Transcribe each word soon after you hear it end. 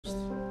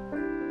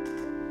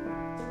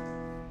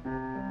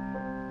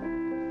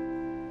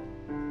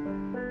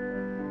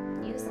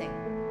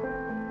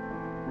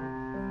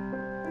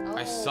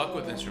I suck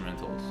with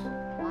instrumentals.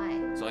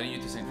 Why? So I need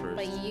you to sing first.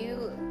 But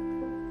you.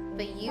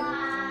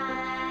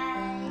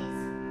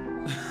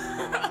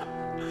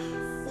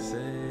 Say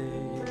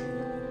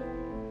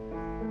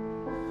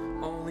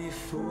only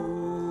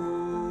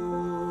fools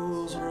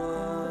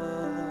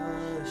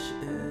rush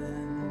in,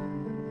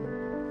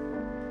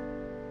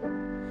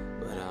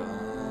 but I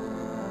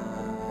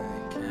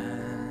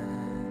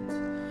can't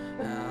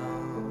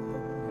help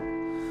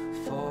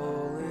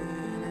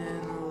falling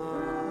in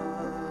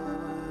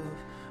love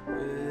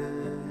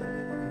with you.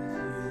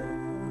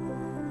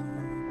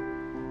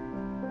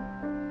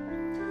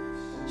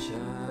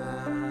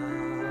 Shall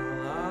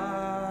I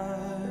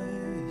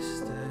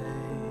stay?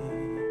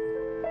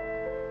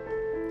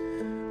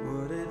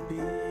 Would it be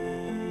a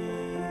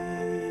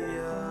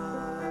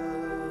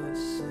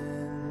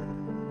sin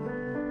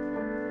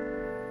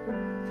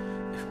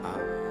if I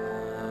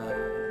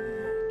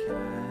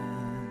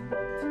can't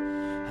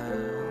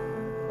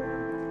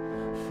help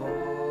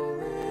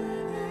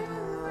falling in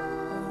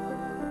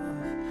love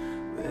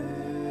with you?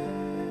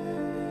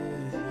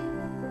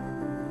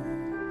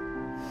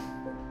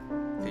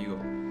 Here you go.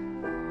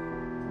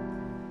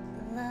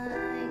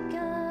 Like a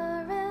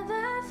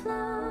river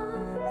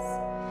flows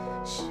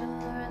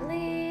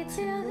surely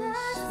to the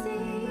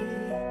sea,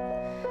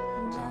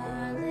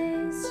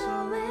 darling, so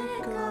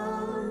it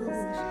goes.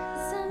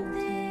 Some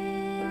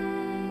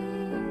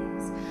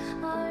things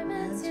are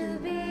meant to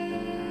be.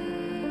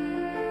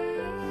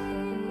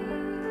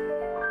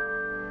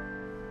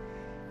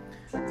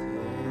 Take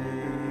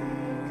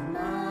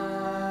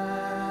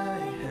my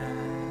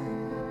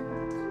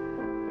hand,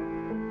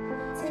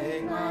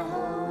 take my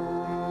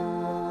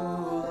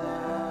whole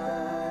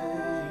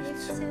life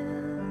too.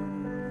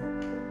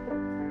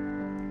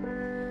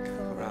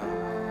 For I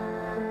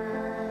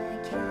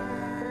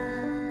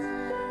can't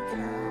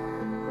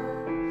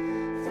help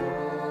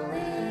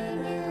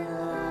falling in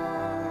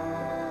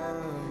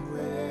love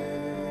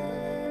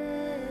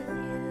with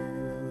you.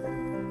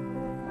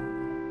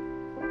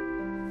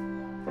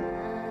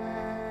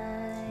 I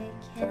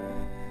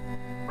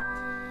can't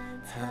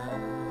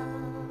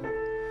help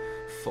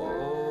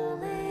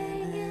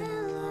falling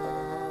in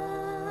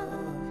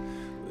love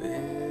with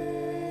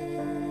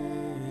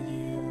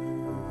you.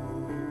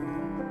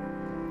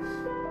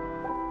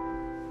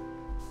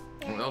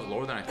 Oh, that was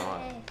lower than I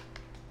thought.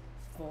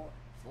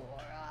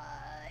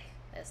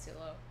 That's too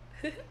low.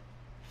 There's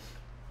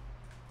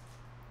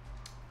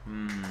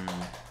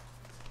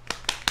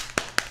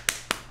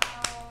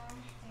I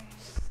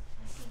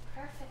see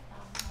perfect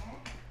on here.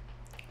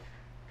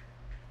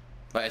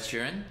 By Ed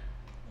Sheeran? Yeah,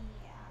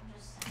 I'm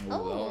just saying.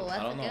 Oh, I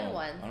that's don't a good know.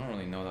 one. I don't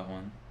really know that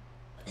one.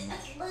 It's on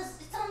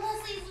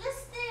Leslie's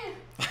list there.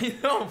 I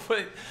know,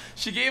 but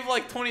she gave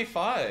like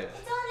 25.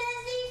 It's on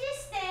Leslie's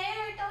list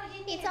there. Don't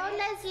you It's hear on it?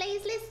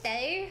 Leslie's list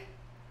though.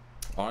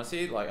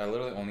 Honestly, like I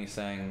literally only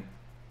sang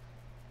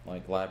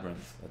like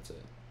Labyrinth. That's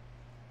it.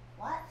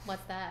 What?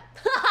 What's that?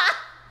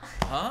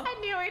 Huh? I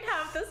knew we'd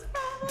have this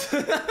problem.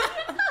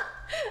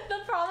 The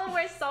problem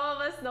where some of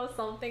us know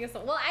something is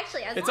well,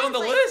 actually, as It's long on the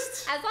as,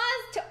 list. As long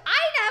as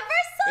I never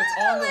saw It's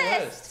on the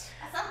list.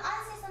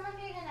 Honestly, some of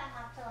you are gonna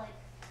have to like.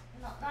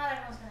 No, not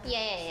everyone's gonna.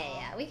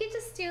 Yeah. We could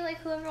just do like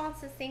whoever wants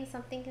to sing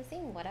something can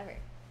sing, whatever.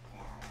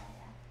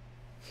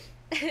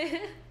 Yeah.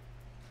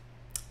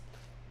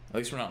 At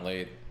least we're not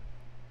late.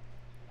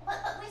 But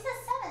we said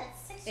 7.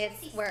 It's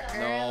 6:50 It's we're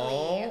still.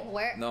 early.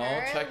 We're No,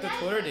 early. check the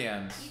Twitter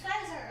DMs. You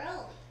guys are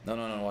early. No,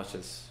 watch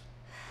this.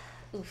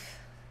 Oof.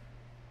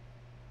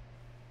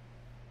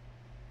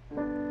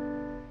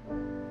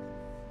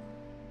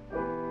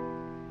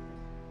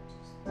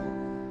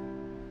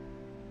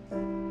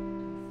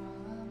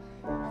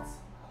 That's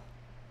so low.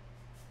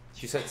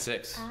 She said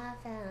 6. I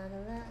found a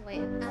love. Wait,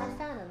 I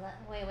found a love.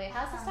 Wait.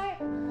 How's it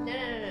start? No.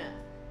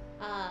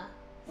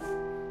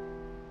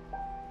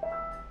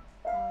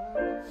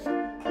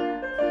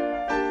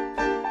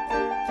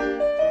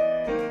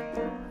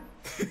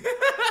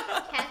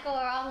 Can't go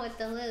wrong with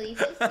the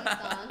Lilypichu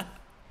song.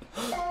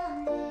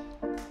 Someday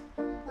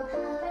we'll have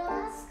our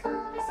last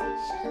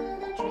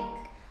conversation and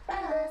drink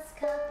our last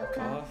cup of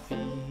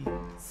Coffee.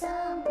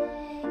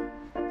 Someday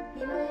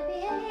you might be 80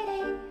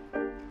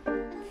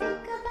 and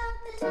think about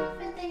the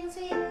different things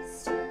we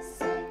used to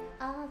say.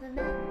 All the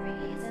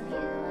memories of you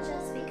will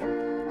just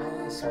become a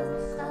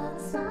smoke of a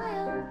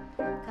smile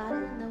caught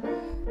in the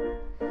wind.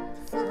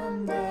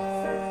 Someday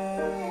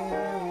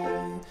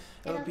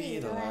It'll be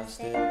the last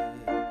day.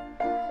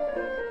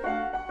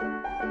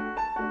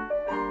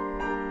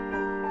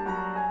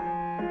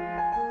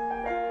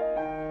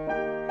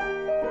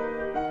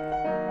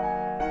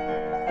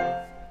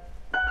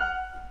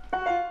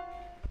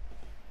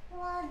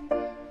 One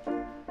day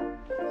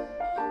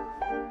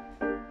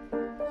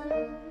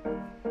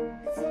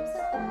it seems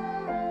so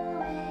far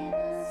away.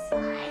 The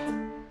slide,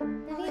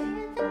 the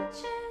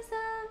adventures of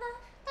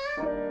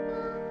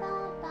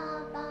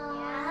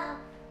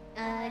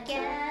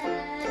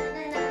again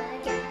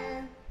and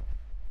again.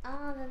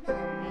 All the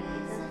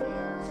memories of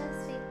you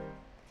just be.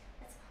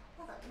 It's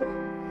all the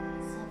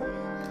memories of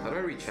you. How do I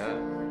reach out?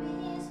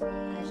 Memories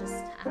I just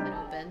have it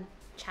open.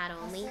 Chat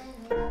only.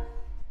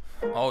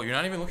 Oh, you're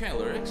not even looking at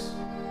lyrics?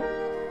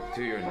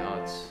 Dude, you're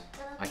nuts.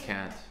 I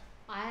can't.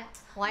 What?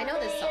 Well, I know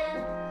this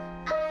song.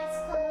 Eyes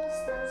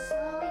closed, I'm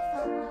slowly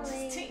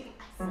falling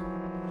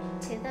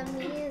to the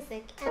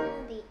music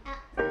and the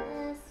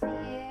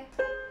atmosphere.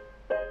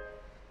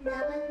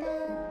 Now and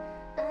then,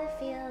 I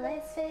feel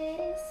lights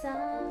fading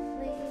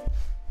softly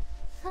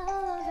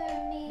all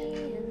over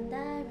me, and I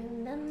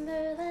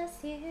remember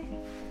last year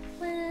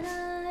when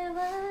I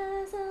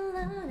was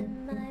alone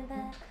in my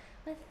bed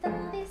with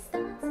all these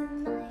thoughts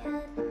in my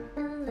head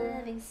and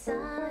living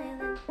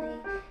silently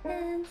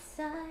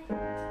inside.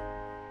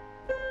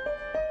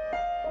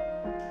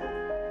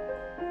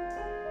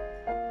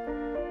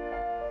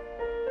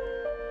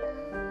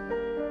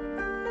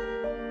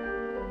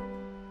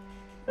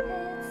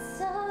 It's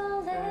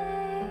so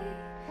late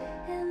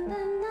in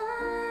the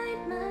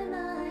night, my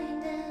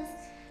mind is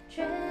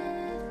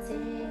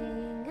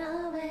drifting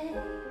away.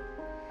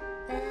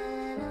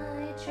 Then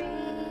I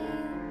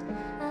dreamed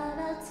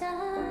about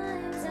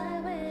times I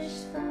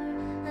wished for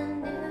a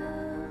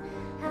new,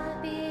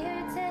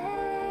 happier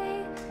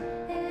day.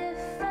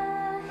 If a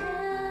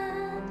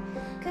hand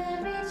could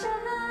reach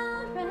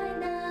out right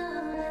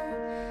now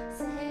and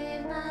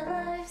save my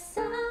life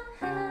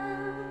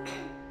somehow,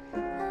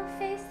 I'll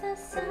face the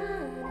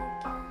sun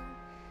again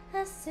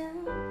as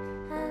soon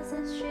as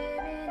this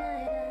dreary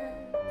night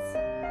ends.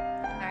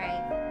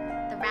 Alright,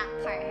 the rap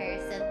part,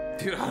 Harrison.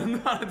 Dude, I don't know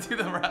how to do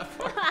the rap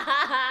part.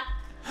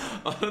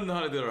 I don't know how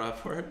to do the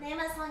rap part. Name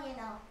a song you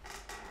know.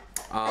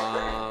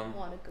 I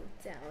want to go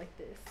down like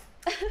this.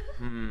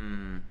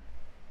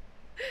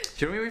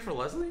 Should we wait for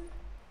Leslie?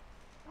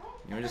 What?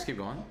 You wanna just keep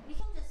going? We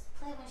can just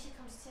play when she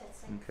comes to.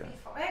 It's like Okay. free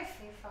for very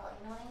free for all,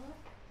 you know what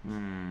I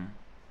mean?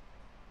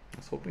 I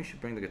was hoping she'd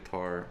bring the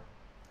guitar.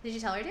 Did you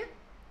tell her to?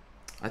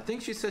 I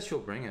think she said she'll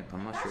bring it.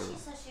 I'm not I sure. thought she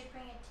though. said she'd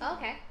bring it too. Oh,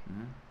 okay.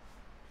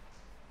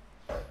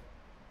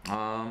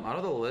 Out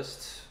of the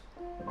list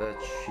that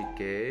she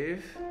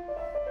gave,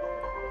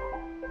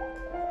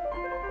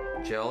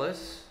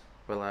 Jealous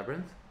by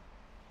Labyrinth.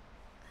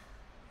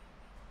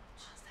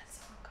 How's that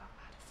song go?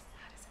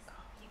 How does it go?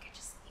 You could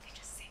just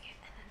sing it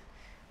and then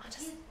I'll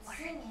just You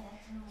sing it.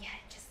 Yeah,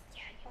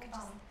 you Hold could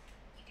on.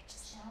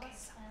 just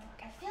Jealous.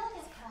 I feel like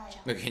it's kind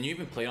of. Wait, can you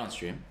even play it on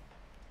stream?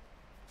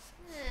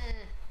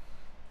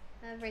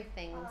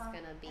 Everything's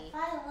gonna be. If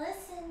I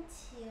listen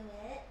to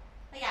it,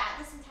 but yeah,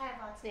 this entire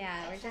vlog's.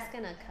 Yeah, I we're just can't-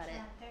 gonna I cut it.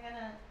 can't. They're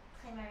gonna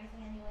claim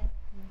everything anyway.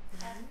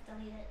 I have to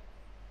delete it,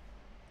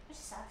 which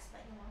sucks,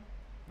 but you know.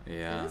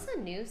 Yeah. Is this a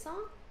new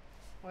song?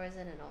 Or is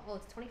it an old? Oh,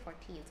 it's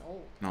 2014. It's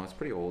old. No, it's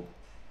pretty old.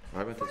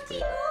 Labyrinth is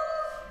pretty.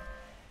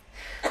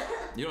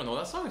 You don't know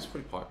that song? It's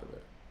pretty popular.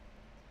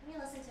 Let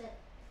me listen to it.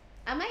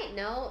 I might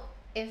know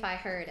if I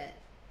heard it,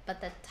 but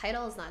the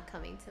title is not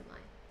coming to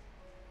mind.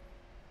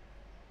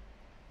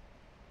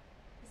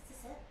 Is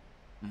this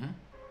it? Mm-hmm.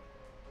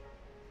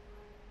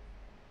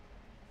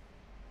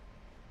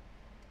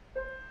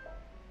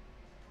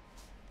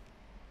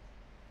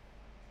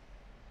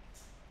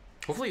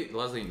 Hopefully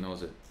Leslie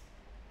knows it.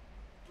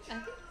 I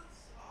think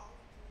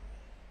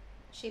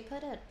she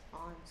put it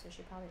on, so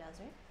she probably does,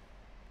 right?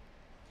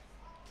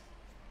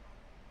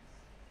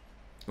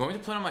 You want me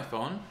to play it on my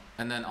phone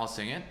and then I'll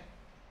sing it?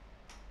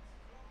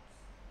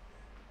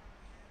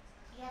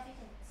 Yeah, if you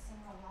could sing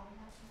along,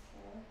 that'd be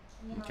cool.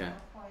 And you know Okay.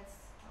 the chords.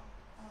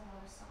 I don't know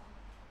the song.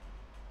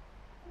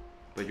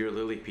 But you're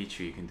Lilypichu,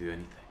 you can do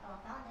anything. Oh,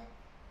 found it.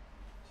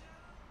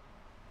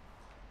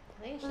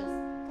 I think it's just.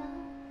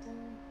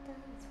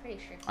 It's pretty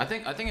sure. I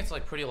think it's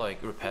like pretty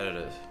like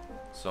repetitive,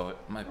 so it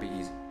might be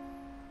easy.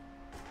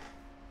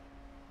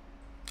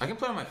 I can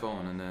play it on my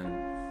phone and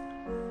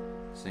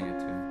then sing it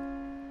too.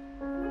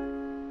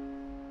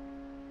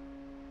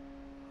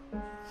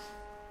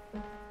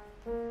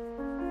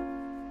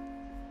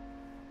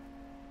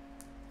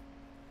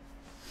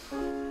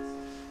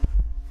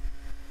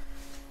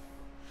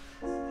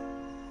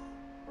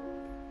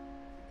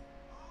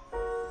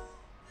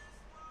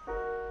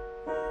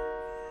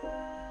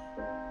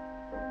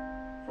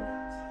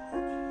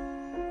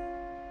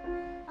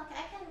 Okay,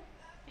 I can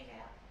figure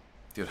it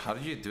out. Dude, how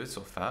did you do it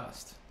so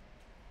fast?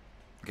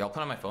 Okay, I'll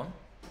play it on my phone.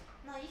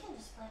 No, you can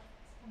just play.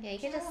 Yeah, you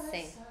can just Jealous,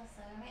 sing.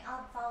 alright?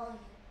 I'll follow you.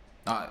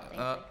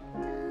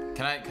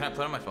 Can I play it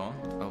on my phone?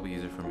 That'll be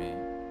easier for me.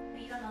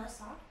 But you don't know this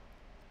song?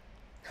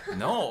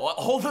 No,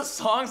 all the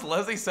songs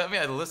Leslie sent me,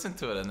 I listened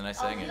to it and then I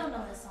sang you it. don't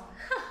know this song.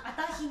 I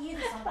thought he knew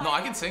this song. No,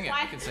 I can sing it.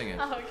 I can sing it.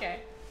 Oh, okay.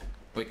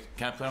 Wait,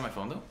 can I play it on my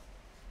phone though?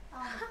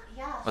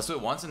 Yeah. Let's do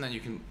it once and then you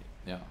can.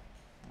 Yeah.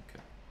 Okay.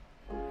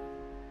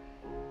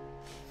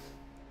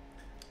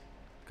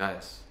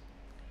 Guys,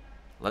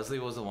 Leslie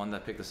was the one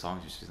that picked the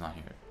songs. She's not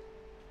here.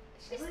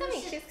 She's We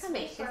coming. should She's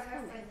coming. wait She's for her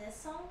coming. for this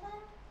song then?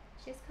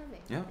 She's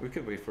coming. Yeah, we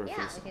could wait for her Yeah,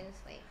 first. we can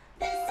just wait.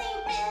 This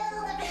ain't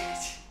build a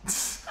bitch.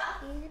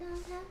 You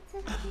don't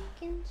have to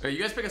pick and Hey, you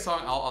guys pick a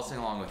song. I'll sing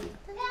along with you.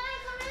 Can I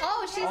come in?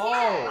 Oh, she's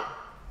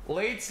Oh,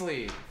 late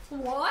sleep. here.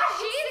 What?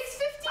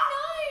 She's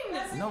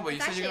 6:59. No, but you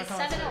It's said you're actually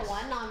gonna come at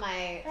 7:01 on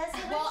my.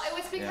 Well, it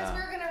was because Yeah.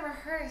 we were gonna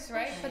rehearse,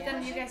 right? But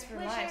then you guys were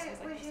live. So I was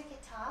Where's like, your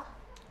guitar?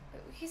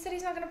 he said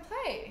he's not gonna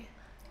play.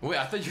 Wait,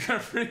 I thought you were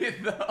gonna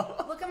breathe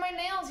though. Look at my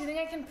nails. You think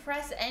I can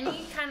press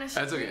any kind of?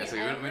 That's okay. string That's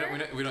okay.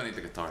 ever? We don't need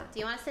the guitar. Do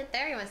you want to sit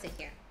there or you want to sit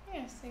here?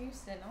 Yeah, so you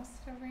sit. I'll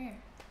sit over here.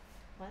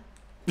 What?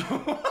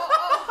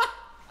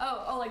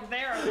 Oh, like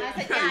there. I said,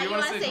 Yeah, yeah, you you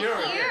wanna want to sit sit here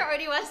or here here? or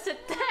do you want to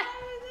sit there?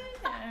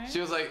 She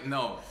was like,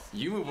 no,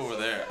 you move over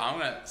there. I'm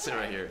gonna sit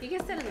right here. You can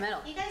sit in the middle.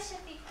 You guys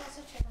should be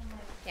closer to the mic.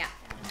 Yeah.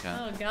 Okay.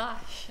 Oh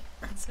gosh,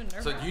 I'm so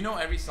nervous. So do you know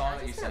every song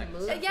that you just gonna sang?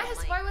 move. Yes.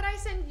 Why would I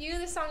send you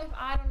the song if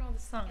I don't know the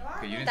song? You want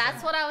Okay, you didn't That's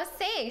sing. what I was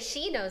saying.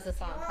 She knows the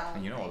song You want-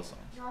 probably. You know all the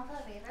songs. You want to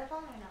put a reverb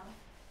on or no?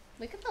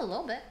 We could put a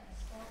little bit.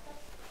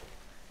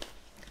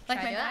 Like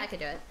Should I my do it? I back? could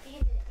do it. You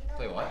can do it. You know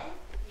Play what? button?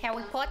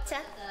 Harry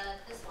Potter.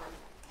 This one.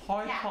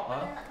 Harry Yeah,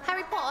 Potter.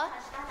 Harry Potter.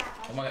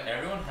 Oh my god,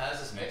 everyone has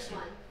this mixer.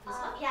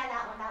 Yeah,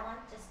 that one.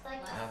 Just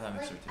like, I have that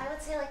mixer like too. I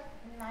would say like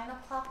 9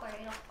 o'clock or 8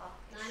 o'clock.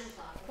 9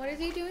 o'clock. What is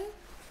he doing?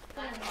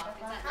 9 o'clock.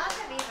 How's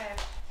the reverb?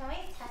 Can we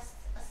test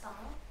a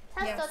song?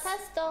 Testo, Yes.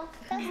 testo,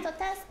 testo,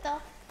 testo.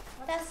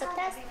 What's Testo, the song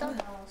testo. everyone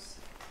knows?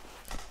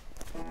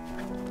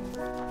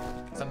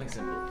 Something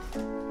simple.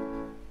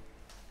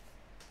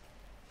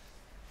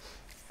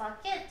 Fuck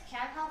it.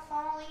 Can't help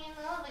falling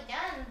in love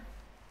again.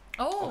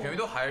 Oh, Oh, can we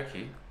do a higher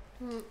key?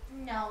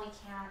 No, we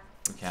can't.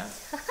 We can't.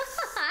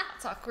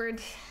 That's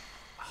awkward.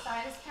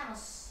 Sorry, this piano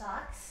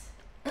sucks.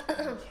 We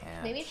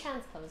can't. Maybe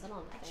transpose it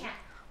on the I thing. can't.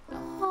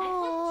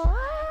 Oh.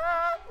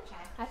 I can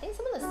try. I think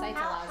some of the sites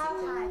How allows high?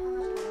 you How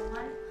much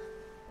higher?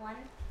 One?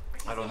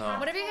 I don't know.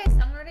 What have you guys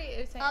sung already? It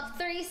was to. like- Up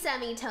 3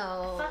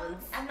 semitones. Fuck,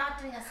 I'm not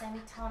doing a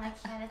semitone. I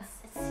can't.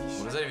 It's C sharp.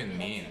 What does that even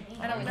mean?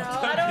 I don't know.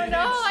 What I don't know.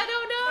 Right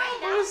I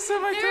now.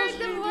 don't know.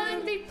 They're the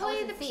one they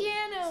play the C. So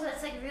piano.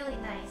 it's like really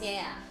nice.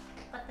 Yeah.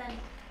 But then.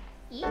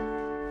 E. E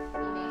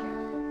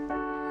major.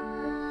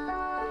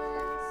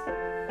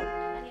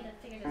 I need to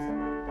figure this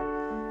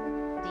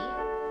out. D.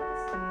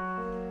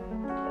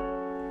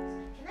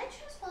 Can I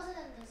transpose it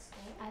in this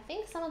thing? I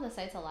think some of the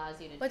sites allows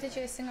you to. What do did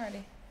you it. guys sing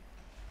already?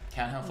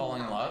 Can't Help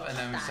Falling in Love, and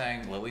then we That.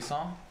 sang Lily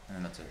song, and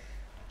then that's it.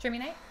 Dreamy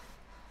Night?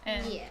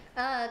 And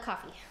Yeah.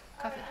 Coffee.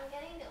 Coffee. I'm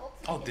getting the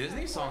ultimate. Oh,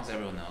 Disney songs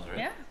everyone knows, right?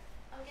 yeah.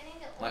 I'm getting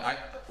the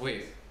Like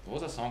wait, what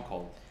was that song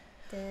called?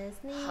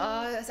 Disney.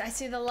 I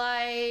see the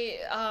light.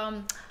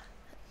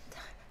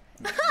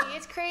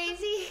 It's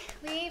crazy.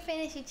 We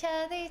finish each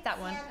other. That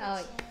one.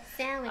 Oh,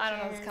 sandwiches. I don't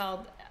know what it's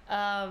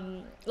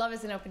called. Love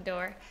is an open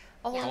door.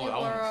 A whole Yeah. new that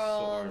one's so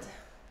world. hard.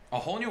 A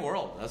Whole New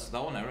World. That's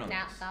that one everyone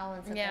That, knows. that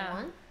one's a Yeah. good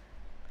one.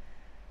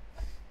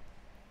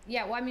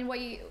 Yeah. Well, I mean, what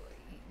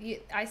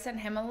I sent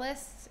him a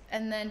list,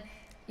 and then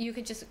you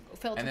could just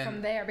filter And then-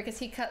 from there because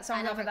he cut I songs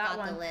off never of that got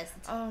one. the list.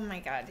 Oh my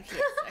god.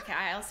 Yes. Okay,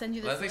 I'll send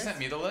you this Leslie list. sent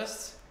me the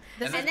list.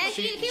 This- and then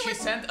he she was-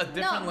 sent a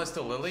different no. list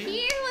to Lily.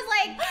 He was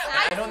like,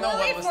 I don't know what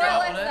fully list for that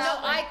list one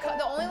is. No,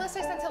 the only list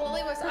I sent to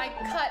Lily was I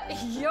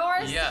cut your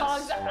Yes.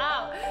 songs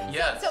out.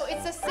 Yes. So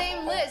it's the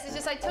same list. It's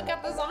just I took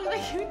out the songs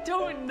that you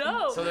don't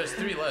know. So there's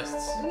 3 lists.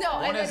 no,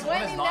 one and is then one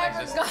Wendy is never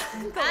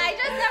non-existent. got. I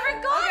just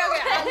never got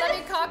Okay, it. let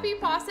me copy,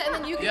 paste it, and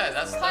then you can Yeah,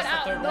 just that's cut the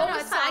out third those one.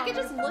 No, so I could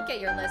songs. just look at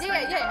your list. Yeah,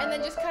 right yeah, now. and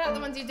then just cut out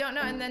the ones you don't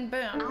know, and then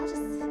boom. I'll just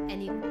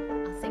anything.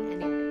 I'll sing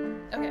anything.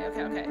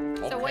 Okay.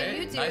 So what Okay,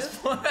 you do? Nice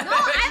one. No,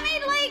 I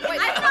mean like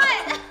I'm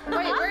not.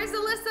 Wait, where's the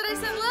list that I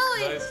sent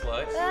Lily? Nice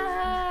flex.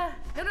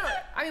 No.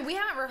 I mean, we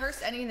haven't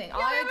rehearsed anything. All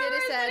Yeah, I we did is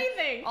haven't said. rehearsed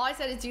anything. All I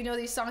said is, do you know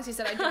these songs? He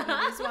said, I don't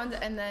know these ones,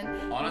 and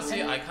then.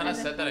 Honestly, I kind of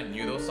said that I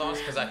knew those songs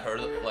because I heard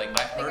those names I'll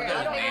before. figure it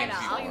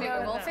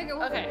out. We'll Okay.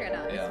 figure it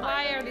out. Yeah.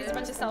 Why are these a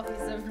bunch of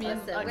selfies of me?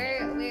 And, Listen,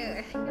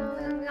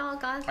 okay. we all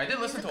got. I did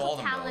listen to all of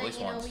them, though, at talent, least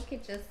you know, once. we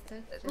could just.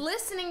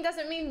 Listening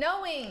doesn't mean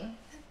knowing.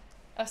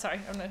 Oh,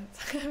 sorry. I'm not.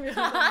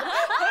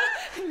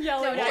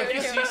 Yell Well, at if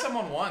you you. see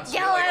someone once,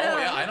 you're Yell like, at oh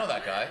him. yeah, I know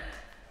that guy.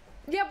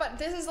 Yeah, but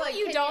this is like.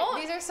 you can don't?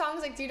 These are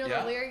songs like. Do you know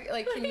Yeah. the lyric?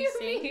 Like, can What do you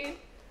you sing? mean?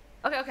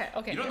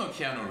 Okay. You don't know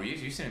Keanu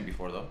Reeves. You've seen him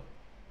before, though.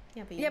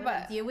 Yeah, but Yeah,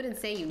 but- you wouldn't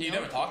say you know. You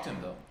never talked to him,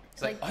 though.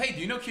 It's like, hey,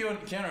 do you know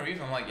Keanu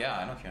Reeves? I'm like, yeah,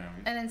 I know Keanu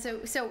Reeves. And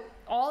then so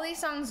all these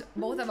songs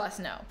both of us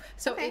know.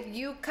 So Okay. if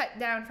you cut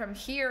down from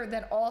here,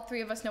 then all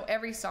 3 of us know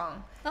every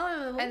song. Oh,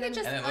 we And could then-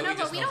 just. And then Oh Lily no, but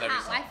just we knows don't every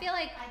have. song. I feel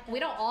like we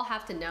don't all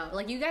have to know.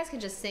 Like you guys can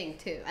just sing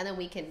too, and then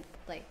we can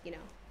like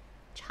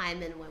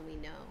chime in when we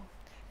know.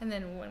 And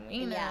then when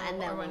we know. Yeah, and or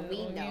then when we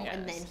you know,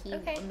 and then guys. he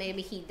Okay.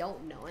 maybe he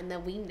don't know, and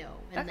then we know,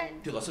 and Okay.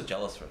 then. Dude, let's do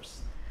Jealous first.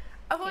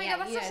 Oh my Yeah, god,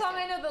 that's you the guys song do.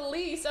 I know the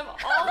least of all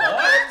the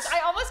What? words. I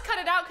almost cut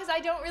it out because I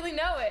don't really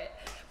know it.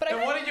 But Then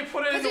I why did you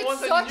put it in because the ones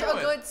it's that such you knew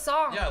a it? good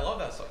song. Yeah, I love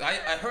that song. I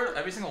heard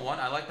every single one.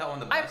 I like that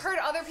one the best. I've heard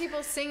other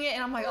people sing it,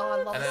 and I'm like, oh,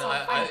 I love And the then song.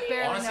 I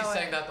barely honestly know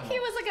sang it. that the most. He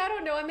was like, I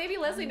don't know, and maybe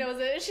Leslie knows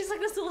it. And she's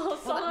like, this is a little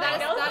song. That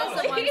is, I know. that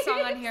is the one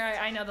song on here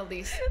I know the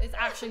least. It's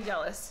actually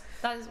Jealous.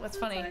 That is what's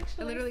funny. I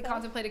actually literally so-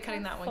 contemplated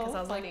cutting that one because I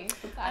was like,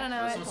 I don't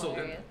know This it. one's so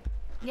good.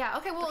 Yeah,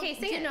 okay, well, Okay,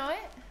 do sing you it. know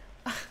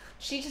it?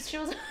 She was. Do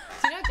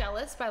you know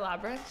Jealous by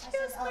Labra? I was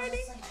just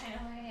like trying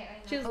to learn it right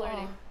now. She was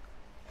learning.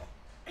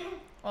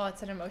 Oh,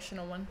 it's an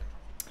emotional one.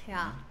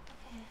 Yeah.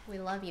 We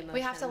love you.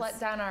 We have to let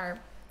down our,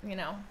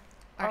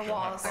 our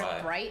walls.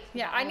 Why? Right?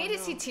 Yeah, I need to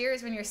see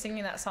tears when you're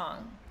singing that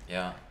song.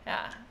 Yeah.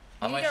 Yeah.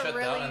 I You might need to shut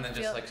really down and then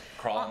just feel- like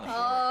crawl on the floor.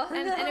 Oh,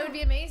 and it would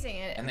be amazing.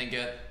 And then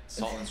get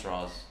salt and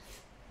straws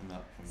from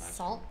that.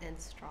 salt and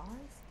straws.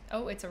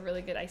 Oh, it's a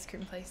really good ice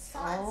cream place.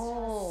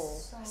 Oh.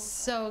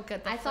 So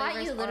good. The I thought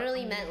flavors you are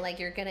literally amazing. meant like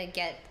you're gonna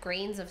get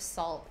grains of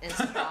salt and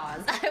straws.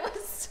 I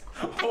was.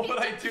 What would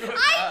I do with I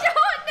that?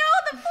 don't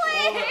know the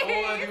place. What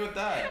would I do with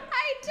that?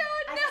 I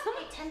don't I know.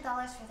 just paid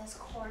 $10 for this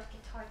chord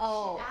guitar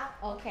Oh, shit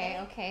app.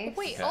 okay.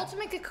 Wait, Okay.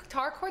 Ultimate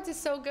Guitar Chords is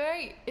so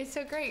great. It's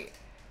so great.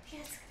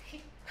 Yes.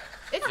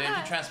 It's Yeah, you not.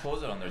 can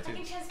transpose it on there I too.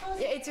 can transpose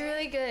Yeah, it. it's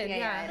really good. Yeah,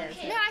 Yeah. yeah, it is.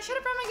 Man, I should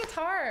have brought my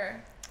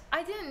guitar.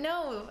 I didn't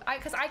know.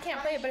 Because I can't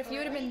play it, but if you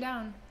would have been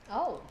down.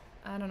 Oh.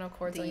 I don't know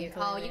chords on Oh,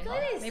 ukulele. ukulele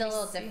is Maybe still a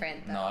little C.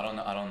 different. Though. No, I don't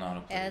know. I don't know how to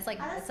play. Yeah, it's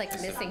like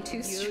missing two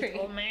You strings.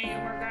 told me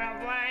we're gonna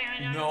play.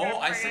 I know No, you're I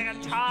gonna said bring a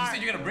you guitar.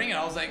 said you're gonna bring it.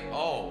 I was like,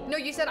 oh. No,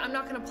 you said I'm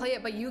not gonna play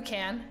it, but you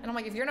can. And I'm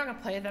like, if you're not gonna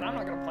play it, then I'm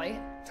not gonna play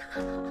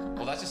it.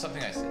 Well, that's just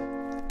something I say.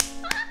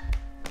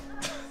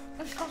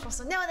 I'm supposed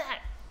to know that.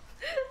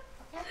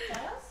 Yeah,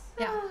 jealous?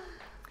 Yeah.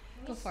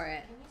 Go for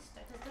it.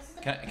 This is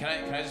a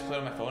Can I just play it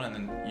on my phone and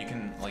then you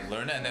can like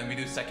learn it and then we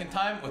do second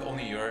time with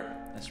only your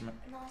instrument?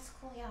 No, it's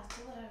cool. Yeah,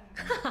 do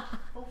whatever.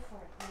 Go for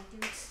it, my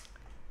dudes.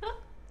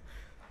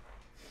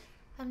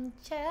 I'm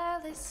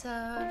jealous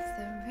of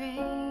the rain.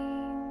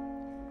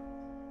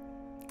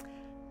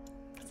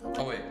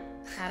 Oh wait.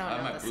 I I don't have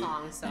know my the Blu-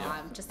 song, so yeah,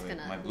 I'm just wait,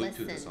 gonna my Bluetooth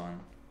is listen. on.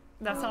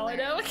 That's Oh, all I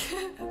there. know.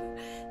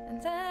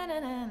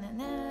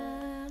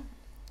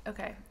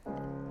 Okay.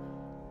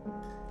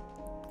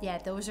 Yeah,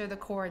 those are the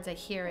chords. I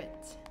hear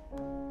it.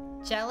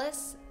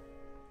 Jealous?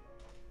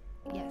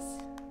 Yes.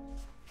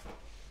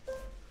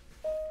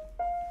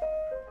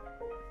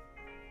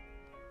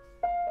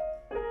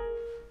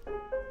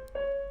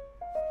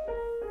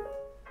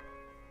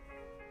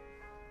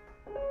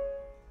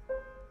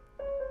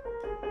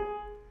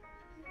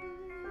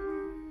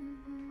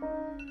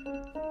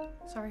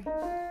 Sorry.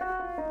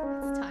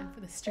 It's time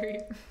for the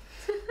stream.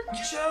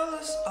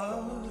 Jealous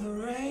of the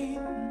rain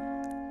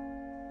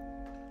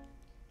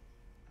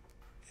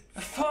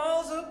that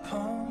falls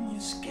upon your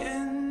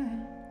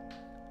skin.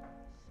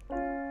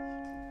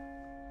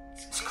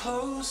 It's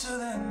closer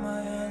than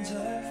my hands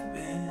have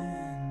been.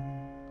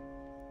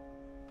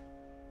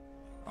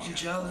 I'm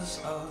jealous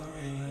of the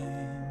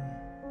rain.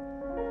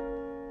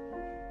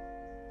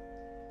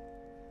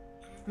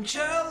 I'm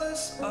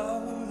jealous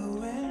of the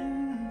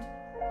wind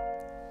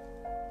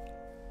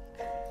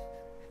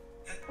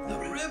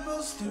that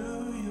ripples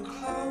through your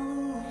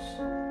clothes.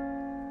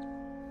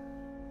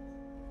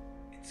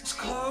 It's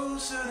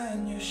closer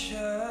than your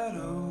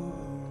shadows.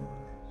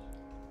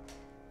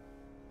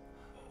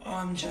 Oh,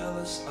 I'm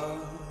jealous of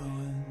the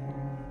wind.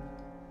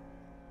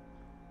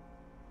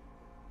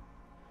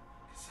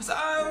 'Cause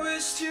I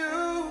wished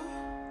you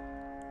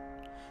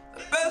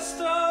the best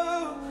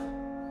of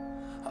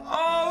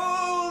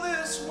all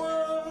this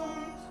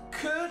world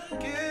could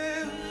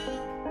give.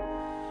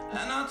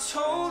 And I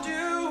told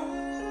you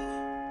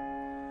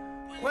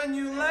when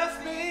you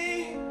left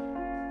me,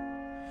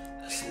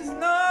 there's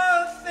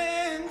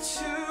nothing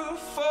to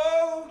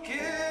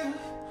forgive.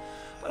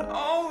 But I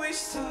always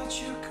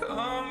thought you'd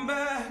come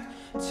back,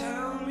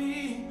 tell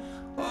me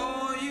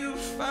all you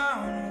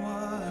found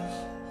was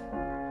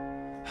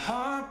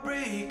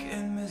heartbreak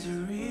and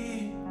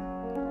misery.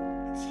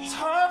 It's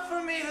hard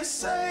for me to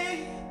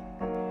say,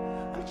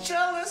 I'm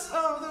jealous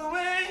of the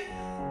way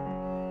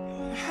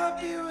you're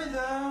happy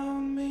without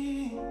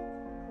me.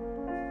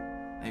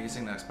 And you can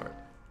sing the next part.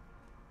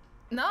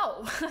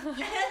 No.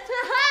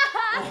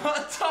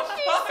 What the fuck?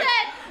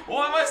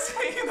 Why am I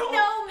singing the whole?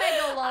 No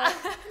megalo.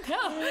 No.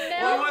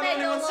 Why am I the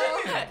only one megalo.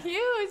 singing it?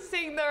 You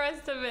sing the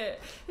rest of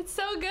it. It's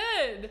so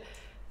good.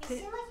 You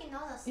seem like you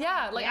know this. Song.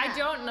 Yeah, like I Yeah.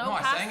 don't know. No,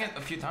 I past- sang it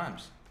a few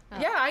times.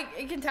 Yeah, I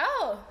can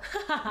tell.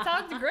 It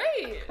sounds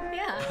great.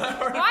 Yeah. I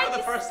remember Why the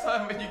just- first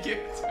time when you gave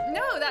it to me.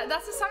 No,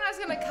 that's the song I was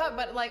gonna cut,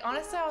 but like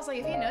honestly, I was like,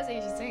 if he knows it,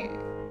 he should sing it.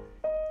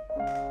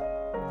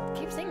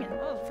 Keep singing.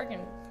 Oh,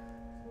 freaking.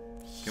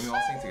 Can we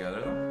all sing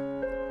together though?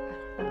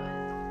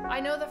 I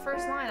know the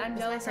first line. I'm my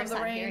jealous of first the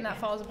time rain hearing that it.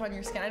 falls upon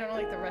your skin. I don't know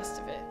like the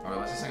rest of it. Alright,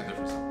 let's just sing a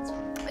different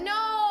song.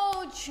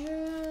 No,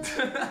 June.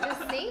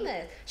 Just sing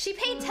this. She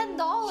paid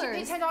 $10. She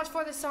paid $10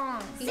 for the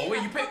song. Oh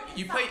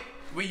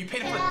wait, you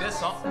paid for this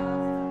song?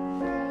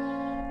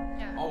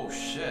 Yeah. Oh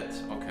shit.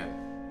 Okay.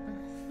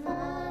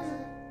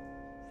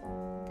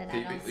 That I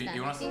Okay, don't you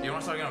stand wanna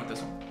with start again with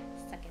this one?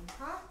 Second.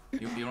 Huh?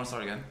 You wanna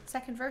start again?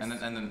 Second verse. And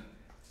then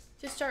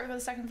Just start with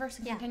the second verse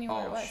and Yeah. continue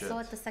where Oh, it was. shit. So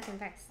at the second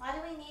verse. Why do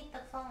we need the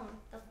phone?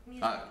 The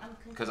music. I'm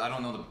confused. because I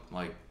don't know the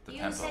You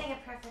tempo. sang it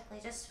perfectly.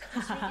 Just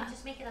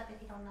make it up if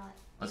you don't know it.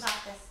 You Let's-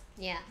 got this.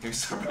 Yeah. Can we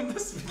start from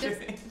this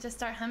beginning? Just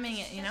start humming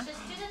it, you know?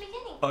 Just do the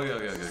beginning.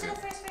 Okay. Just do the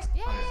first verse.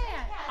 Yeah, yeah,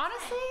 yeah. Yeah,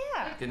 Honestly,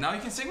 yeah. Okay, now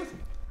you can sing with me.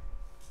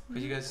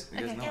 Cause you guys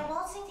Okay. know. Yeah, we'll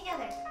all sing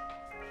together.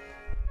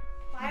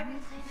 Why are we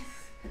playing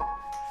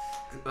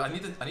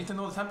this? I need to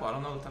know the tempo. I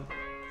don't know the tempo.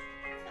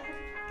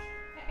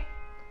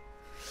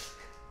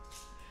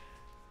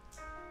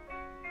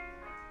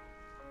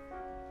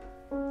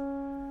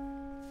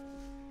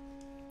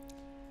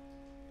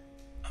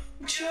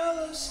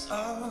 jealous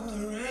of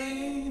the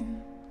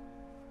rain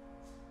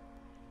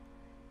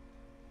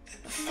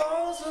that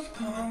falls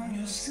upon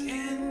your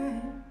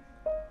skin.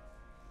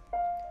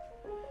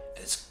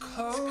 It's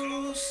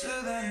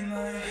closer than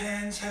my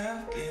hands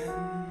have been.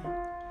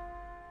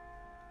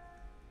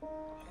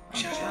 I'm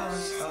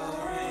jealous of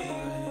the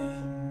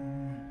rain.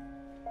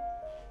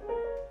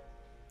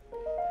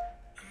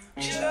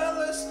 I'm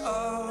jealous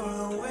of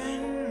the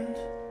wind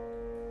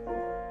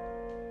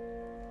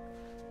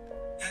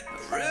that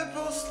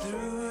ripples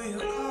through your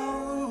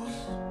clothes.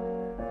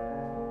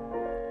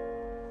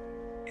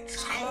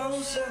 It's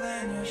closer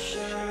than your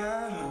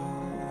shadow.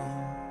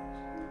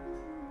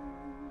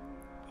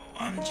 Oh,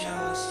 I'm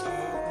jealous of the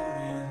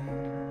wind.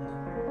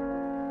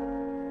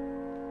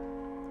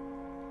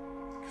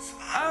 'Cause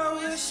I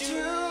wish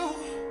you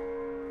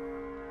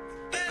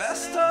the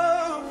best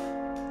of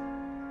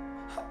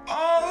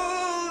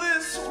all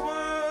this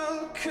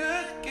world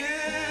could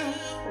give.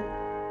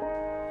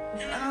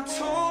 And I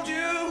told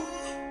you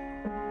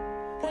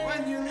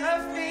when you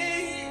left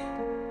me,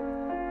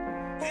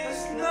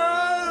 there's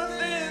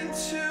nothing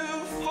to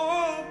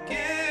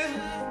forgive.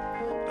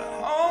 But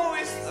I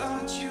always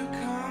thought you'd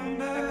come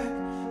back,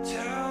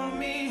 tell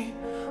me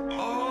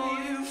all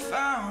you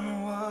found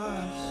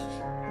was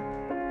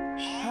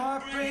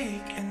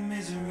heartbreak and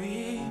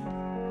misery.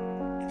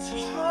 It's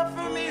hard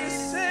for me to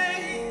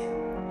say,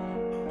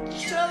 I'm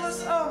jealous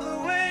of the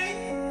way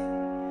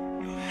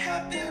you're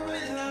happy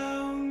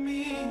without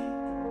me.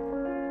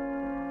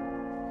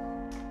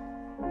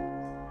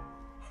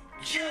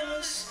 I'm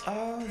jealous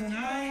of the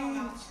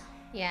nights.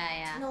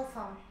 Yeah. No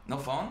phone. No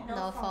phone?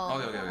 No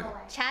phone. Okay.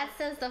 Chad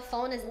says the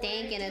phone is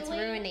dank and it's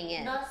ruining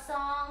it. The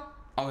song.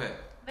 Okay.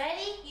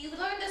 Ready? You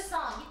learned the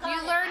song. You, got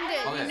You learned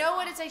it. Okay. You know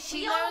what it's like.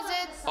 She We all knows learned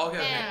it. the song.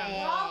 Okay.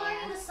 Yeah. We're all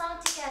learning the song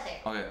together.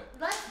 Okay.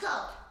 Let's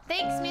go.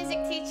 Thanks,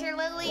 music teacher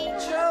Lily.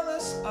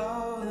 Jealous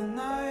of the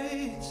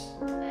nights.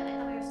 I thought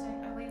we were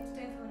starting. Are we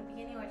doing from the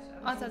beginning or?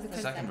 Oh, that's the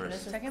Second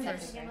verse. Second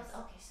verse. Okay,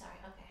 sorry.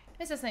 Okay.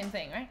 It's the same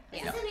thing, right?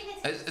 Yeah.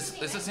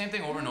 It's the same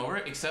thing over and over,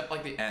 except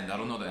like the end. I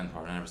don't know the end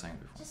part. I never sang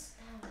it before. Just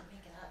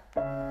make it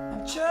up.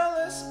 I'm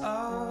jealous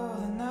of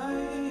the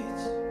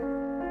nights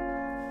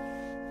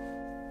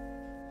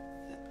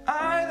that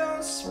I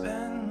don't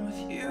spend with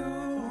you.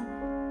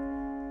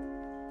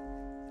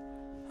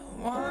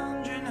 I'm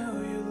wondering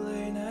who you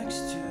lay next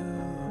to.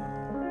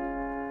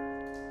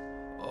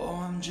 Oh,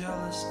 I'm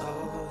jealous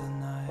of the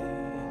night.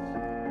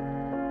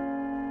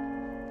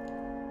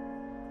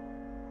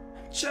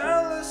 I'm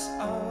jealous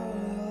of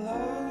the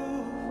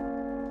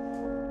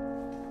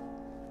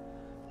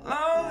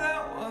love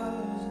that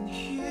wasn't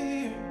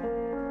here,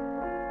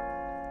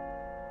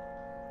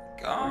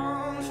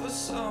 gone for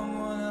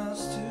someone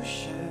else to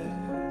share.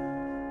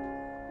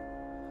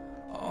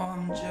 Oh,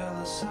 I'm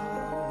jealous of the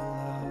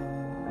love.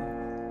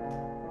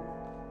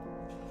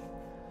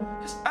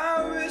 'Cause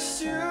I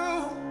wish you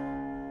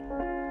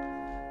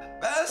the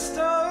best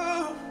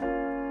of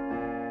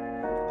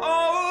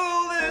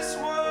all this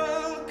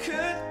world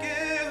could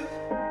give.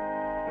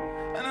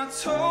 And I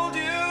told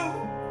you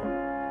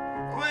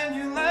when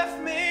you left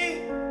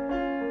me,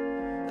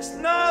 there's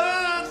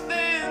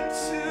nothing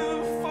to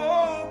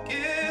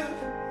forgive.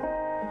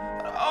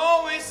 But I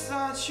always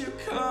thought you'd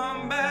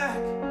come back,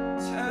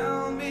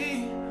 tell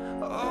me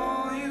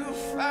all you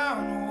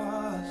found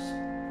was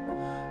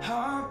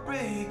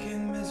heartbreak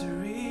and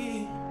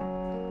misery.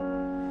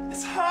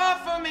 It's hard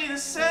for me to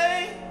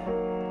say,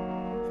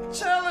 I'm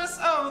jealous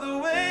of the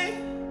way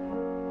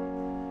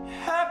you're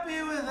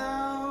happy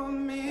without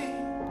me.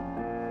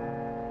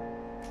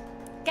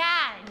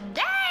 God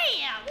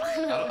damn! I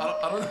don't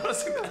know how to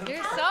sing that.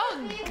 You're so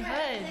good.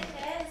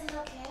 Is it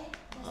okay?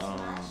 I don't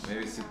know. Maybe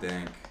it's too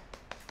dank.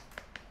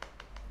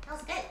 That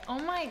was good. Oh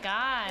my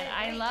god,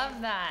 I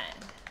love that.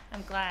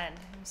 I'm glad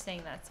you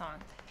sang that song.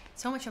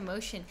 So much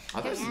emotion.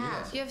 I thought you knew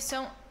that. You have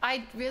so.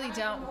 I really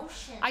don't.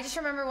 Emotion. I just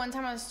remember one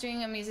time I was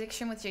doing a music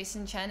stream with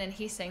Jason Chen and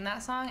he sang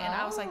that song and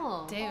I was like,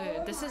 Oh.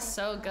 dude, this is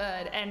so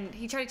good. And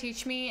he tried to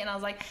teach me and I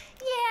was like,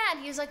 yeah.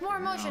 And he was like, more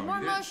emotion, more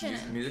emotion.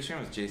 Music stream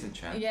with Jason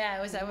Chen. Yeah,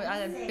 it was I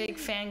had a big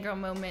fangirl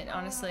moment,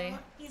 honestly.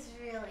 He's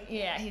really.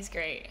 Yeah, he's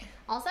great.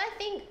 Also, I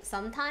think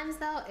sometimes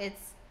though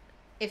it's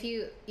if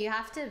you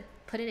have to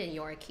put it in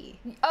your key.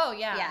 Oh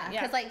yeah, Yeah,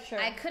 because like sure.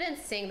 I couldn't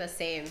sing the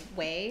same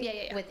way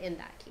Yeah. within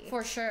that key.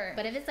 For sure.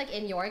 But if it's like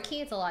in your key,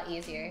 it's a lot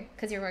easier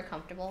because you're more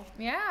comfortable.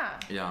 Yeah.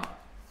 Yeah.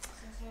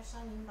 Since you're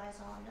singing, you guys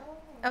all know.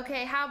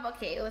 Okay,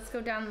 let's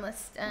go down the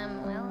list. Do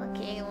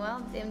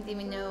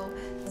we know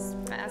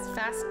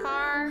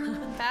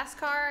fast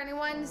car,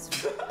 anyone?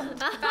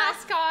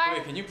 Fast car.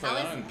 Wait, can you play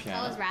that on piano?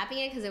 I was rapping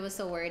it because it was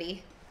so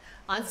wordy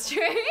on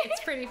stream.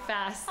 It's pretty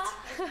fast.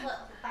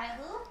 By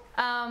who?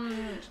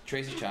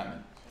 Tracy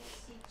Chapman.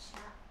 Tracy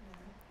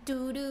Chapman.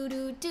 Do do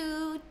do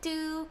do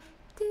do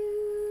do.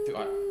 Dude,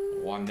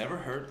 I've never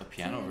heard the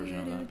piano version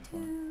of that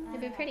before.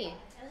 It'd be pretty. Is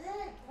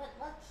it?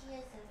 What key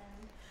is it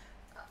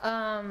in?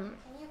 Um,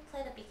 Can you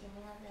play the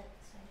beginning of it?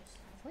 So I just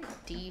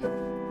Like D.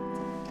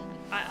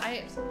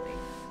 I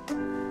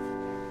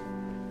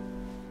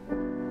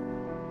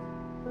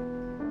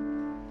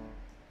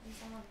Can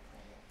someone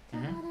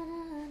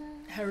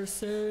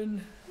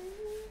Harrison.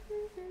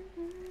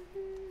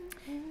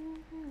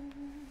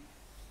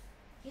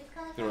 You've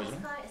got a The original?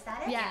 fast car. Is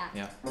that it? Yeah.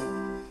 Yeah.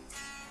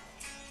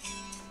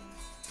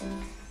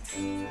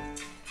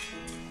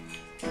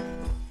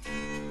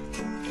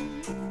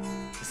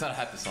 It's not a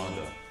happy song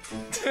though.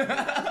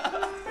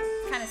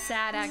 Kind of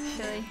sad,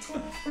 actually.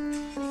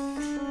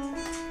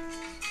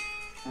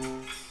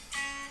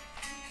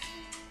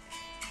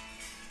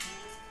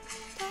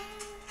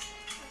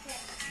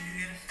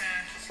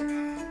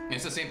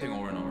 It's the same thing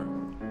over and over.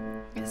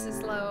 This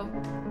is low.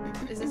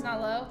 Is this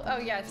not low? Oh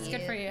yeah, it's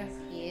good for you.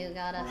 You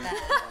got a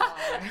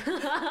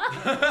fast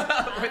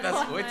car. Wait,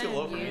 that's way too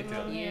low for me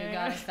too. You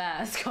got a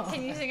fast car.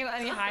 Can you sing it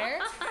any higher?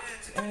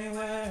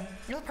 Anywhere.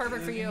 It was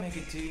perfect for you. Make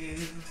it to you.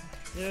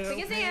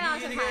 We can sing it on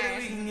some higher.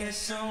 We can get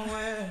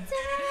somewhere.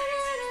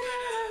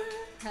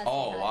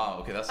 Oh wow,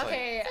 okay, that's like.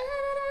 Okay.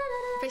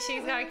 But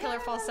she's got a killer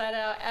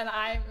falsetto, and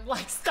I'm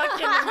like stuck in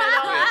the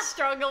middle of a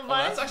struggle Oh,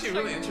 bus. that's actually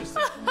really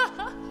interesting.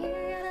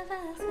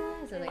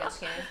 So they got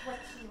scared.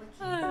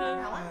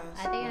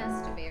 I think it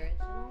has to be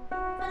original.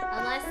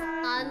 Unless.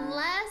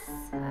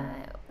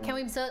 Can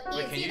we? So Wait,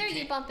 it's can you- either can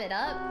you you- bump it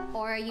up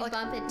or you Like,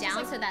 bump it just down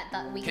like- so that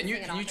we can Can you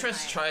sing it can you off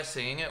just the try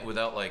singing it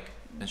without like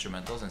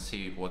instrumentals and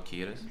see what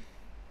key it is?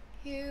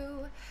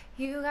 You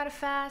got a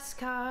fast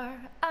car.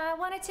 I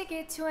want a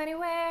ticket to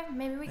anywhere.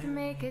 Maybe we can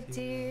make a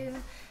deal.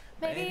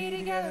 Maybe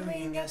together we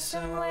can get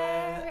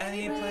somewhere.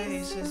 Any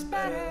place is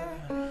better.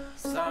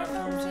 Start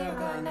from zero,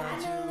 got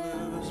nothing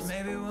to lose.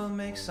 Maybe we'll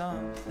make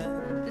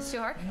something. This too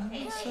hard?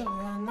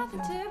 Nothing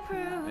to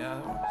prove. Yeah,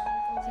 that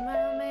works. See,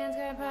 my old man's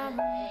got a problem.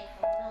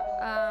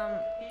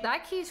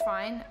 That key's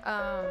fine.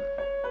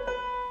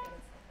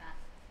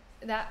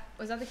 That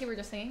was that the key we were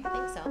just singing? I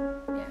think so.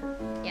 Yeah.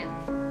 Yeah.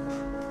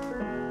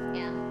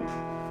 Yeah.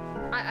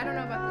 I don't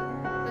know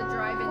about the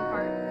drive-in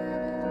part.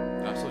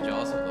 I'm so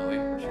jealous of Lily.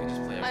 She can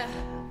just play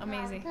everything.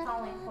 Amazing.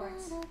 Following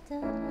chords.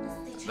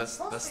 That's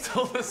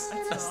still that's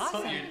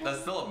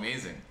still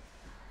amazing.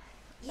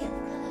 You've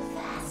got a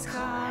fast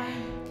Car.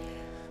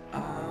 I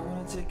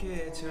wanna take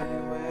it to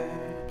anywhere.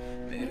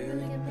 Maybe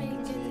we can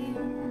make it.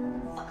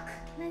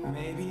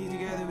 Maybe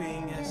together we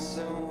can get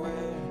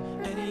somewhere.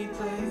 Any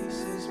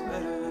place is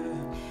better.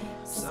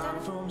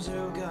 Start from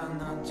zero, got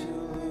none to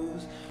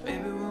lose.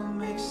 Maybe we'll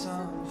make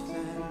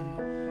something.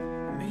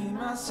 Me,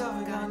 myself,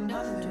 I got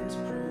nothing to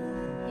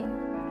prove.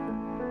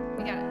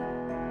 We got it.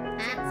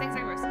 Sing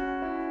second verse.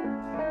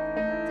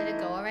 Did it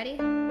go already?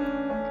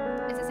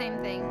 It's the same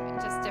thing,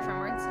 just different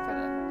words for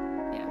the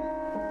yeah.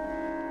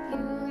 You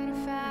got a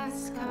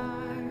fast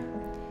car.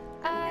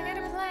 I got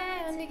a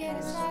plan to get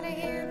us out of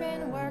here.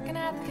 Been working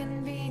at the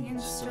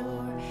convenience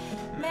store.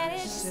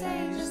 Managed to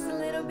save just a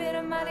little bit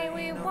of money.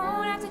 We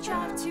won't have to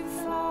drive too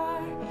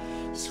far.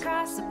 Just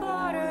cross the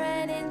border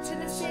and into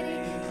the city.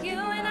 You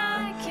and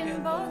I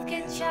can both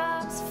get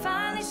jobs.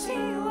 Finally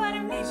see what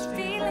it means to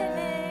be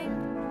living.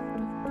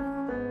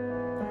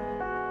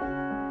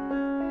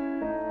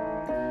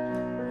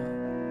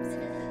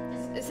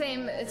 The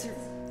same. It's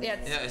yeah.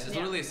 It's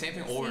literally the same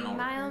thing over and over.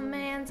 My old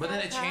man's But then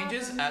got it a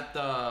changes problem. at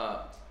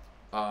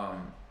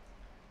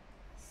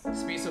the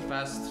speed so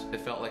fast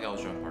it felt like I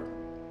was drunk part.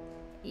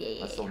 Yeah.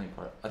 That's the only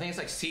part. I think it's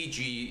like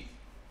CG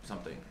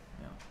something.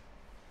 Yeah.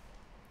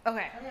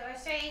 Okay.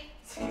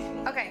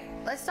 Okay.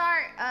 Let's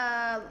start.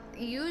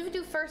 You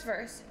do first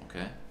verse,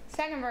 Okay.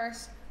 second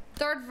verse,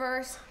 third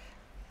verse,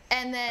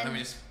 and then. And then we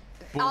just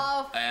boom.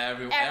 Oh,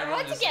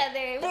 everyone just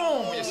together.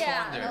 boom. We just go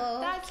Yeah. in there.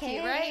 That's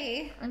cute,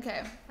 right?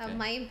 Okay. I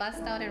might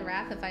bust out and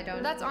rap if I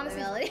don't. That's know the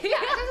honestly. melody. Yeah,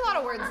 there's a lot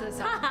of words to this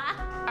song.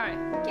 All right.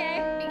 Okay.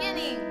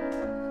 Beginning.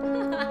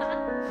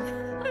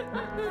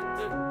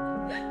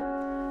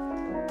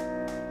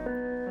 You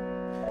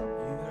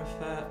got a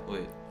fat.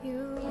 Wait.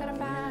 You got a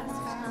fast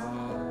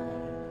car.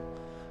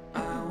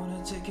 I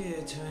wanna take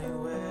it to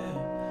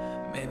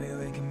anywhere. Maybe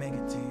we can make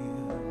a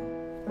deal.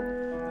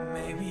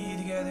 Maybe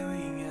together we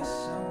can get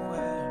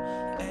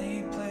somewhere.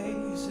 Any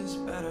place is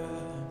better.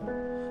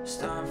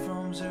 Start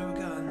from zero,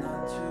 got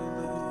none to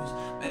lose.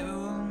 Maybe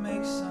we'll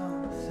make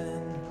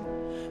something.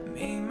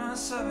 Me,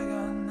 myself, I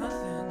got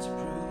nothing to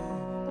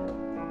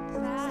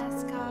prove.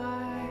 Fast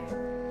car.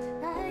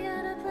 I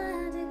got a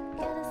plan to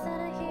get us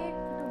out of here.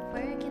 I'm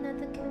working at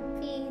the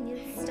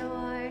convenience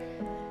store.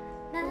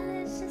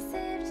 Managed to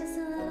save just a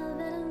little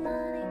bit of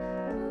money.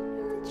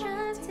 Won't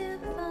drive too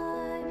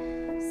far.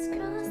 Just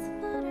cross the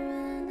border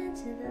and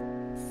into the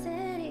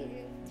city.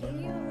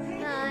 You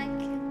and I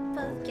can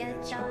both get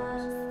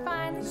jobs.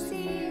 Finally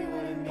see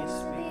what it means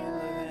to be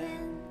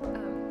living.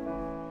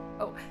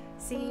 Oh,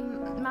 see,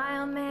 my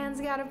old man's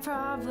got a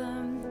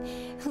problem.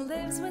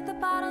 Lives with the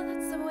bottle,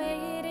 that's the way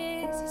it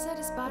is. He said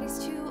his body's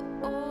too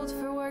old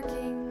for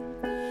working.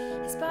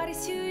 His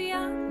body's too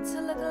young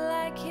to look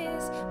like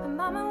his. My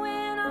mama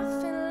went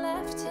off and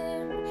left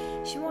him.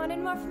 She wanted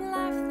more from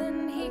life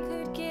than he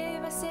could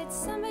give. I said,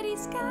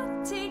 somebody's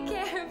got to take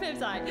care of him.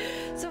 Sorry.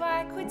 So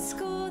I quit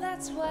school,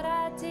 that's what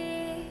I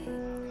did.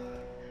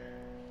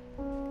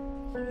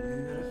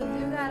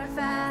 You got a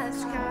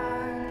fast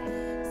car,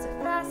 so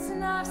fast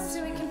enough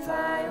so we can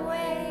fly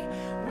away.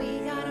 we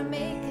gotta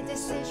make a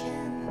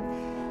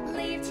decision.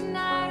 Leave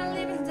tonight or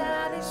live and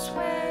die this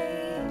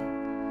way.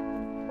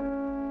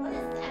 What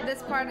is that?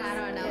 This part is, I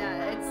don't know.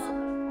 yeah, it's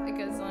a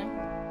good song.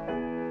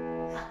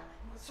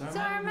 So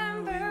I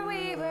remember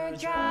we were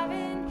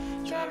driving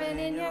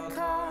in your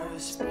car.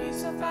 Speed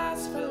so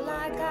fast, felt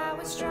like I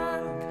was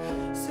drunk.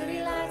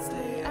 City lights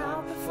lay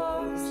out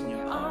before us, and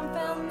your arm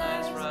felt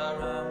nice right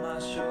around my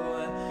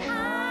shoulder.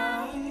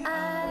 I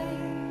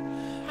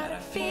had a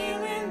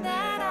feeling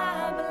that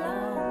I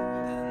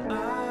belonged.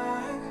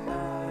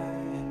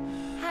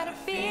 Then Had a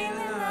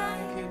feeling I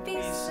could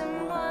be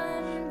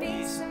someone,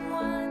 be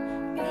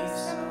someone, be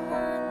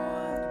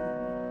someone.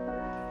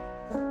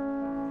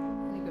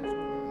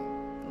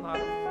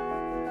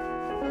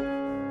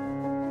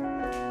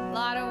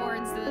 Lot of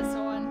words to this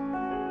one.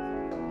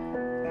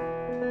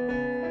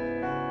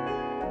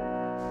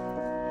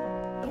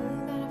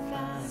 You got a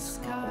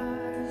fast car.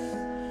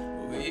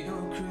 we go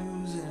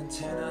cruising and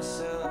ten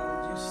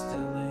ourselves. You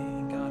still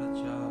ain't got a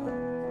job.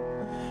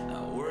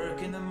 I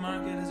work in the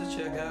market as a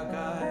checkout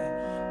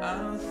guy. I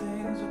know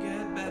things will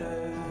get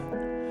better.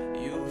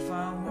 You'll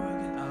find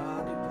work and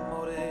I'll get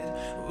promoted.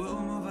 We'll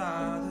move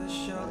out of the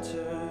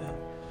shelter,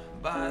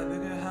 buy a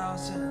bigger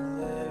house and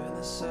live in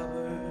the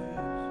suburbs.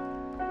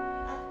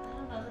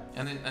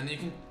 And then you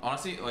can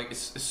honestly like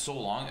it's so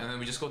long, and then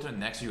we just go to the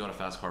next. You got a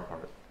fast car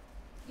part.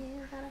 You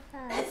got a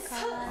fast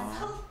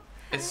car.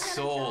 It's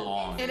so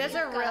long. It is a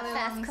Got a really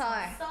fast long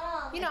car.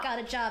 You You know- got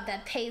a job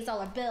that pays all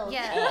our bills.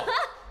 Yeah.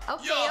 Oh.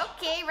 Okay, Yeah.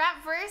 okay,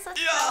 rap verse. Let's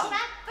Yeah.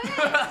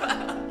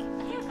 go.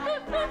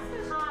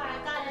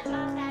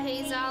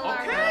 Pays all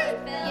our Okay.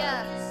 Bills.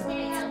 Yeah.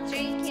 Stay out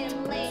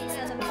drinking late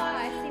to the bar.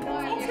 I see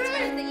more of your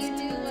friends than you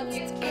do of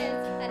your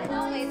kids. And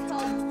always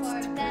hope for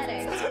better.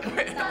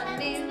 Thought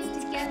maybe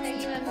together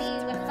you and me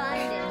would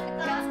find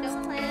it. I got no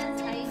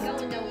plans, I ain't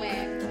going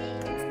nowhere.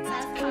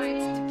 Fast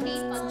cars to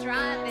keep on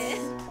driving.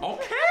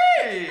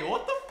 Okay.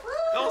 What the?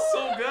 That was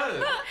so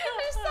good.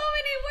 There's so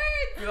many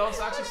words. Dude, that was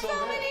actually so So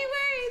good. many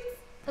words.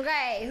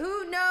 Okay,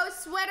 who knows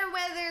sweater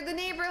weather, the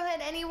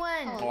neighborhood,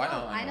 anyone? Oh, I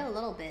know, I I know. know a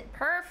little bit.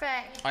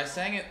 Perfect. I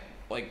sang it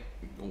like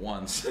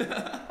once.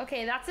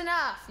 Okay, that's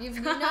enough. You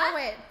know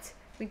it.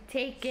 We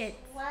take it.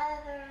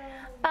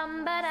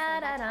 Bum ba da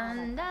da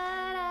dum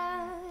da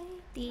da.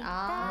 Dee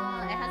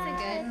Oh, it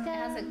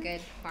has a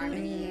good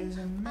harmony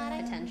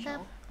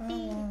potential.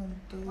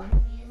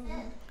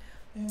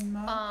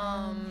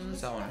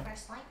 Is that one?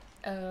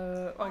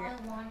 okay.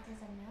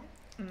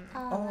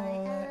 All I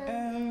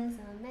am is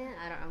a man.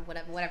 I don't know,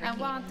 whatever. I key.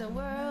 want the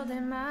world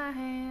in my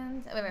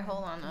hands. Wait,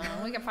 hold on.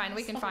 We can find it.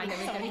 We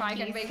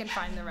can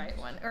find the right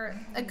one or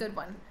a good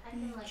one.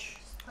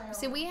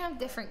 So we have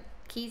different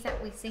keys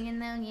that we sing in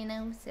though, you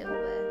know. So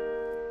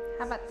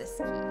how about this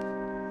key?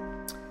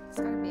 It's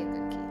gotta be a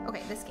good key.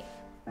 Okay, this key.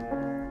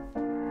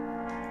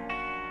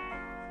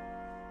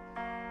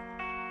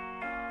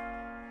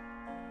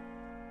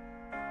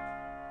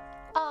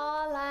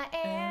 All I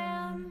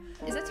am.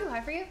 Is that too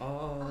high for you?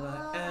 All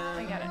I am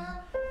I got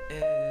it.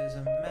 is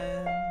a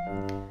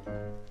man.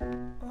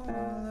 All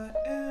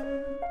I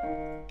am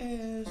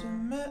is a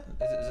man.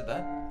 Is it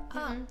that?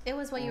 It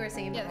was what you were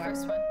singing Yeah, the before.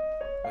 first one.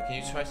 Wait,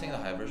 can you try singing the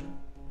high version?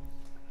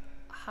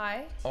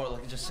 High. Or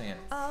like just sing it.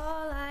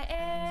 All I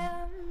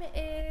am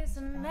is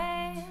a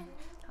man.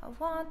 I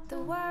want the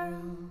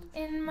world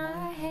in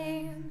my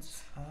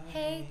hands.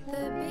 Hate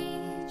the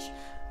beach,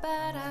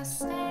 but I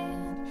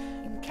stand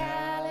in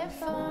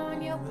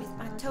California with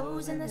my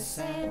toes in the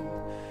sand.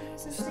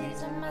 Some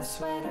sleeves on my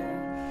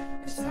sweater.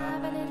 Let's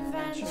have an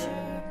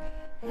adventure.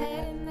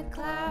 Head in the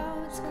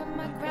clouds, got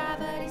my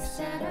gravity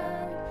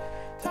centered.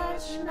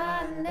 Touch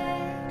my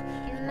neck,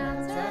 and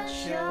I'll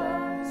touch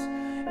yours.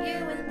 You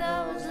and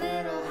those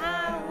little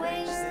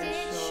high-waisted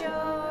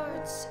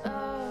shorts.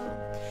 Oh,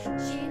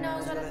 she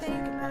knows what I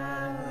think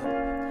about.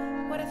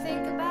 What I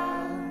think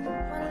about.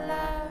 One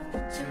love,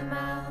 2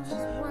 mouths.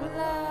 One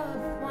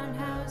love, 1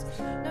 house.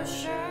 No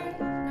shirt,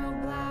 no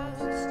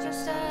blouse.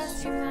 Just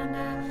us, you found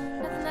out.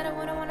 Nothing that I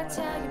wouldn't want to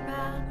tell you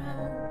about.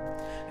 No.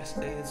 Yes,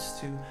 it's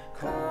too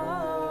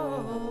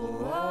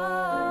Cold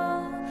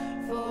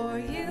for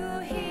you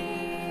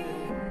here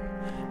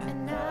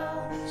and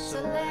now.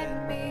 So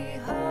let me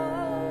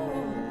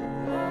hold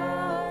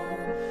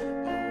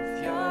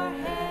both your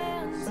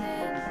hands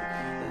in.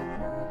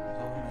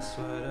 on my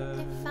sweater.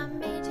 If I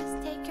may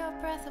just take your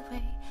breath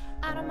away,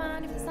 I don't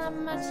mind if there's not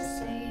much to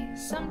say.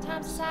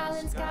 Sometimes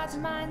silence guides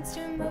minds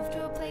to move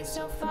to a place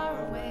so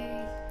far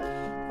away.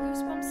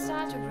 Goosebumps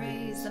start to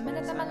raise the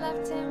minute that my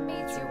left hand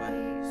meets your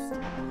waist.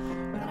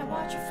 Then I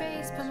watch your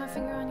face, put my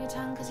finger on your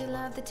tongue cause you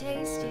love the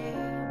taste,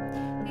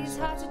 yeah. These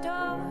hearts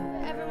adore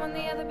everyone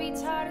the other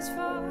beats hardest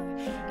for.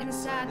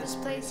 Inside this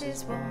place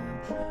is warm,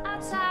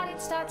 outside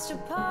it starts to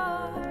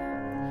pour.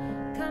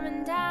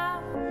 Coming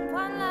down,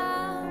 1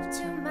 love,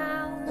 2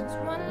 mouths.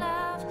 1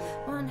 love,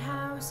 1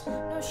 house.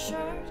 No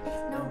shirt,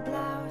 no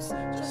blouse.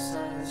 Just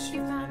us,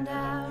 you found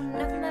out.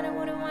 Nothing that I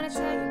wouldn't want to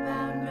tell you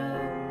about.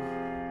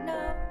 No,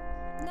 no,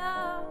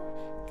 no.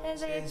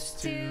 Cause it's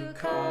too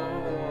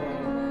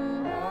cold.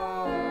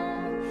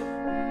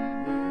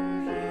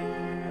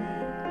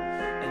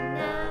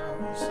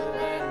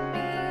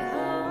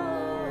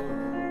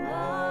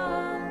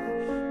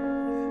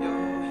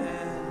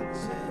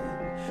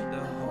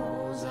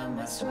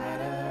 my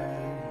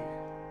sweater.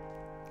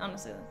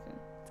 Honestly,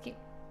 it's cute.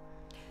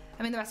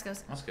 I mean, the rest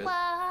goes. That's good. "Whoa,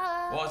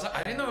 Well,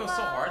 I didn't know it was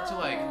so hard to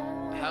like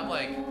have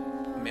like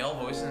male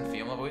voices and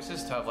female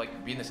voices to have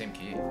like be in the same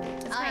key.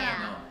 It's Oh, kinda-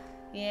 yeah.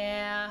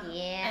 Yeah.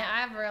 Yeah. And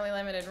I have really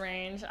limited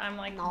range. I'm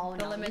like No,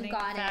 the no, you limiting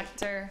got it.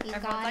 factor. You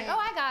Everyone's got like, it. oh,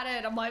 I got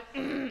it. I'm like,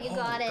 You Oh,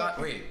 got it. God,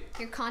 wait.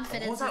 Your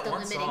confidence What is was that the one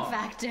limiting song?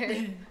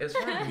 factor. It's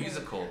from a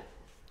musical,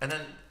 and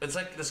then it's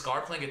like this guy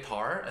playing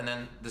guitar, and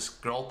then this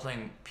girl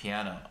playing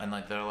piano, and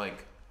like they're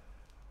like,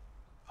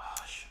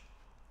 gosh,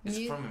 it's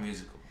Mu- from a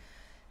musical.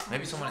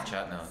 Maybe someone in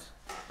chat knows.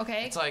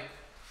 okay. It's like,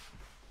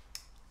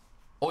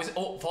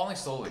 Falling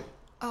Slowly.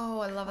 Oh,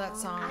 I love that I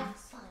song.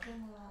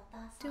 fucking love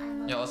that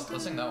song. Yeah,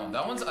 let's sing that one.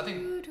 That one's I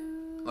think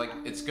like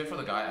it's good for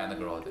the guy and the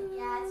girl. I think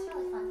Yeah, it's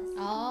really fun to sing.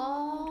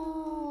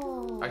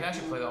 Oh. I can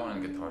actually play that one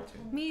on guitar too.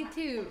 Me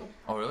too.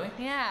 Oh really?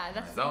 Yeah,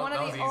 that's That one of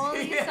was the easy.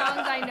 only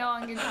songs I know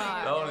on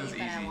guitar. That one is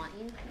But I easy. want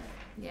you.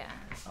 Yeah.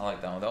 I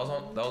like that one. That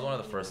was one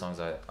of the first songs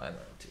I learned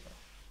too.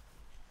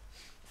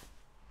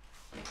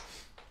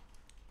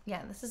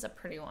 Yeah, this is a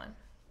pretty one.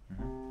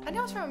 I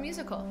know it's from a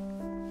musical.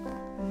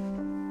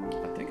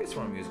 I think it's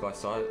from a musical. I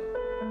saw it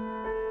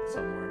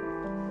somewhere.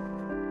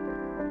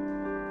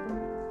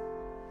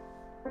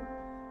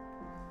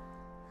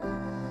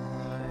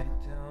 I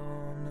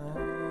don't know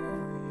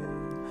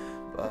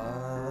you,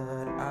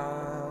 but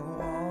I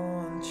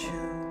want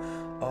you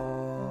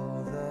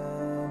all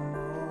the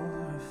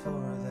more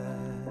for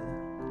that.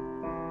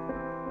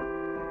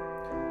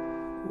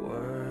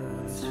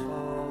 Words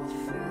fall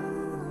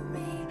through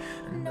me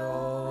and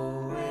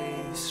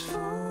always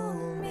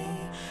fool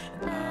me,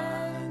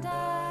 and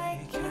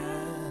I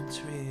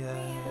can't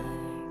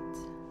react.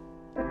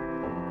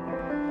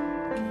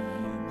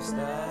 Games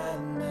that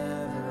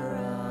never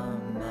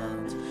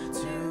amount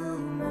to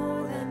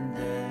more than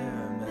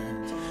they're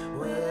meant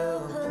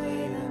will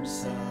play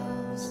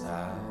themselves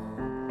out.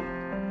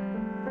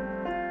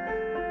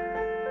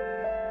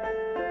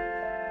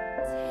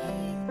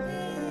 Take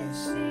this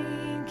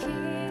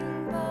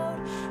sinking boat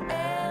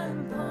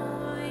and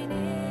point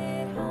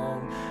it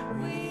home.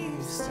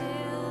 We've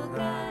still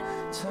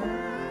got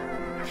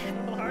time.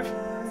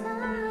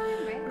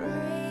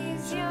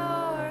 Raise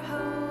your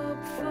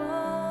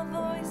hopeful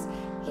voice.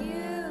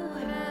 You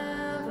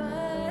have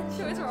a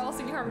Choice, we're all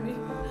singing harmony.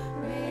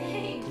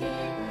 Make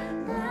it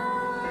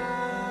now.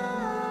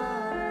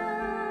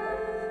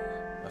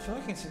 I feel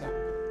like I can sing that.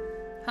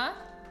 Huh?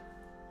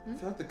 I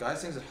feel like the guy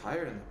sings it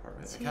higher in the part.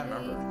 Right? I can't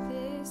remember.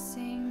 Take this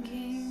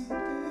sinking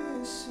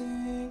This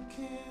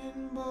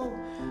sinking boat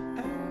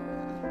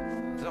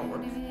and Does that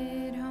work?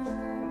 it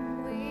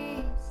home.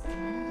 We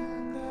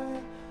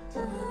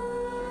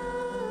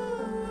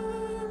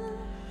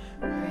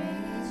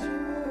raise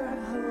your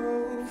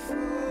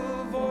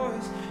hopeful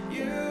voice.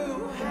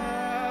 You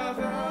have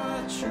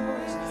a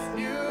choice.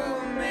 You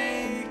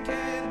make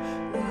it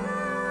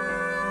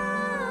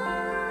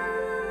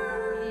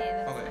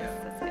Yeah, Okay, yeah.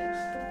 that's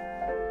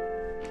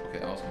good.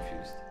 Okay, I was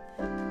confused.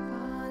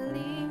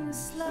 Falling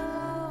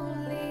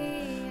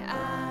slowly,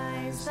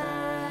 eyes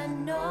that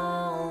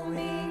know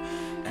me,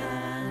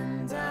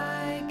 and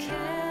I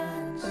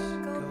can't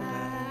go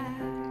back.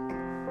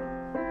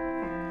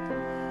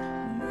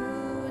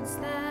 Moods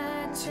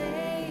that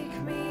take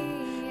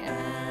me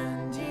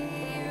and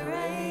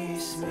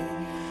erase me,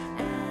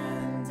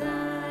 and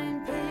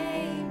I'm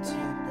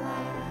painted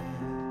black.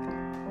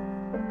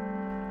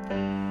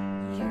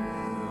 You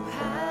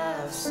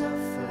have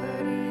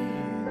suffered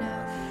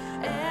enough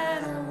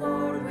and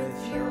warred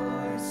with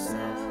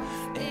yourself.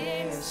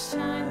 It's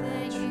time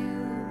that you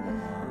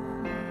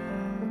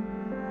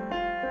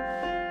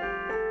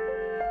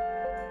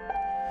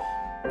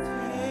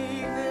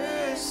take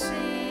this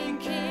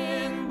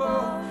sinking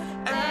boat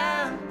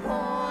and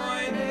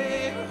point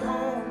it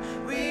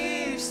home.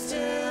 We've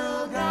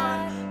still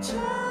got time.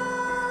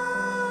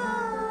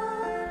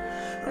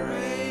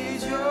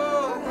 Raise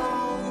your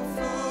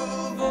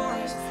hopeful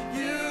voice.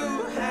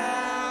 You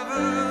have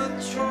a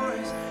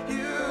choice.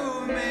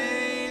 You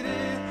made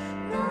it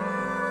now.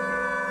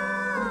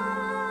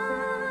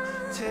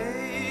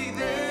 Take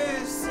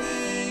this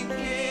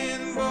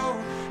sinking boat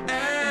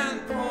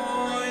and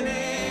point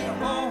it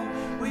home.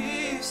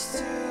 We've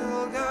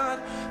still got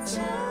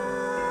time.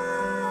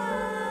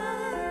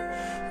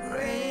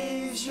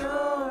 Raise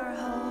your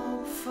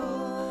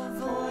hopeful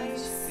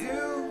voice.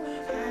 You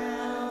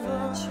have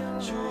a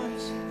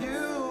choice.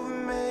 You've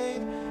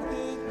made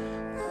it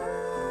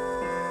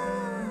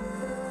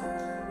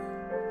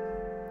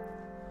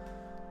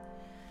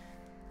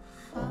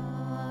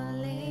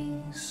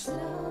falling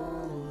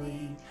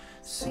slowly.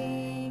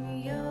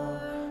 Sing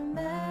your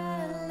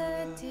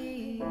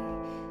melody.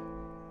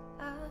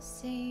 I'll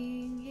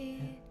sing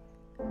it.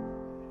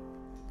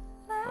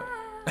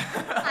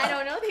 I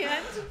don't know the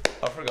end.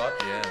 I forgot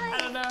the end. I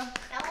don't know.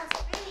 That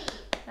one's pretty.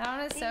 That one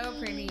is so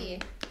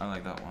pretty. I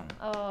like that one.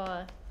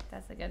 Oh,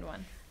 that's a good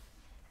one.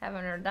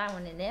 Haven't heard that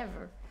one in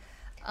ever.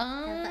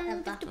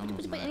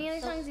 Ever. Any other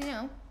songs you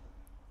know?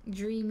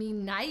 Dreamy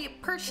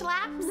Night per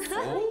slaps.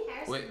 Oh,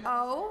 wait.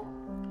 Oh.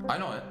 I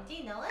know it. Do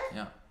you know it?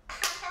 Yeah.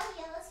 Hell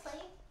yeah, let's play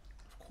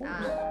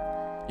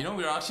You know,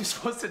 we were actually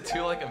supposed to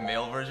do like a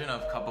male version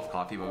of Cup of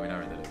Coffee, but we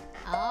never did it.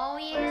 Oh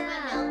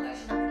yeah.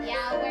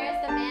 Yeah,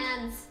 where's the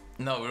man's?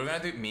 No, we were gonna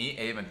do me,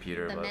 Abe, and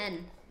Peter. The but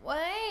men.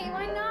 Wait,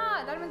 why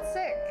not? That'd been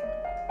sick.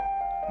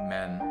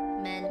 Men.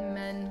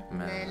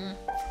 Men.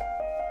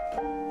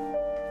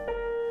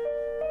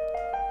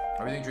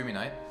 Are we doing Dreamy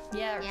Night?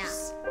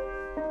 Yes.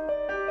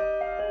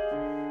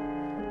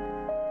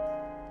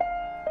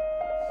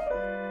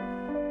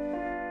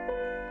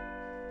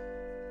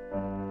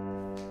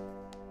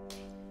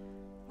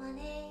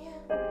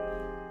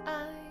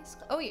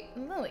 Oh, wait,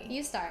 Lily.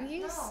 You start.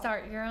 You No.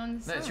 start your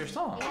own song. No, it's your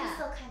song. Yeah. I'm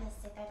still kind of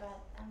sick.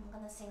 I'm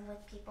gonna sing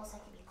with people so I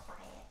can be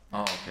quiet.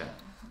 Oh,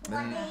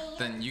 okay.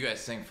 Then you guys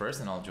sing first,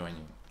 and I'll join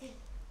you.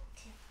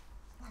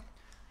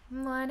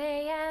 1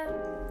 a.m.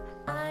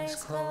 Eyes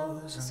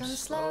closed, I'm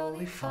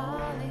slowly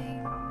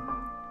falling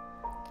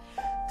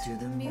to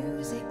the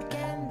music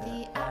and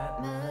the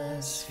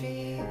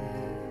atmosphere.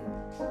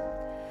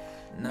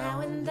 Now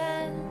and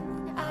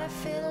then I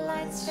feel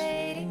lights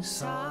fading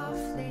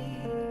softly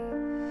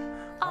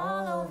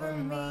all over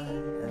me,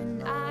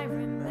 and I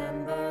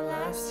remember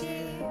last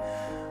year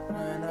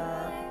when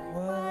I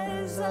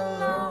was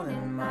alone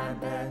in my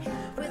bed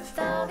with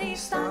all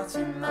these thoughts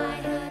in my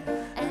head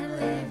and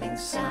living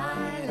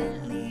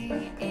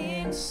silently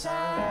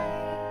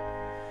inside.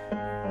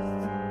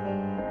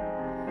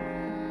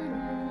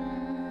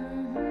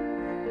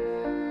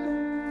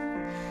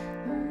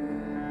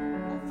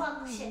 Oh,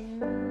 fuck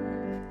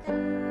shit.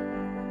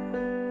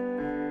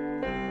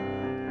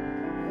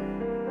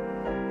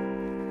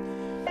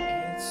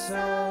 It's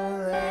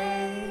so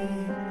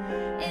late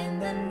in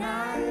the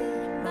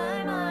night,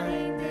 my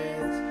mind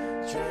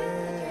is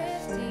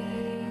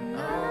drifting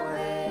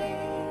away.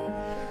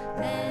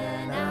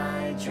 Then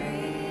I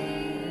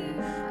dream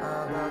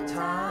about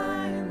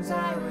times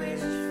I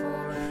wished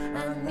for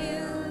a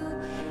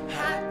new,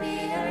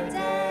 happier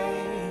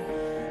day.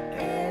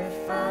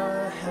 If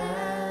a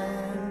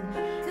hand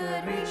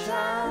could reach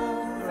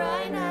out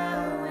right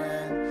now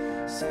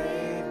and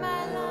save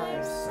my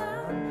life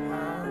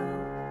somehow,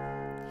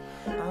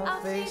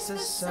 I'll face the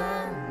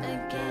sun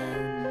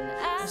again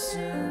as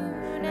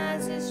soon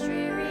as this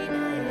dreary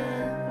night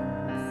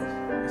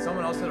ends. If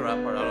someone else did a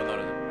rap part, I don't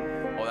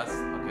know. Oh, that's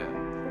okay.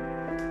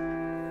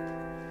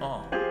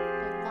 Oh,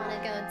 Wanna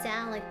go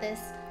down like this?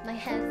 My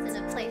head's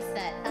in a place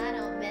that I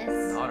don't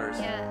miss. daughters.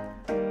 Yeah.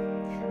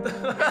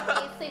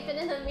 Happy sleeping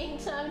in the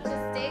meantime,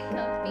 just stay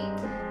comfy.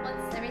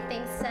 Once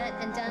everything's said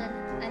and done,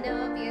 I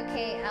know I'll be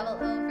okay. I will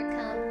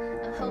overcome.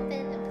 I'm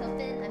hoping,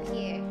 I'm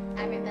here.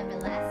 I remember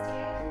last year.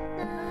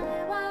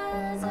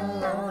 I was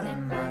Alone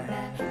in my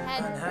bed,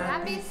 Had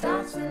unhappy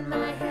thoughts in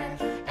my head,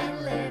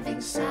 and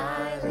living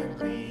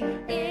silently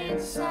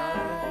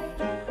inside.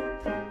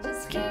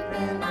 just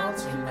keeping All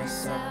to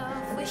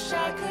myself, wish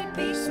I could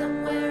be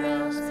somewhere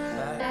else,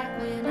 back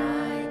when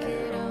I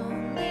could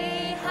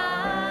only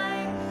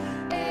hide.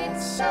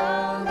 It's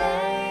so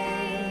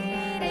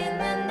late in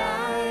the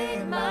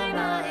night, my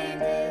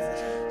mind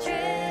is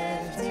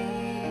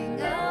drifting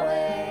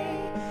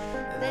away.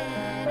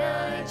 Then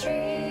I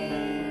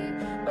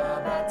dream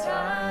about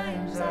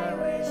times I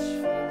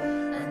wish for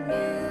a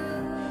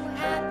new,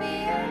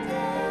 happier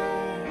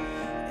day.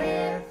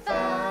 If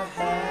a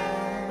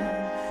hand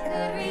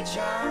could reach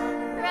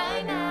out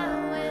right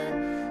now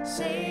and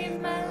save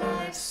my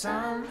life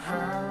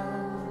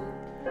somehow,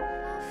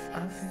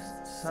 I'll face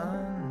the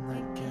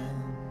sun again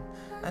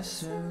as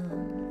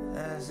soon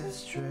as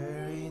this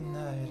dreary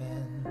night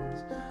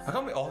ends. How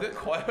come we all get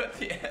quiet at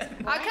the end?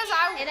 Because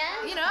It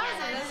ends? you know,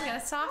 Yeah. it's gonna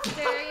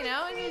softer, you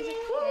know.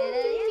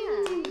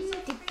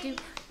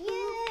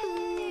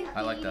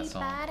 I like that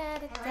song.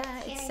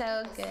 It's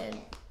so good.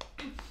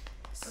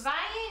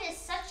 Ryan is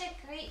such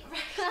a great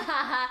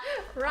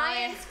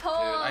Ryan's Dude,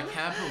 poem. I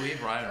can't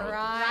believe Ryan wrote this.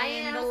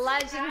 Ryan, the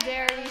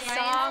legendary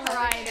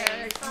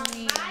songwriter.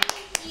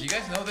 Do you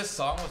guys know this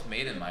song was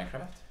made in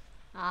Minecraft?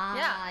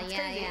 Yeah, it's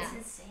crazy. yeah. It's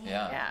insane.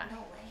 Yeah. Yeah, No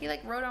way. he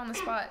like wrote it on the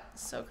spot.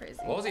 So crazy.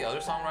 What was the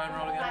other song Ryan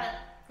wrote again?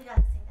 We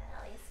gotta sing that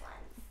at least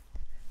once.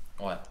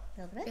 What?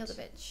 Feel the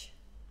bitch.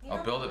 You Oh,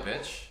 know- Build a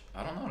Bitch?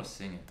 I don't know how to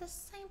sing it. The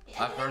same.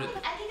 I've heard it.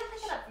 I think I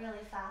picked it up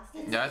really fast.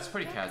 Yeah, it's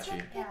pretty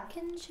catchy. Yeah.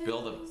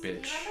 Build a You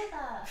bitch.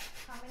 remember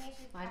the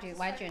combination?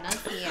 Why'd you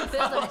enunciate?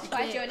 Build a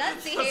Why'd you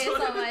enunciate what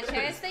so it much? is.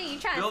 Harrison, you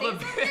trying to Build say a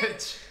something?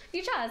 bitch.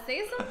 You trying to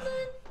say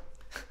something?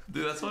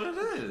 Dude, that's what it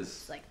is.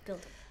 It's like build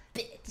a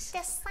bitch.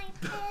 Just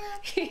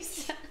like He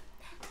said-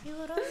 you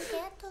don't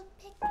get to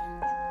pick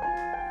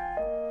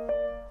and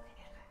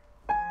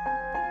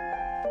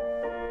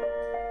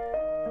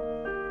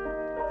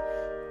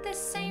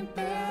This ain't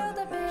build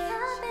a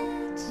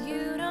bitch.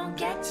 You don't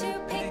get to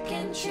pick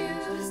and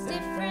choose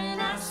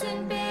different ass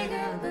and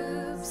bigger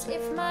boobs.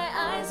 If my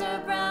eyes are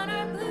brown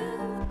or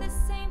blue, this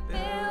ain't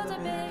build a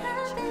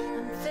bitch.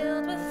 I'm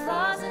filled with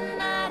flaws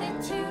and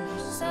attitude.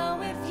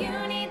 So if you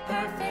need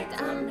perfect,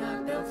 I'm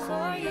not built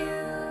for you.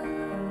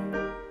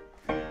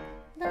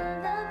 The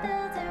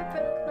builder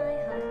broke my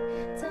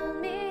heart. Told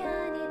me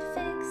I need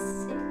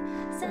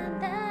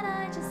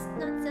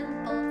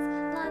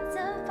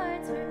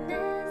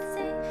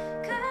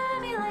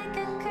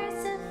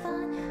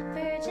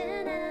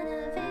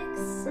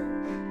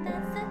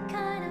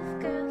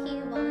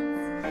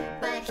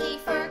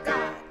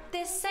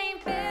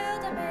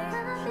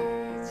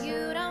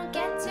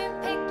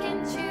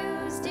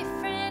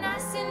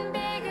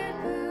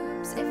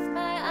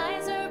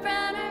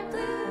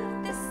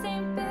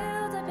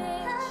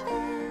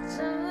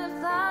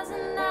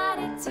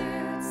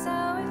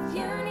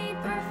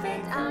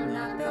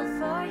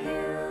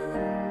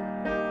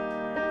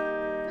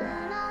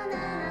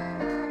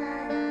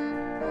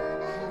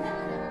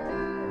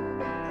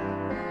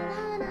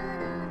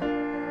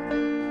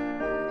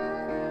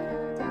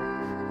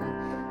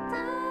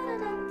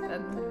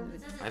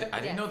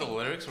didn't know the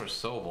lyrics were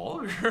so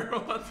vulgar.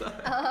 What the?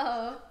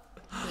 Oh.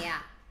 Yeah.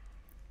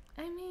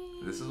 I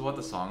mean. This is what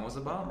the song was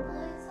about?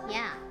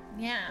 Yeah.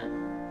 Yeah.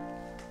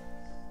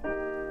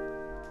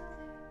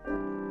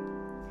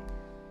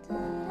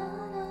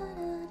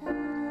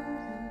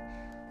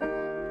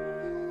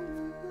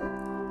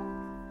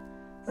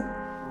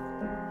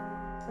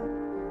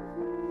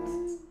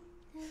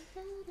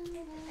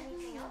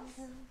 Anything else?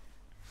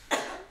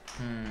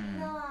 Hmm.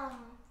 No,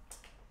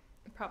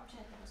 Prob- which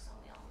I know song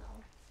we all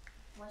know.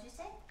 What'd you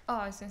say? oh,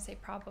 I was gonna say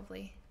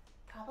probably.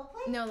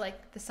 Probably? No,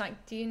 like the song.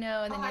 Do you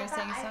know? And then Oh, you I were thought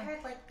saying a I song.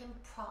 heard like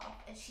improv,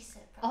 and she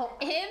said Oh,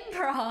 probably.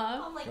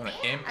 improv. I'm like, You wanna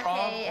damn.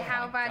 improv? Okay, Oh how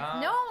my about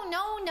God. no.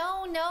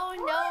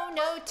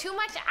 Too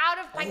much out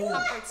of my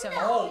comfort zone.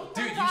 Oh,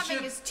 dude, you Improvising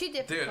should. is too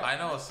difficult. Dude, I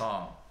know a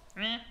song.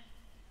 Eh.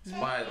 It's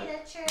Take by, me to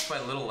it's church. by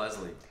Little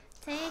Leslie.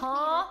 Take me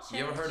Huh? to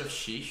You ever church. heard of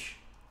Sheesh?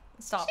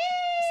 Stop. Stop.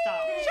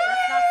 That's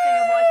not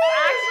singable. It's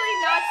actually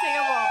not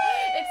singable.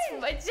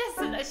 It's just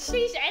a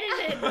sheesh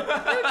edited. You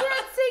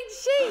can't sing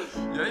sheesh.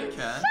 Yeah, you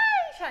can.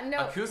 Sheesh. No.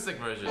 Acoustic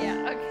version.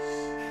 Yeah. Okay.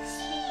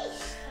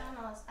 Sheesh.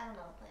 I don't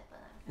know the play,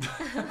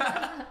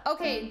 but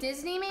Okay.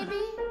 Disney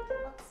maybe.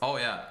 Oh,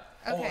 yeah.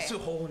 Oh, Okay. let's do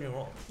Hole in Your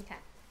World. Okay.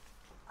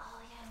 oh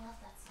yeah, I love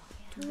that song.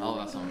 Yeah. Oh,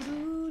 that song.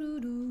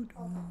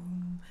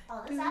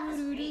 Oh, this app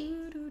is great.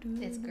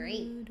 It's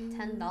great.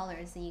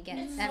 $10 and you get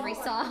It's every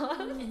so,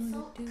 song. It's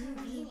so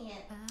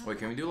convenient. Wait,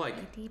 can we do like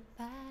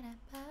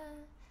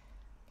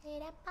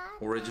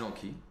original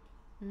key?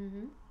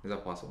 Mm-hmm. Is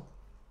that possible?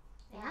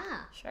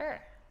 Yeah. Sure.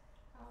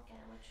 Okay,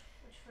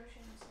 which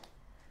version is it?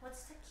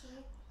 What's the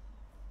key?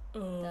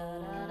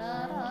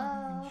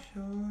 Da-da-da-da.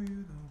 Show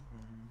you the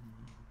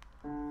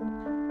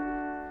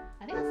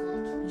I think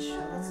it's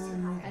That's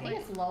too high. I think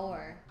it's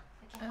lower.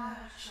 I can't remember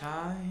which one.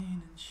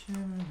 shine and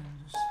shimmer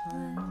and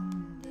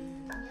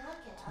splendid. Can you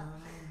look it Tell up?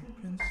 me,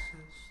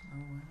 princess,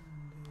 now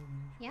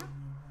when did Yeah.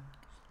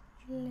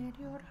 Let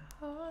your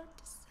heart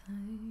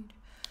decide.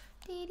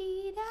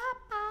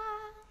 Dee-dee-da-ba.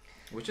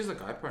 Which is the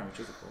guy part and which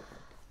is the girl part?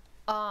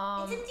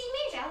 It's in D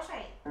major. I was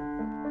right.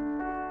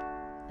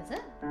 Is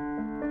it?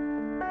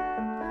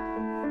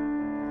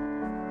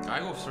 I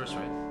go first,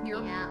 right?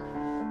 You're Yeah.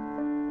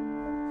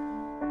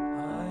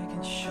 I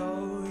can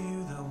show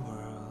you the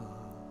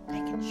world. I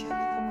can show you the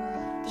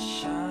world.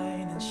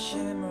 Shine and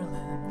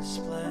shimmerling,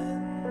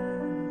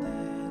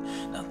 splendid.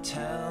 Now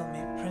tell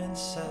me,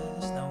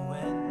 princess, now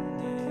when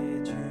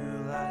did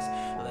you last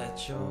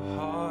let your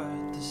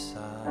heart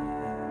decide?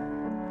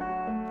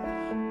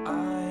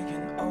 I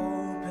can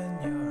open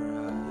your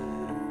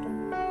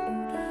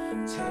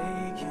eyes,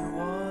 take you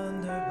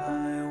wonder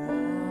by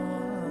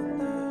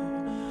wonder,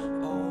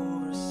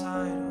 over,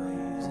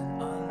 sideways,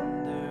 and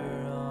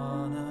under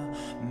on a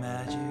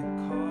magic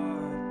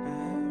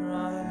carpet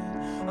ride.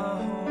 A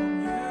whole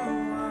new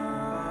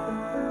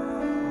world,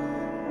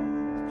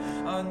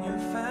 a new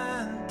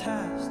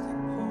fantastic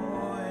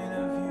point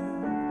of view.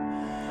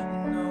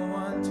 No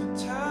one to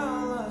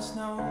tell us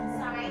no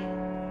Sorry.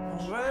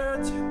 where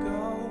to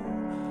go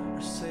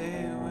or say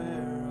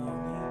we're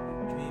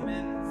only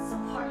dreaming. So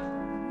hard.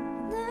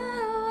 The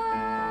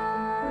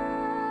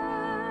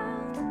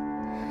world,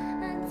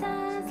 a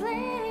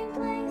dazzling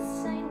place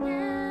I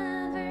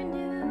never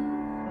knew.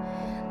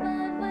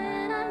 But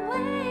when I'm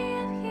way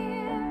up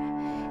here,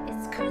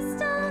 it's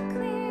crystal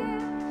clear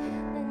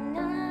that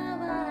now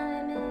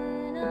I'm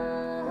in a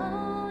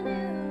whole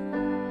new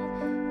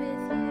world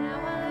with you. Now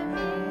I'm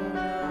in a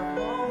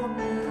Whole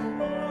new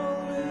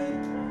world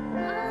with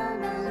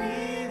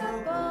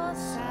unbelievable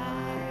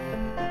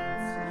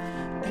sights,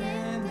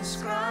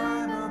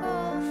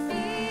 indescribable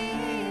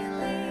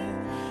feeling,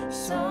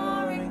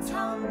 soaring,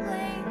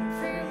 tumbling,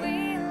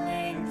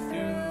 freewheeling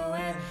through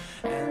an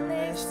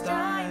endless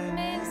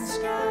diamond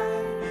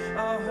sky. A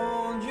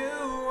whole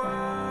new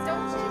world.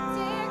 Don't you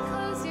dare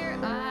close your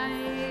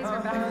eyes.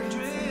 We're backwards.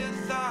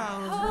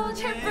 100,000 Hold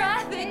your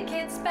breath, it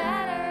gets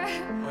better.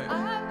 Wait.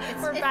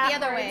 It's We're the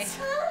other way. backwards.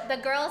 The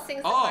girl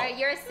sings the Oh. part,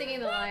 you're singing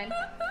the line.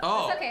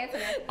 Oh. It's okay, it's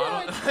okay.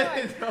 I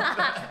didn't know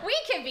that. We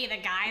can be the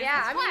guys. Yeah,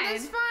 it's I mean, fine.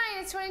 that's fine.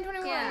 It's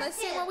 2021. Yeah. Let's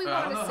sing what we I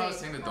want don't know how to to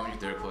sing. sing the Don't You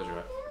Dare Close Your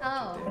Eyes.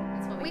 Oh,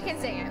 that's what We can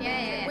sing it.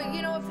 Yeah. Wait,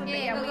 you know what? For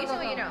me, Yeah, we go,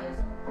 usually go, you go. know.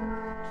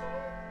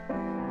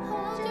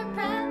 Hold your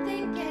breath,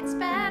 it gets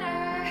better.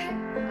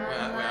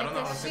 Wait, I don't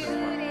know how to sing this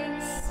part.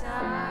 Shooting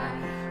star.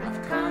 I've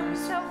come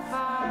so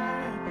far.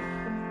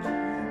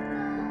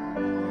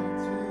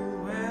 to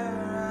where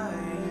I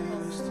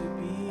used to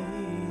be.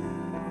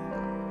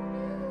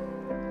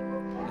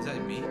 Is that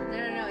me?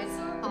 No, it's.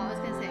 Oh, I was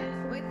gonna say it.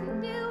 With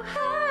new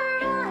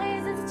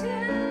horizons to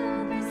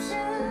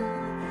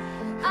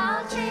pursue.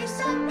 I'll chase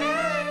them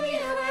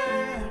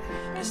anywhere.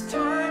 There's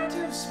time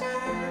to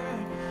spare.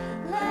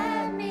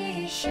 Let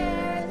me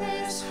share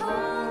this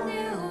whole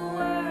new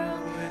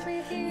world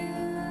with you.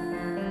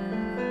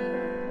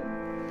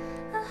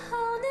 A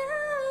whole new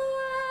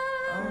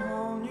A world.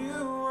 whole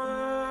new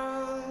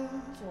world.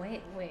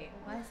 Wait,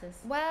 why is this?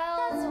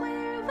 Well, That's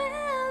where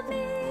we'll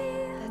be.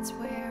 that's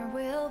where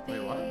we'll be.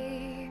 Wait, what?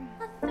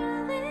 A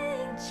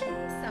thrilling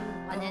chase. A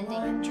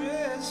Unending.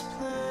 wondrous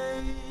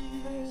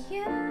place.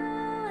 You.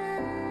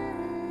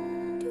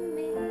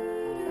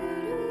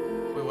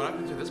 what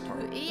happened to this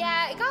part?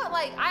 Yeah, it got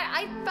like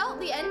I felt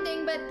the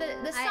ending, but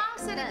the song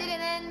said it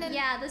didn't end. And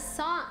Yeah, the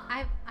song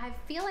I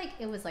feel like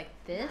it was like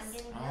this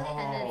and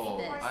then Oh,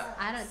 this.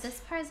 I don't. This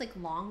part is like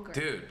longer.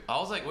 Dude, I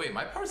was like, wait,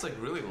 my part's like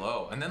really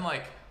low, and then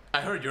like I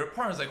heard your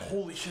part, I was like,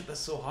 holy shit, that's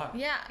so high.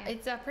 yeah,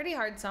 it's a pretty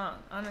hard song,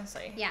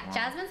 honestly. Yeah,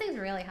 Jasmine sings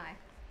really high.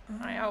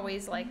 I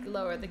always like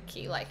lower the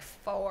key like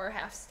 4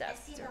 half I steps.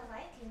 see the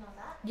light, you know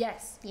that?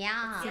 Yes.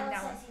 Yeah. Yes,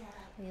 that one. I see that.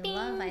 We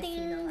love I See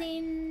the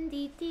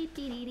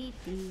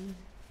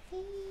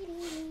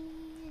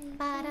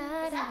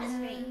This app is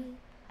great.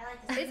 I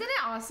like this. Isn't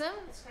it awesome?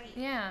 It's great.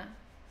 Yeah.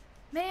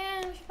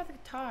 Man, we should have the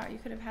guitar. You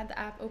could have had the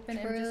app open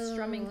and just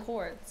strumming True.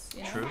 chords.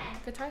 You know? True.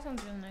 Guitar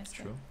sounds really nice.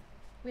 Too. True.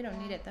 We don't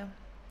need it though.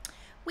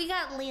 We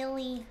got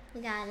Lily.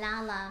 We got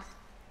Lala.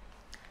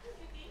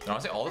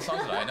 Honestly, all the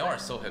songs that I know are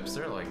so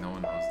hipster, like no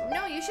one knows them.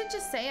 No, you should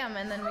just say them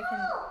and then we can.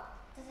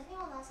 Does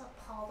anyone else have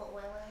Paul the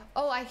Oiler?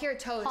 Oh, I hear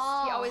Toast.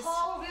 Paul. He always.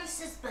 Paul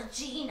Reeves'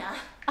 vagina.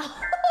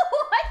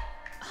 What?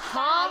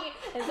 Huh?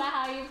 Is that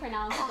how you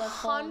pronounce the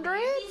full name? 100?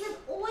 He's an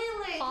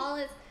oiler. Paul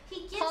is.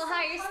 He gives Paul, how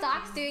are some your fun-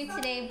 stocks doing some-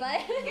 today,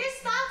 bud? Your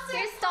stocks are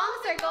Your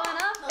stocks are going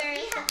up. No, They're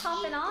he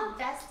popping off.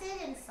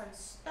 invested in some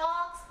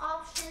stocks,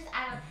 options.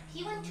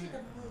 He went to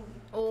the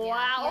moon.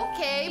 Wow.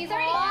 Okay, He's Paul.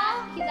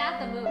 already he's at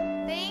the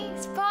moon.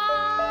 Thanks,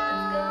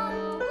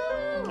 Paul.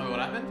 Wait, what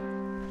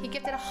happened? He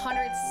gifted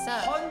 100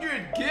 subs.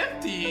 100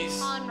 gifties!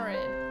 100.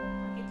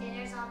 Okay,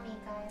 dinner's on me,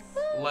 guys.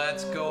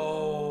 Let's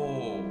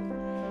go!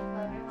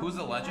 Who's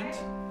the legend?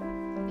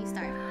 You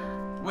start.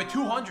 Wait,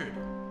 200!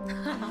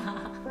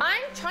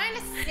 I'm trying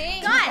to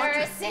sing. God,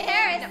 Harrison.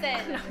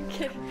 Harrison. No, I'm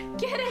kidding.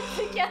 Get it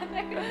together.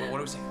 Wait, what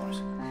are we saying? What are we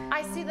saying?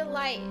 I see the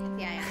light.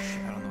 Yeah,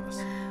 I don't know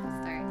this.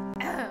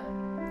 Start.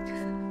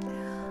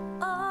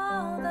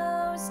 All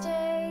those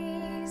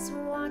days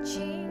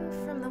watching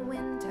from the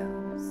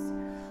windows,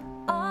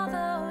 all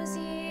those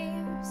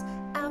years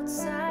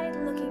outside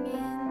looking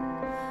in,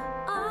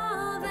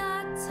 all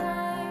that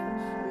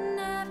time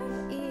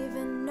never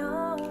even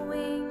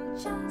knowing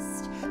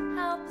just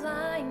how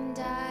blind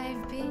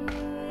I've been.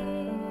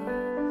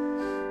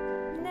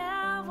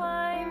 Now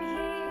I'm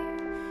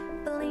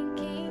here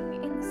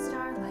blinking in the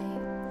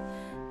starlight.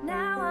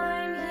 Now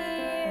I'm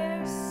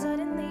here,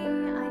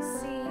 suddenly I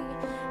see,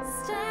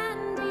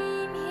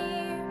 standing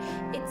here,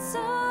 it's so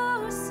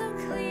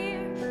clear,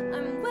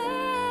 I'm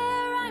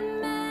where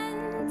I'm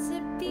meant to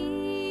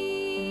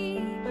be,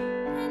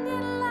 and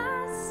at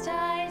last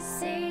I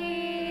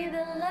see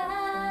the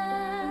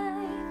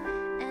light,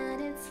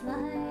 and it's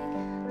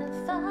like the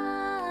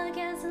fog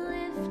has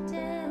lifted,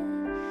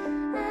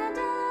 and at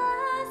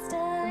last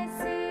I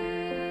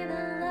see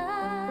the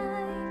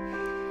light,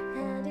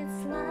 and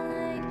it's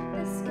like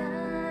the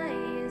sky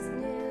is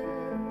new,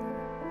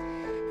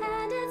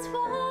 and it's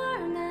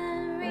warm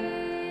and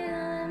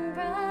real and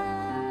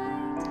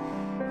bright,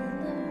 and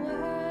the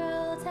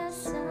world has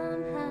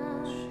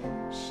somehow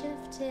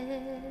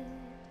shifted.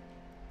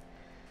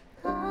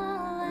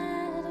 All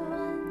at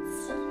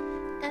once,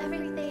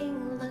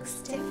 everything looks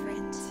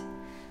different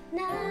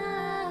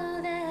now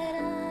that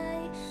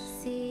I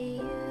see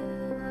you.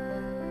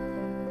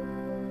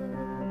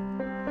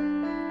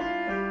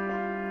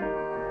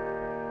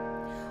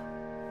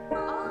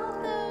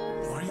 All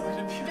those Why are you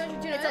letting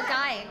me? It's a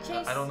guy.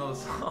 I don't know the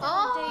song.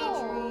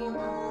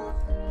 Oh.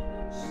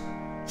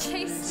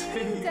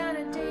 Chasing down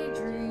a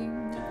daydream.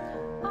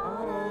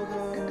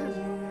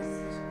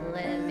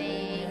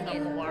 Living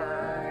in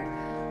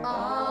word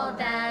all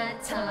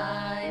that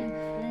time,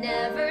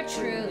 never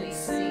truly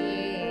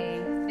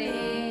seeing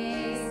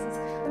things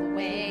the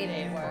way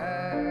they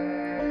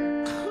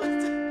were.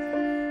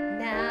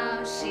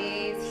 Now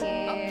she's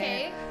here,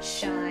 Okay.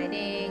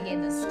 shining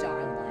in the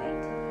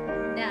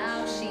starlight.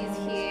 Now she's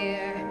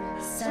here,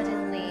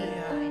 suddenly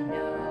I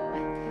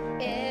know.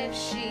 If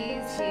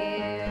she's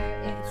here,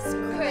 it's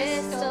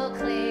crystal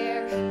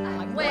clear.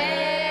 I'm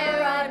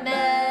where I'm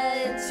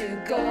meant to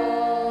go.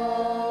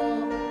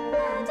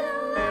 And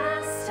at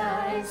last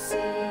I see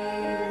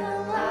the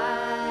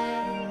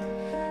light,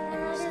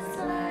 and it's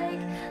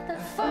like the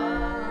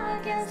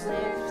fog has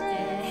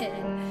lifted.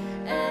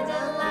 And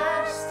at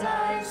last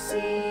I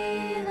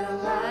see the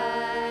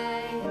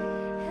light,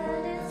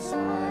 and it's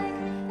like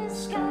the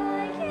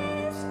sky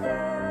is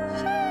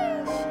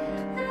blue,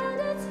 and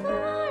it's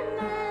warm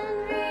and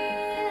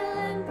real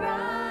and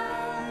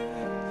bright,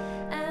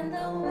 and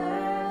the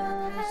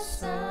world has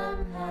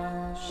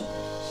somehow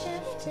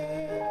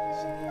shifted.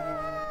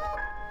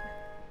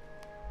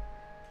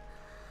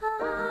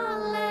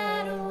 All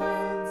at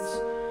once,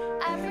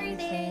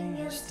 everything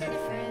is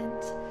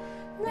different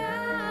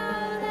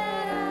now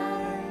that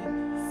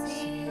I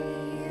see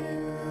you.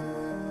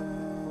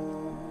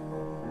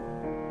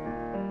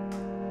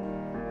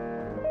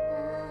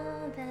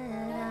 Now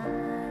that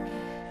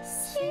I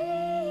see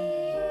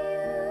you.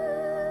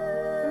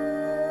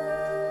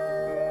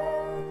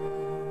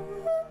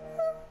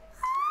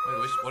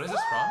 Wait, what is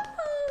this from?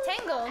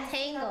 Tangle.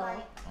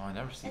 Tangle. Oh, I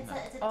never seen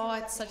that. Oh,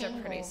 it's such a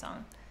pretty Tangle.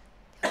 song.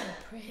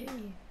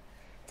 Pretty.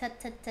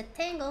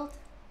 Tangled.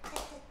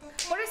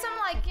 What are some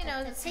like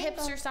The single.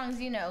 hipster songs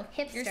you know?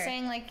 You're Hipster.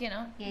 saying like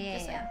Yeah,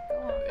 just yeah. like go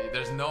on.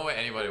 There's no way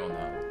anybody will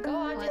know. Go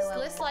on, Wait, just wait,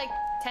 list wait. like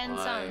 10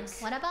 Like- songs.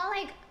 What about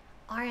like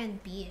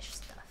R&B-ish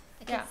stuff?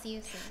 I can Yeah. see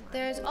you sing one.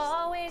 There's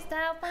always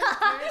that one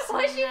person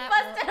When she that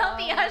busted will out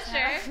the always Usher.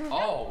 have-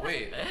 Oh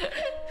wait.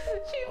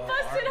 She Oh,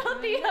 busted out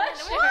the R&B?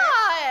 Usher.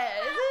 What?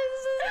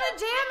 This is a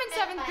jam in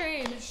 7th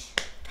grade.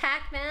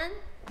 Pac-Man.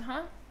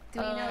 Huh? Do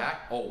we know?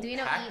 Oh, Do you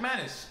know Pac-Man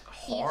is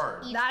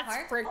hard. each That's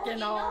part?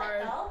 freaking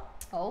hard.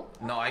 Oh,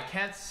 No, I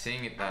can't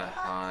sing it that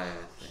high.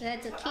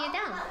 let's key it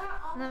down.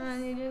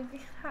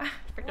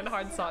 Freaking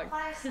hard song.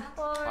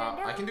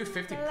 I can do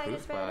 50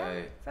 proof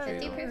by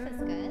 50 Jado. proof is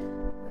good.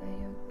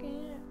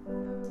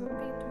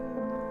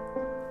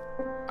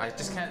 I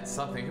just can't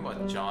stop thinking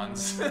about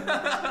John's. Oh,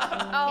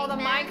 the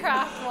Pigman.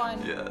 Minecraft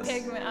one. Yes.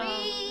 Pigman.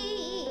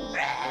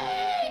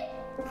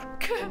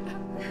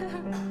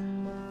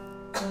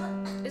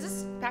 Is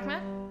this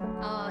Pac-Man?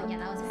 Oh, yeah,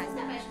 that was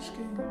Pac-Man.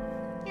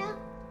 Yeah.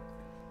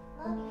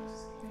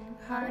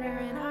 Harder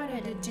and harder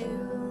to do.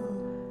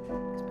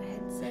 'Cause my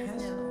head says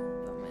no,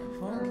 but my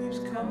Phone keeps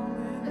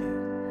calling.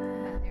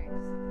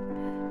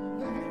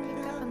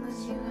 pick up unless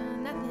you have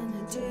nothing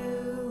to do.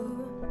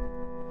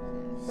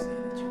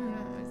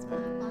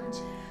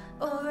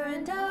 Over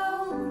and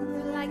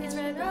over, like it's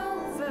Red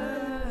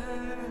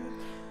Rover.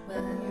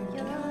 Well,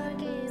 your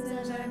games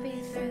never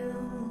be through.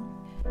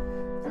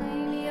 Play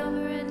me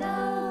over and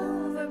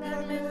over,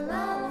 black little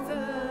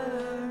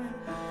lover.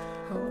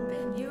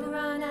 Hoping you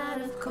run out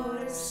of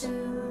quarters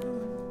soon.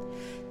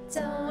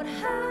 Don't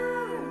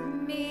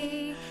hurt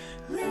me,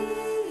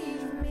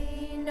 leave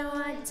me. No,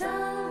 I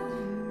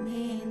don't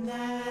mean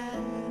that.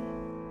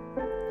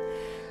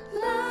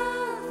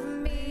 Love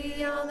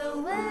me all the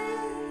way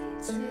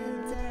to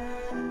death.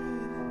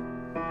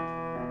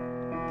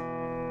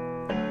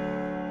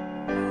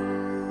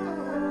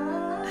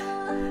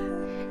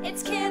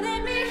 It's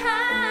killing me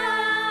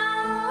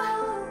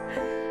how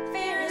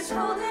fear is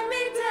holding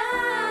me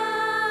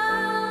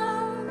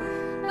down,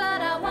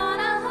 but I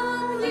wanna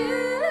hold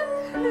you.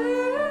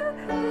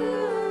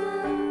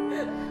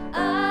 Oh,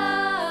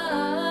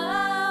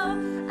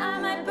 I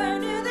might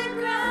burn to the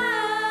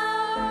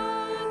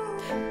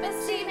ground, but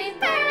see me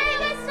burning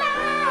this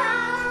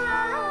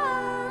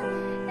loud.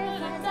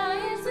 If I die,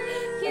 it's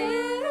with you.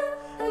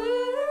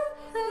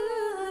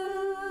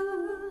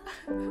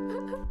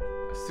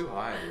 It's too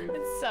high, dude.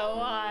 It's so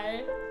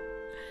high.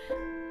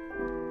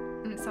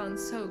 And it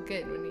sounds so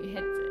good when he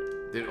hits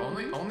it. Dude,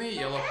 only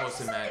Yellow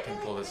Posted Man can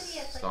pull this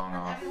song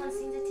off. Everyone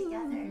sings it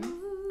together.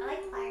 I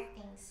like choir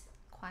things.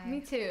 Choir.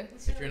 Me too.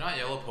 If you're not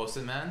Yellow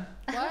Posted Man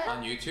What?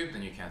 on YouTube,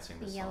 then you can't sing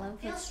this Yellow song.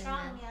 Feel Posted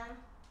strong, Man. man.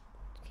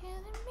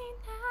 Killing me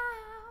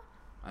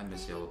now. I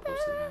miss Yellow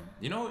Posted Man.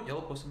 You know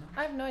Yellow Posted Man?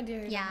 I have no idea.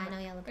 Who Yeah, you're I talking know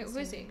Yellow about. Wait, Posted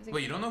who is Man. he? Is he-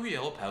 Wait, you don't know who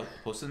Yellow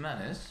Posted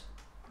Man is?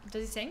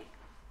 Does he sing?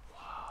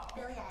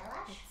 Billie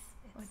Eilish?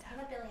 You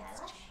know Billie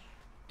Eilish?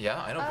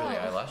 Yeah, I know Billie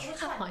Oh. Eilish.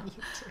 Which On one?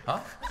 YouTube. Huh?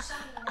 Which song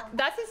do you know?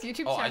 That's his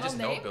YouTube Oh, channel I just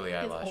know name? Billie His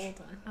Eilish. old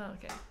one. Oh,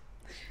 okay.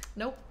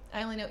 Nope.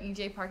 I only know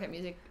EJ Park at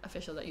Music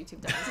Official that YouTube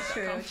does.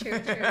 True, true,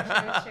 true,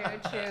 true,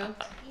 true.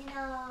 You know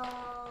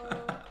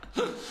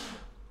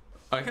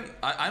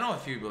I know a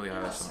few Billie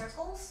Eilish songs.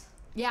 Circles?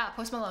 Yeah,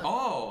 Post Malone. You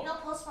Oh, know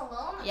Post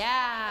Malone?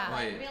 Yeah.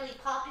 Like Wait. really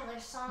popular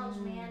songs,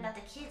 man, that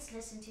the kids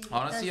listen to.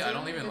 honestly, The I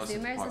don't even the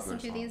listen to Zoomers popular listen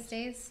to these songs.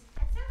 days.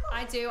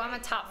 I do. I'm a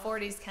top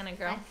 40s kind of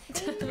girl. Wait,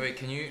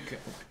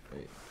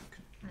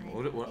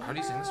 how do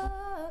you sing this one?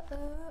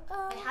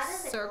 Wait, how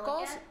does it Circles?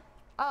 go again?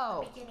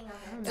 Oh, Beginning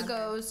of it. it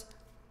goes.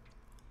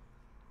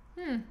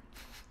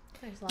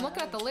 There's a lot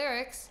Looking of at the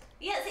lyrics.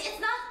 Yeah, see, it's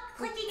not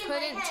clicking in my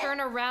Couldn't head. turn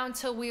around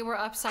till we were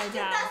upside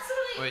down. That's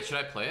what I Wait, should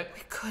I play it?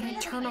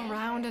 Couldn't turn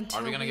around until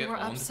Are we gonna we get were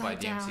owned by upside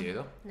down. DMCA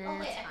though? Nah, Oh,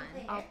 wait, it's I can fine.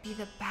 play I'll it. be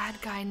the bad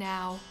guy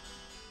now.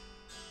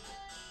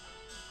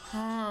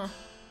 Huh.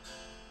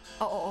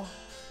 Oh.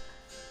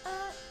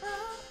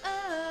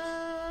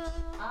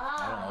 I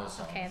don't know this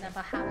song. Okay, the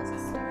Bahamas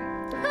is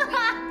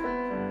story.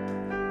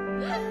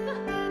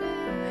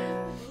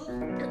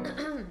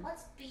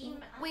 What's beam?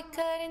 We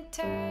couldn't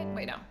turn.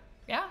 Wait, no.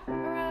 Yeah.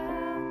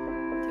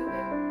 Around till we-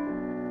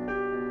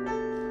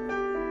 I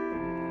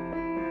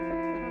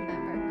don't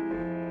remember.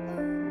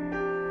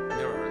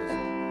 Never heard this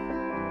song.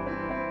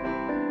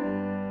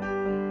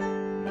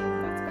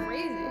 That's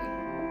crazy. I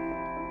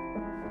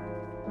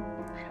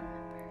don't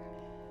remember.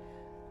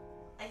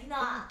 Like,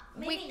 nah.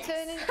 Maybe We next.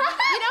 couldn't.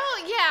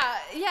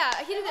 Yeah.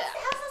 He did it.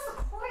 How's this a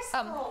chorus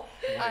go?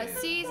 Wait.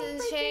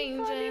 Seasons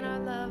change and our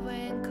love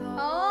went cold.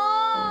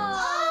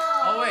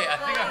 Oh wait, I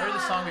think I heard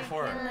this song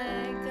before. Like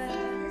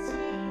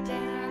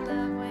our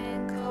love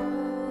went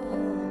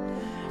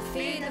cold.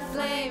 Feed the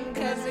flame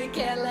 'cause we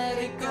can't let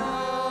it go.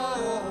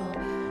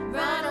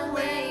 Run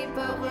away,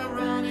 but we're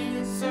running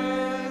in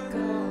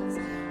circles.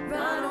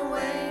 Run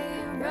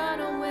away, I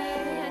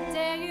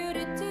dare you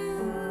to do.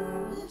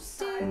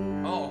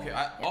 Oh, okay.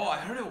 I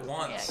heard it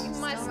once. Yeah, you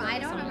must know I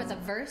the don't remember song.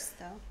 the verse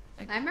though.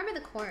 I remember the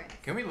chorus.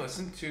 Can we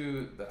listen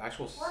to the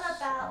actual What about-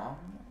 song?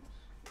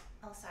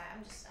 Oh, sorry,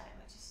 I just.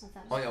 What's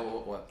that? Oh yeah,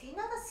 what? Do you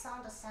know the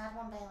song, the sad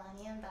one by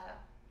Lenny, and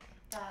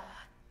the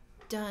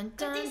Dun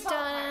dun things fall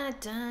dun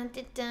dun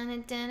dun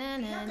dun dun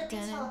You know, dun good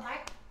things fall dun.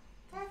 apart.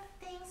 Good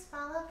things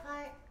fall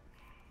apart.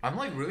 I'm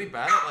like really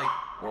bad at like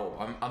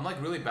I'm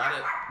like really bad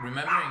at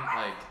remembering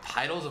like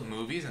titles of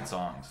movies and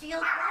songs. Feel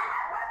good?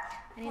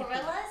 I need to pee.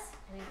 Gorillas?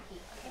 I need to pee.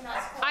 Okay, no,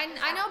 it's cool.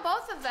 I know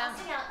both of them.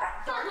 Sing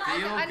out. Donna.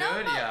 Feel I know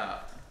good, both. yeah.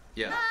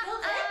 Yeah. Feel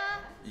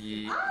good?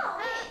 Ye-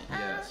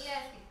 yes.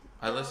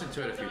 I listened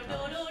to it a few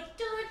times.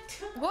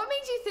 What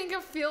made you think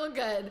of Feel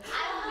Good?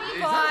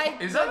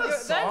 Is that a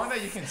That's- song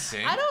that you can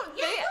sing? I don't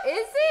think.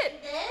 Is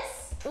it?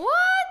 This? What?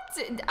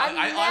 I've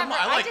never.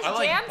 I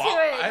just jammed to it.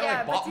 I yeah,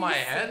 like but bop do my you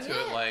head sing to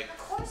it like.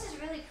 The chorus is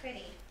really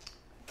pretty.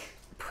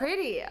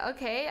 Pretty.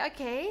 Okay.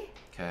 Okay.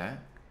 Okay.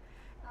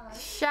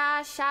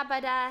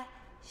 Shabada,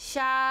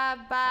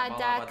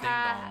 Shabba-labba-ding-dong.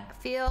 shabadaka.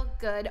 Feel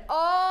good.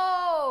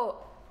 Oh.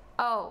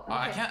 Oh.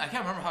 I Okay. can't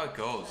remember how it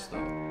goes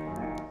though.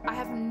 I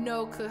have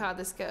no clue how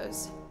this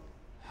goes.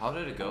 How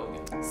did it go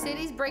again?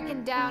 City's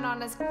breaking down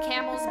on his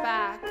camel's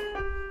back.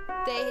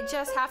 They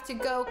just have to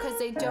go cause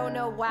they don't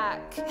know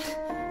whack.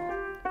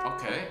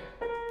 Okay.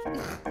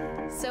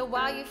 So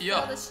while you feel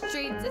Yeah. the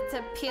streets, it's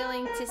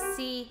appealing to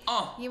see.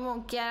 You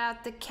won't get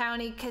out the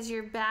county cause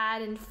you're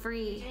bad and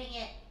free. Doing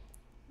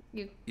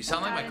it. You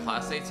sound like my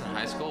classmates in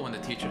high school when the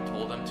teacher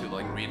told them to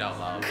like read out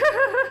loud.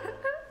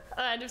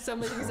 I'd have so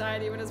much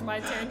anxiety when it's my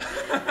turn.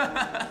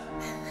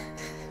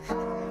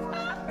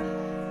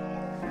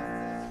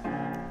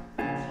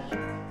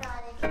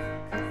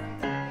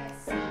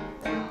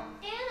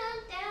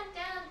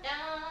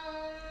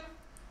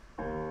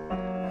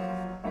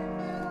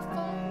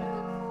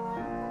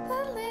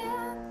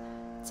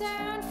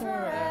 Turn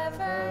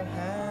forever,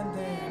 hand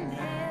in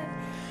hand.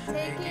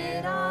 take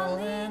it all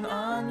in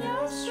on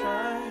your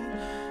stride.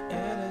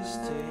 It is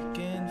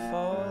taken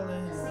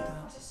falling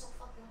down.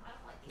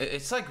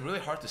 It's like really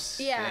hard to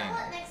sing.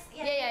 Yeah. Next,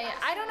 Yeah.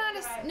 I don't know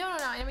how to. No.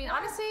 I mean,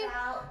 honestly.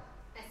 I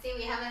see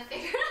we haven't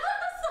figured out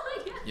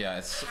the song yet. Yeah,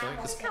 it's like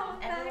it's,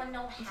 Everyone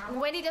know how.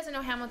 Wendy doesn't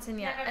know Hamilton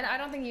yet, and I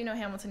don't think you know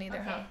Hamilton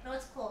either, huh? Okay, no,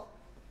 it's cool.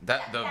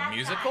 that the Bad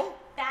musical. Guy.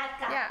 Bad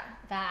guy. Yeah.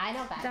 I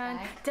know bad Dun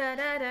guy. da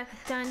da da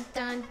dun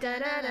dun da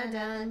da da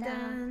dun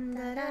dun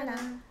da da da.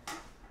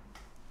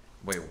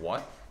 Wait,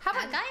 what? How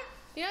about Bad guy?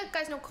 You know,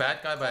 guys know. Bad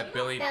Guy by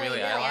Billy Billie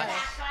Eilish. Bad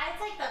guy.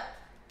 It's like the.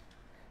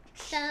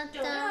 Dun,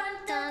 dun,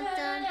 dun, dun,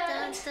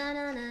 dun,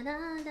 dun, dun,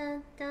 dun,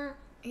 dun, dun.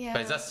 Yeah.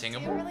 But is that Do you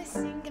singable? really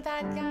sing a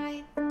bad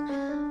guy?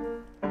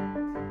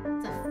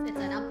 It's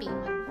an upbeat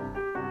one.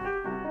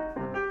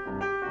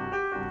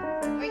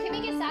 Or you can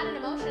make it sad and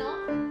emotional.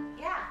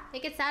 Yeah.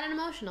 Make it sad and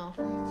emotional.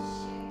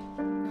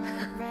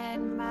 Red,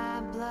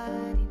 my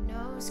bloody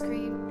nose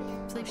creep.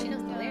 She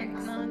knows the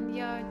lyrics. On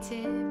your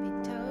tippy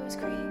toes,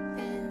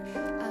 creeping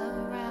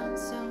around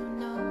so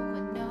no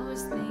one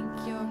knows.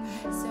 Think you're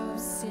so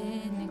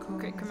cynical.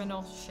 Great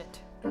criminal shit.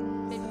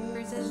 Big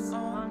bruises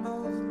On on.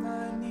 both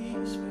my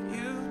knees, but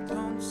you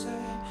don't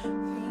say.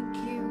 Thank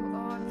you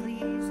or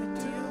please I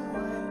do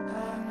what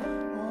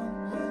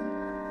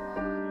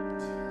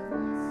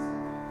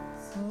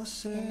So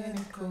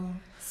cynical.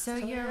 So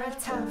you're a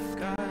tough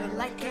guy,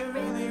 like a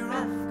really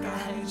rough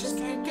guy. Just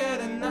can't get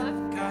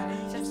enough guy.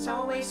 Just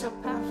always so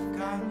puff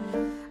guy.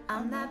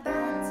 I'm that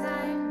bad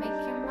time, make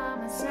your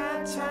mama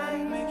sad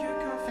time. Make your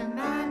coffee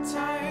mad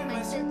time. Might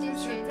Listen to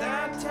seduce your your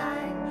dad dad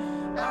time.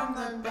 I'm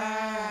the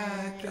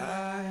bad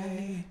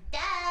guy.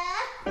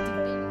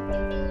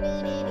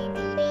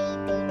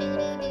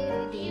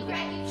 You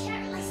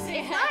can't really sing.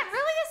 It's not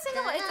really a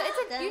single. It's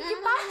a you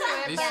can bop to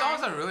it. These but-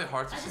 songs are really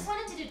hard to I just sing.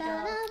 wanted to do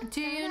Duh.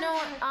 Do you know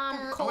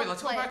Coldplay? Oh wait,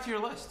 let's go back to your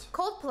list.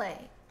 Coldplay.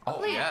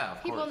 Oh yeah,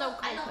 of People course. know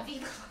I know Coldplay.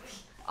 Big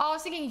Oh, I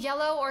was thinking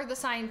Yellow or The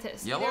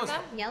Scientist. Yellow Either is of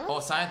them? Yellow? Oh,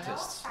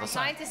 Scientists. Let's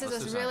Scientist let's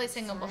is do a really Scientists.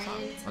 singable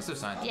song. Let's do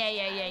Scientists.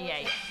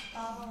 Yeah.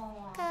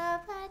 Oh.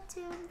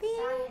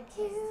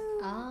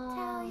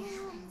 Oh.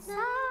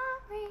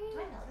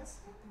 Do I know this?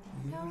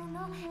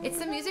 It's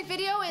the music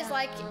video is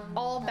like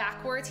all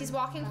backwards. He's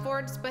walking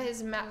forwards, but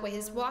his mouth. Wait,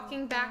 he's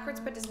walking backwards,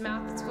 but his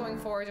mouth is going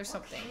forwards or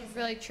something.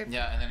 Really trippy.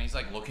 Yeah, and then he's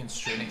like looking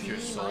straight into your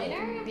soul.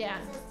 Yeah.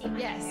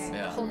 Yes.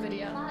 Yeah. The whole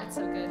video. It's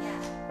so good.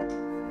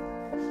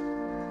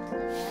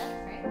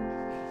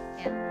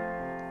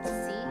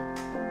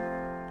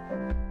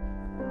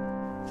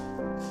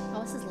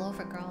 Oh, this is low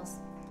for girls.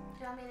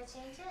 Do you want me to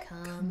change it?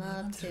 Come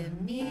up to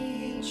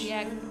me.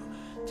 Yeah.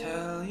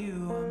 Tell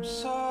you I'm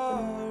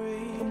sorry.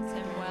 Fits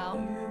him well.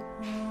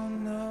 You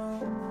don't know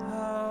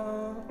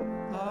how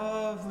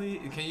lovely.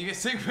 Can you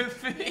sing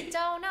with me?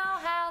 Don't know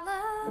how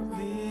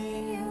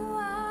lovely you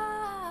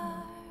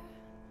are.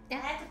 I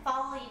had to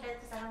follow you guys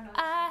because I don't know.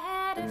 I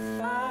had to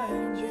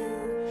find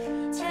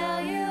you, tell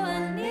you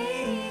I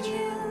need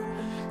you,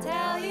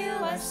 tell you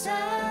I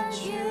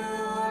set you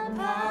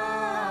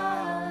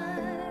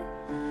apart.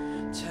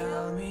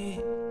 Tell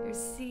me Your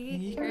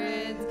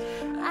secrets,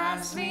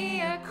 ask me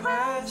your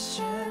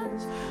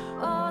questions.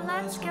 Oh,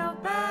 let's go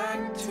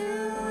back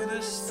to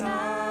the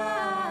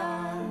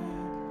start.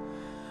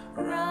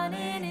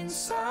 Running in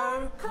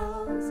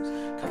circles,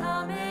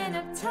 coming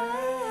up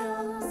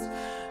tails,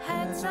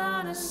 heads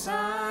on a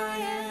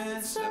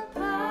science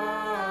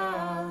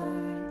apart.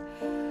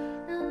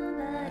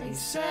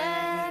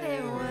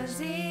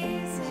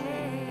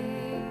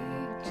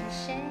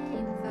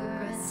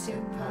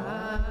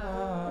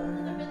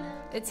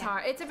 It's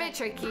hard. It's a bit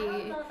tricky.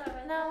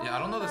 Yeah, I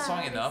don't know the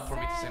song enough for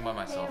me to sing by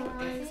myself. It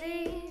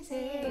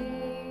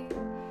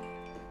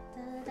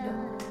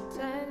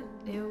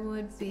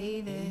would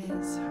be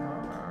this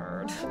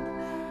hard.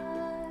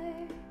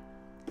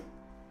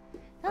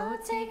 Oh,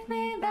 take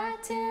me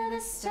back to the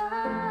start.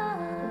 I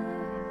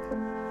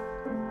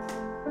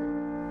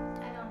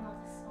don't know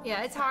this song.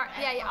 Yeah, it's hard.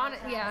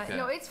 Yeah. Okay.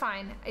 No, it's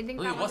fine. I think.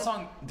 Lily, that what was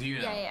song do you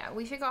know? Yeah.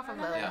 We should go off of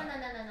No. Lily. Yeah.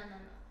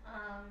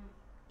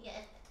 Yeah, I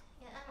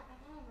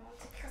don't know.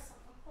 Pick a song.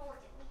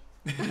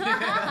 Look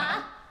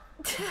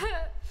at me.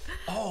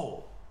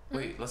 Oh,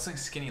 wait, let's sing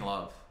Skinny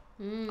Love.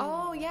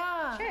 Oh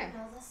yeah. Sure. You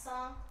know this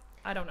song?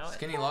 I don't know it.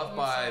 Skinny Love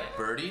by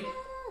Birdie.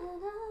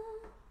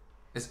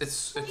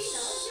 It's You know, you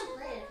can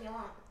play it if you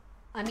want.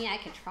 I mean, I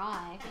could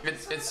try.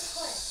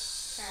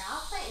 Sure,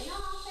 I'll play. You know,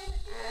 I'll play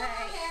with you.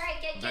 Alright,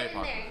 get Very in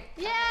popular. there.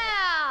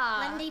 Yeah.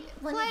 Wendy,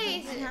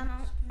 Please. Where's the?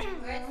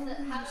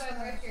 How do I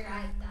work your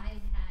iPad?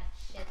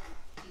 Shit,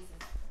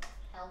 Jesus,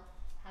 help!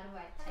 How do I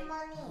type?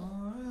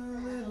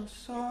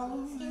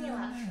 Skinny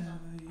Love.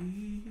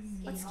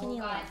 What's Skinny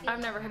God, Love?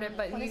 I've never heard it,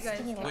 but What you is guys.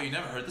 Skinny Love? Wait, you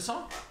never heard the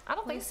song? I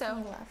don't think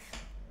Skinny so.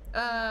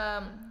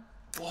 Love.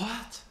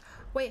 What?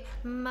 Wait,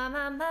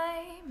 Mama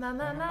My,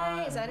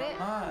 is that it?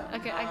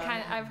 Okay,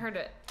 I've heard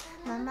it.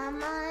 Mama,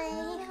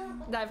 my.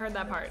 I've heard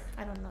that part.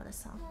 I don't know this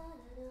song.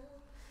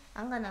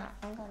 I'm gonna.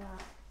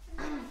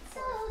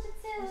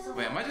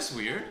 Wait, am I just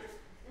weird?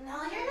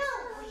 No, you're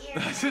not weird.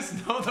 I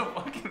just know the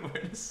fucking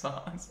weirdest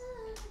songs.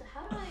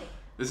 How do I?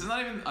 This is not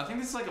even, I think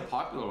this is like a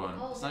popular one.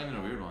 It's not even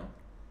a weird one.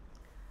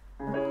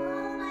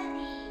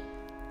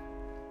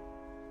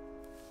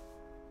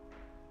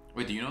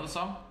 Wait, do you know the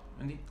song,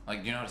 Wendy? Like,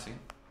 do you know how to sing it?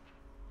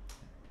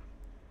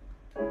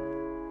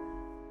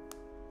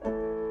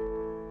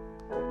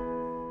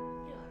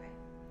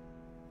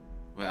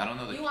 Wait, I don't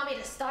know the. You want me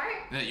to start?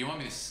 Yeah, you want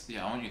me to?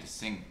 Yeah, I want you to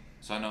sing,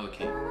 so I know the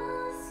key.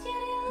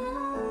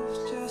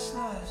 Just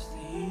last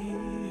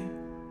year,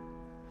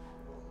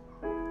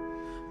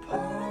 pour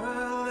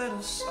a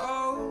little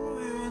soul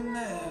we will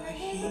never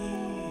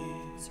hear.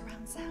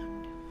 Surround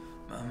sound.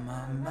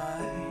 My.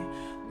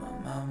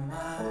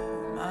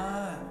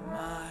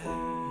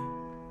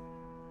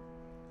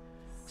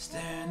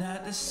 Staring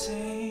at the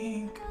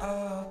sink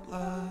of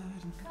blood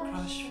and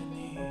crushed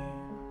veneer.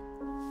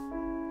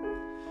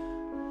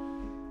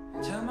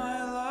 Tell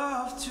my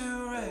love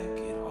to wreck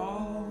it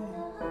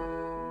all.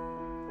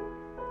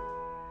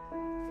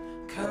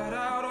 Cut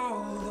out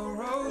all the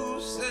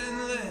ropes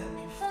and let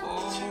me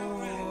fall.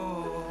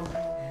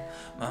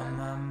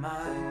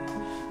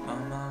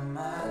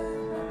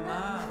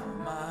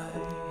 My.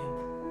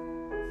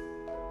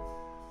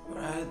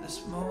 Right this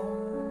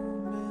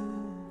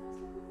moment.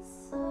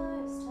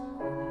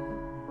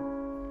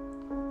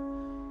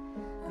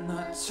 And I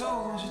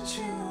told you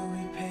to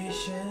be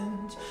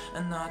patient,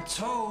 and I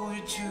told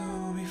you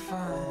to be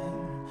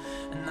fine,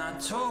 and I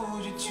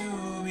told you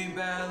to be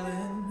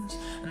balanced,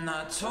 and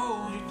I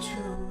told you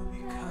to be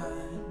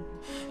kind.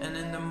 And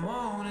in the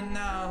morning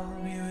I'll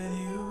be with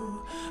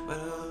you, but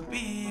it'll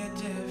be a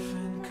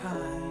different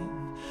kind.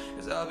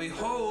 'Cause I'll be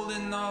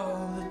holding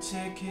all the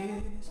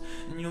tickets,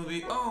 and you'll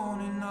be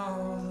owning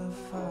all the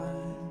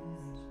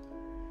fines.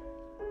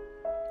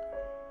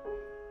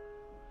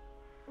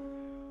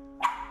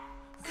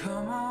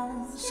 Come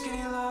on,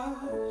 skinny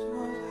love,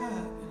 what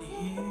happened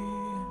here?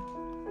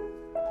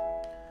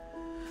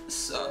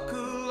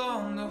 Suckle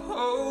on the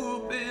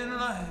hope in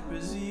life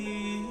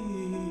Brazil.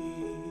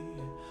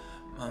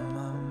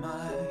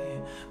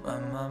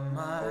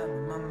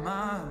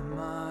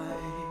 My.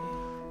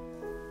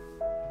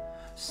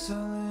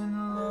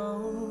 Selling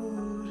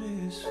load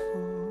is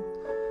full,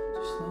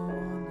 just no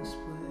one to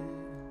split.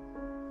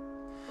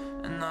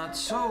 And I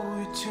told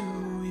you to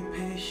be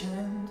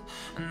patient,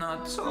 and I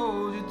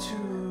told you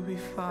to be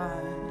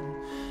fine,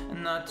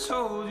 and I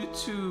told you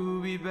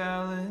to be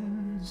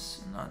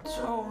balanced, and I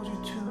told you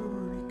to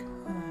be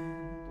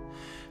kind.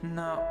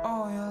 Now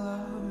all your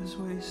love is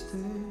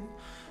wasted,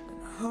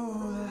 and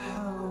who the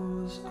hell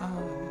was I?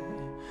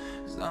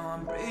 'Cause now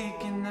I'm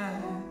breaking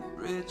at the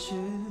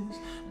bridges,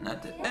 and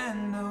at the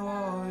end of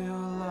all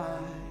your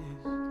lies.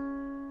 Do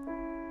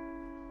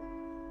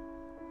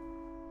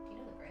you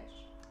know the bridge?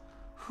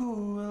 Who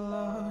will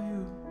love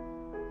you?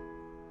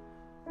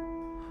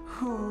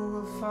 Who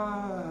will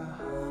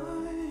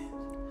fight?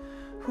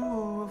 Who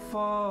will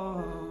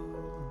fall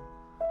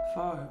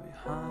far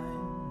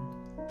behind?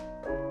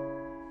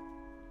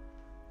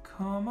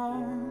 Come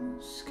on,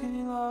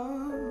 skinny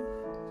love,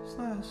 just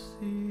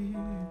last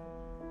year.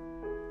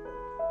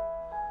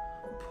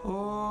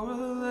 Pour a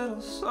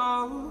little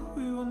soul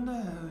we will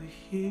never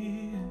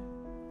hear.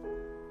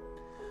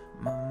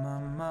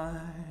 My.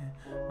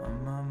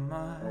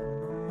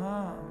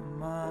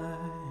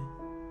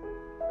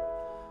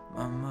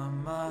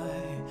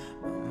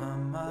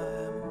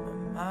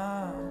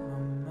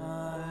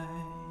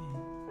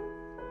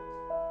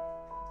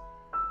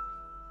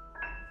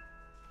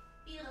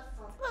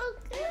 Beautiful.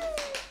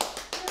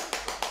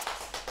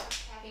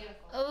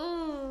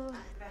 Oh,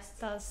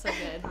 That was so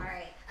good. all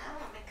right.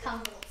 I want my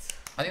comforts.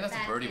 I think that's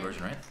the Birdie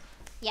version, right?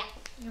 Yeah.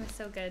 It was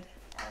so good.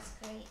 That was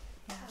great.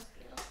 That was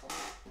beautiful.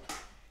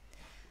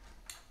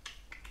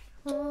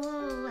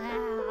 Oh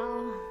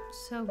wow.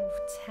 So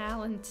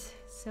talent.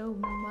 So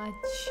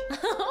much.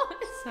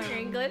 So Her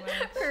English. much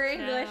Her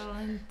English.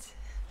 talent.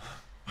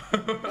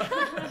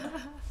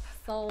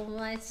 So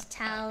much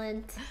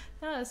talent.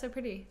 Oh, that's so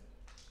pretty.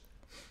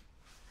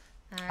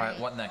 All All right. right,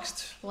 what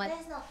next? What?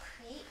 There's no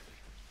crepe.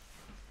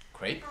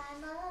 Crepe?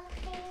 I'm a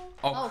creep.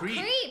 Oh, Oh, crepe.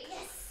 crepe.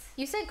 Yes.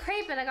 You said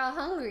crepe and I got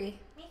hungry.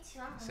 Me too.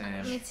 I'm Same.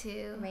 hungry. Me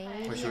too. Wait,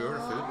 should we order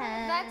food?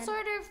 Let's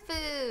order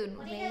food.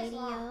 What do you guys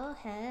want?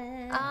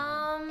 Radiohead.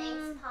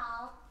 Thanks,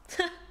 Paul.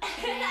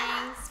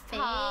 Thanks,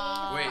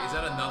 Paul. Wait, is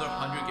that another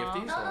 100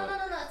 gifties? No, or no, what? no,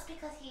 no, no. It's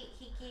because he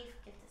gave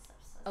gift this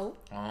episode. Oh.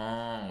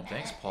 Oh,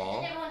 thanks, And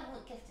Paul. everyone who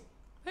gifted.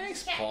 Thanks,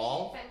 You can't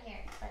Paul. eat it from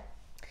here, but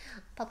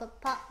Pa pa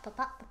pa pa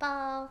pa pa pa.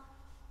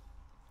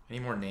 Any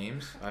more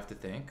names? I have to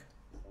think.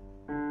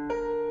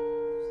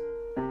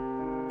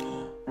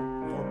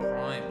 More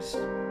primes.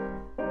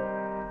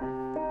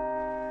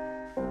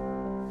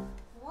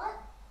 what?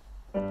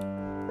 I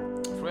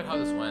forget how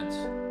this went.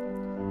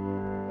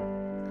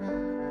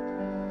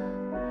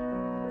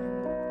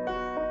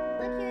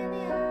 Look you in the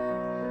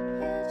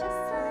eye, you're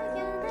just like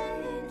an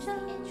It's the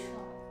angel.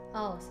 intro.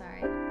 Oh,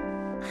 sorry.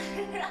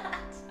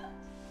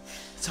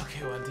 It's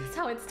okay, Wendy. That's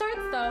how it starts,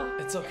 though.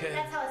 It's okay.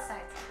 That's how it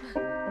starts.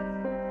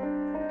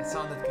 It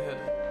sounded good.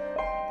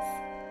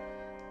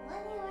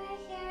 When you were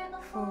here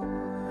before.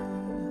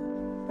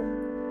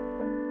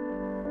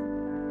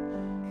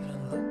 Can I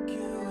look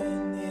you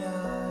in the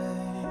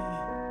eye?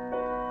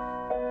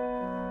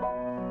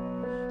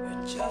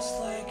 You're just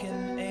like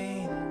an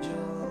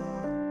angel.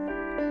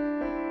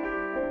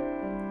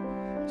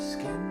 Your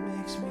skin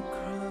makes me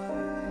cry.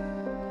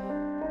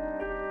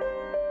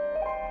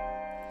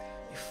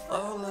 You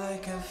float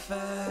like a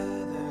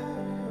feather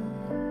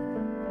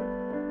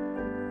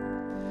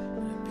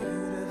in a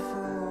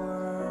beautiful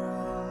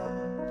world.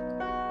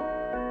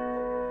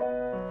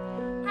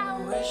 I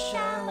wish I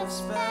was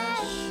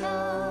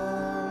special.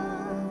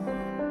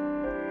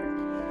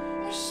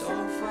 You're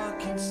so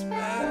fucking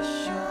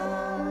special.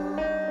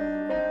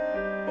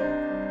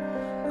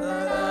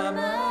 But I'm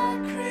a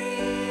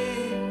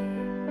creep.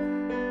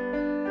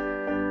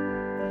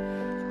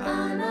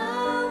 I'm a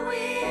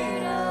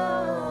weirdo.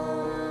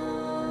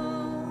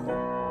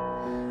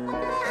 What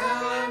the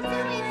hell am I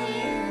doing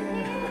here?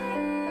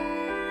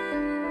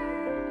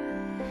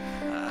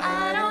 I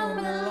don't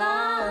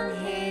belong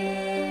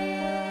here.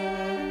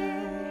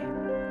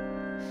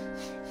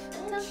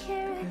 Don't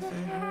care if it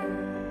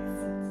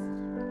hurts.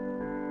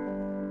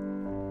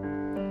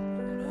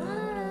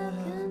 Out of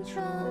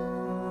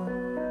control.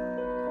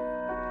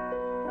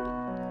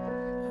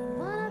 I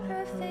want a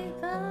perfect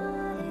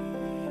body.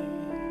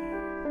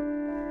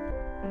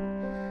 I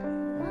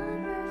want a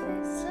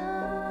perfect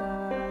soul.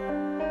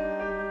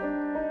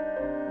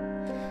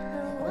 I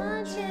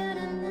want you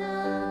to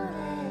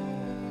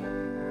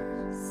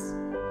notice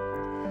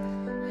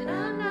when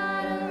I'm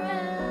not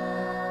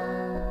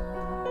around.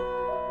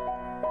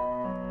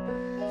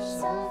 You're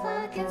so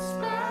fucking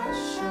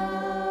special.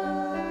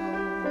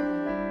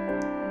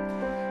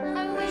 I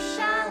wish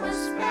I was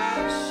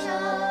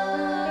special,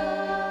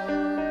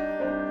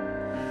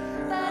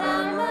 but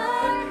I'm a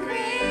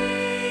creep.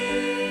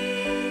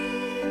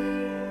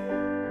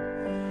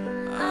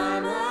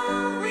 I'm a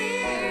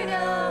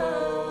weirdo.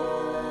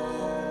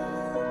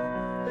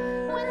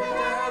 What the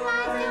hell am I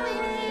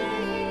doing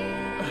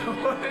here?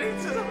 What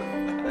is it?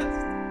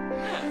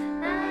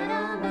 I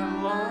don't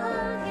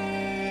belong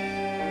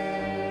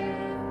here.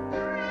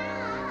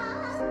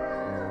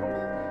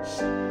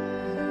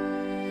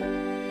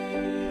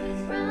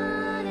 She's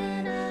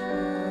running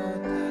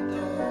out the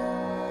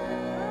door.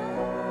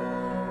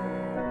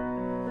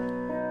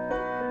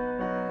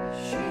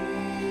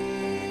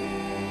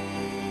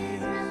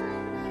 She's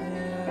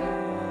running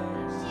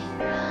out. She's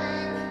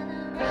run,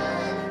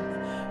 run,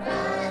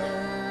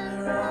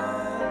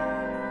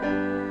 run.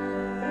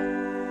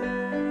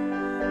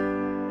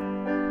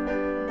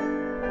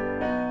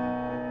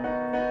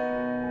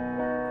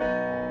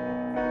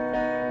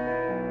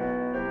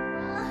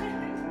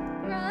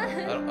 I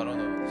don't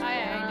know. I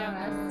know.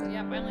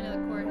 Yep, I only know the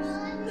chorus.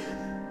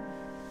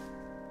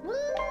 Woo!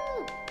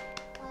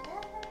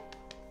 Whatever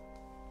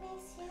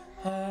makes you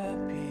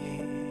Happy,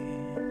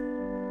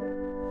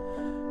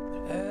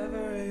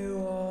 whatever you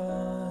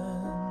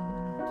want.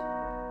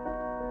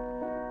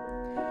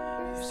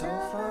 You're so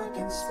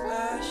fucking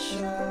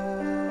special.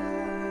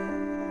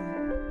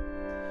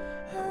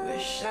 I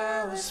wish I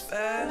was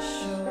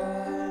special,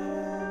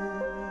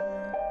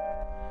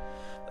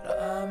 but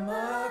I'm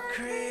a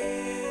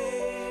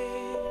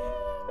creep.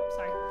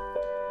 Sorry.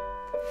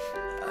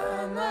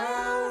 I'm a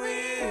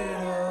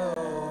weirdo.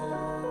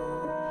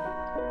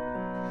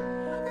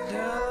 What the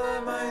hell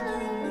am I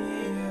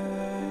doing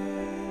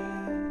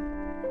here?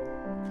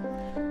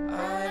 I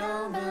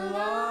don't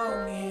belong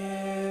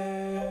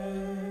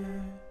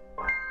here.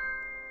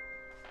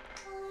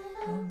 I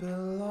don't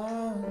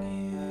belong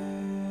here.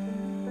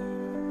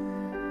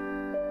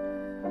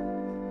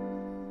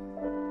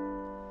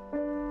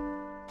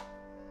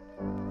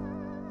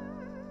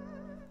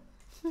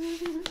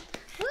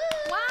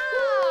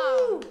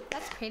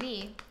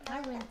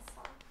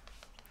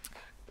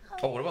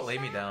 Oh, what about Lay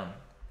Me Down?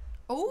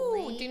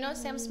 Oh, do you know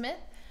Sam Smith?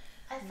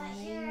 If I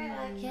hear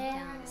it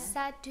again. Yes,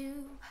 I do.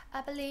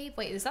 I believe.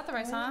 Wait, is that the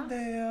right One song?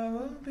 day I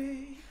will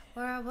be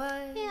Where I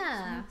was.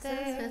 Yeah, Sam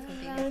Smith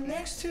would be right good.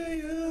 next to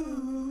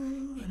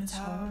you, and it's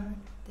hard.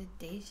 The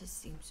days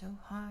just seem so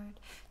hard.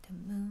 The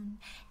moon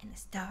and the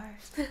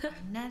stars are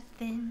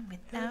nothing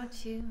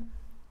without you.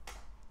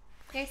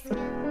 Your skin.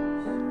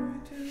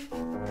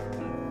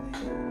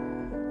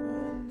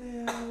 One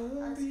day I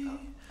will be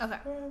Okay.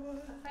 where I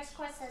was. The first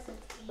chord says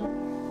it's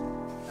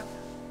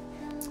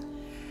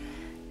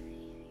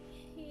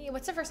E.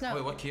 What's the first note?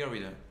 Wait, what key are we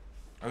doing?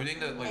 Are we doing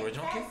the like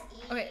original key? It says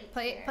E Okay,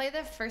 here. play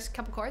the first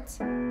couple chords.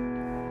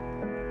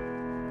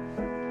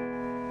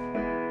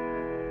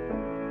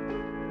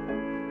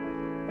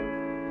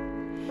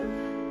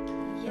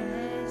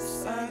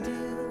 Yes, I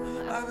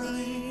do. I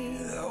believe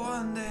that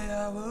one day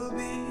I will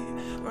be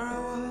where I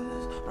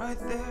was, right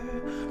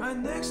there, right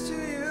next to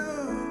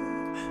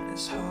you.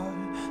 It's hard,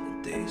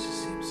 the days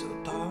just seem so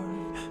dark.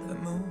 The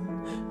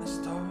moon, the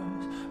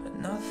stars, are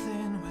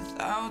nothing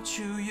without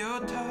you. Your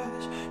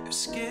touch, your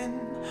skin,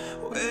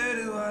 where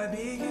do I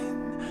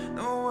begin?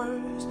 No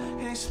words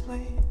can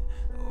explain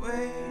the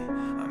way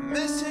I'm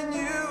missing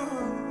you.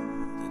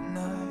 The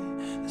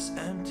night, this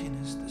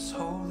emptiness, this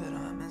hole that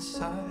I'm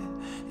inside.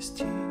 These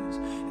tears,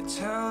 they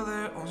tell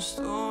their own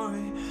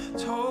story.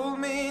 Told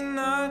me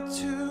not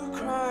to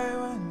cry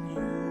when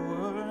you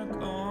were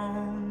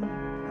gone.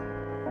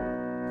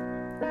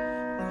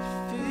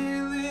 The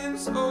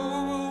feeling's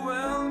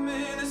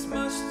overwhelming, it's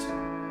much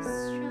too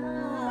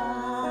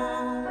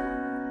strong.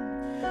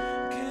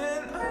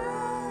 Can I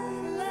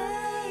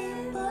lay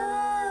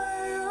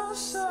by your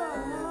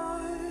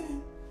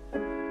side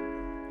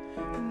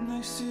and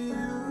next to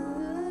you?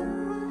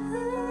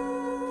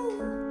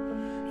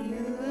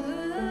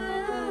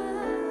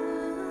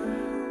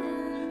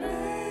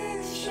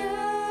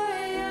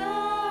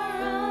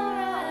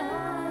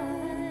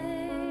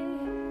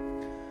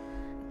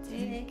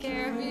 Take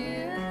care of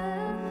you.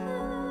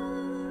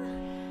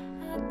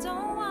 I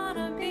don't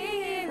wanna be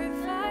here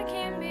if I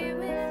can't be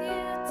with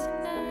you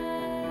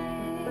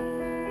tonight.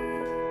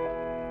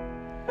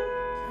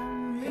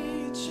 I'm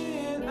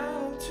reaching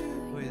out to.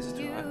 Wait, is it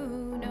too You high?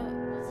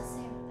 know. It's the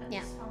same. I'm Yeah,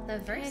 just following the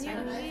it. verse. Can you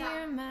Right?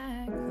 hear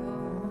my call?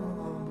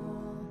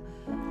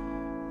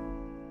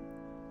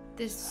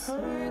 This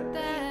hurt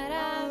that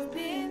I've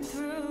been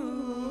through.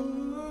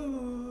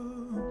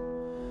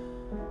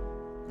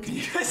 Can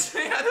you guys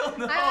sing? I don't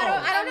know.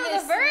 I don't know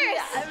the verse.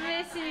 I'm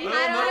missing.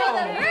 I don't know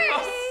the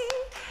verse.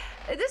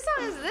 This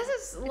is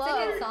It's a low.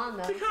 good song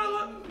though. You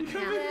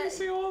can't make me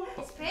sing all.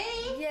 It's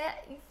pretty.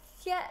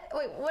 Yeah.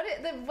 Wait,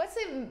 what's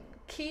the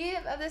key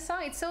of this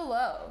song? It's so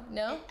low.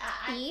 No.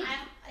 E?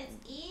 It's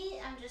E.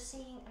 I'm just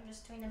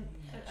doing the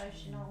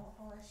original.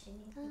 Unless you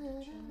need me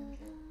to change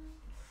it.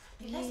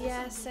 Do you guys know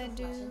Yes, some I League of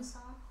do. Legends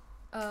song?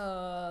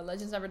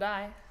 Legends Never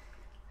Die.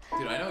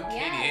 Dude, I know KDA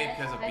Yeah,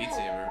 because of I Beat know.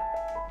 Saber.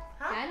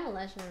 Yeah, I know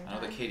Legendary. I know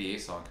the KDA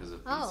song because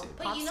of Beat Oh. Saber.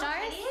 Wait, Pop you know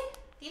stars? Wendy? Do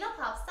you know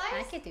Pop Stars? I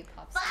could do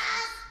pop stars.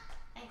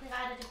 I think we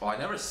gotta do. Oh, I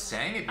never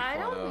sang it before I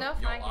don't though. know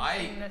if Yo, I can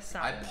sing this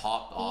song. I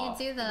popped off.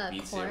 Can you do with the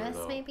Beat Saber, chorus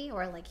though, maybe,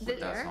 or like with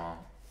that here? song.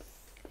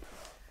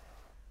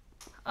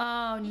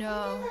 Oh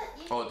no.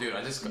 Oh, dude,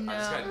 I just got No.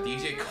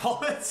 DJ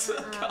comments.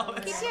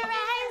 comments. Keep your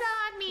eyes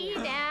on me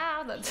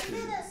now. You That's can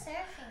do the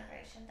Seraphim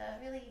version, the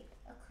really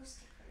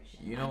acoustic version.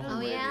 You know Oh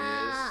who it yeah, is.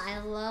 I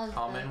love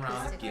Coming the round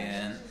acoustic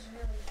again. version. This is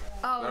really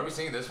good. Are oh. we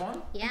singing this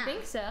one? Yeah. I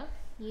think so.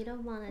 You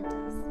don't wanna do this.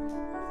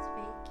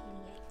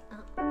 Oh.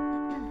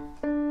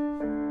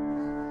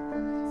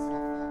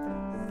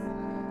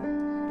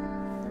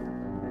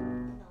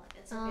 No,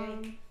 it's a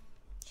very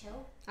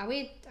chill. Are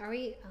we?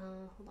 Hold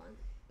on.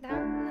 No, I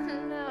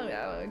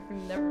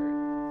could never.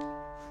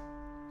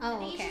 Oh, I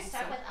think you okay. should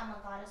start so- with I'm a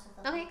Goddess with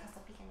a Okay. because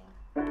the beginning.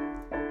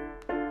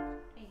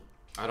 Wait.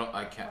 I don't know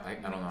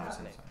how to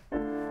sing this song.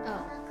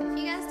 Oh, if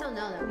you guys don't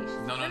know, then we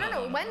should. No,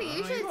 Wendy,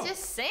 you should go.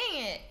 just sing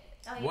it.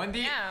 Oh, yeah. Wendy,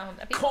 Yeah, people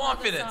know this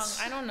confidence.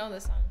 song. I don't know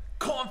this song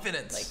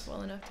Confidence. like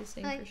well enough to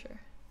sing Like- for sure.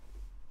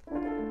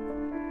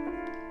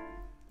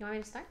 You want me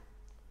to start?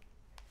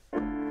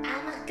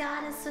 I'm a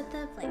goddess with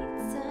a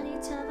blade.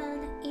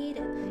 소리처럼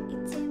이름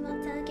잊지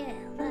못하게.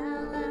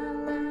 Loud, loud,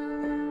 loud,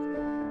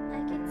 loud. I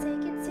can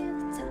take it to the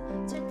top.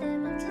 절대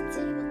멈추지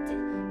못해.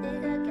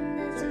 내가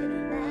끝나지는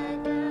날.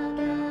 Go,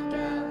 go,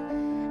 go.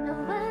 And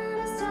when I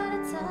start to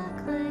talk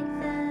like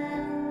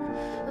that,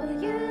 oh,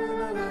 you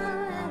don't know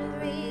how to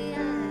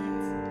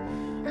react.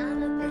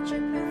 I'm a picture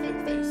perfect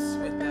face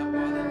with that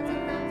walnut in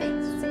my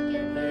face. You can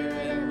hear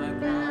it in my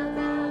growl,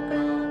 growl,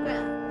 growl,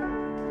 growl.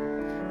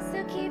 So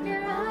keep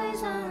your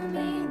eyes on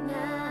me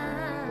now.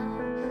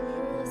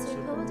 무엇을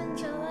보든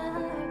좋아.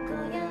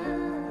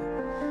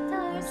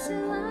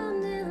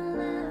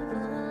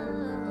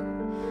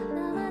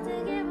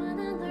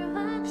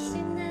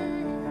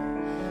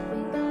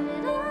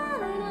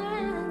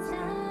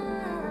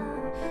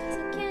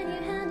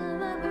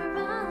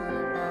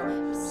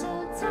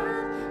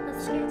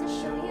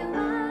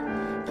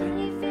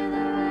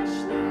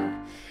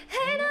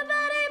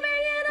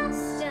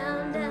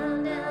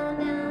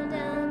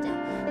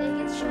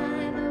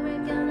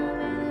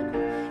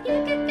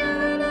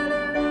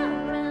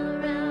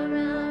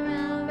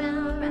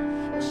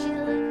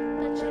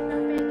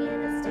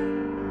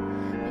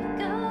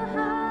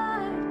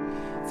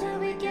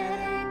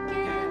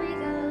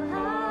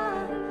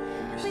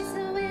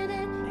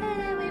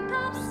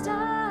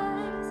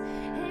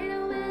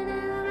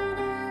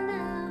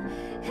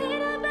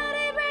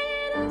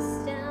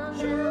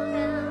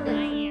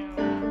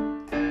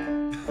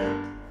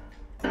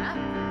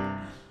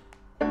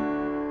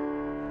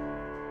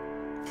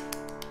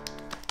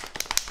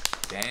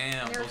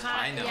 Damn, They're those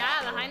high notes. Yeah,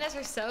 the though. high notes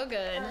are so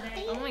good.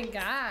 Oh my god.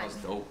 That was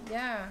dope.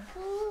 Yeah.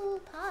 Ooh,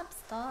 pop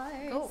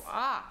stars. Go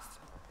off.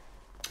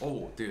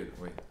 Oh, dude,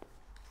 wait.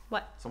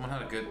 What? Someone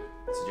had a good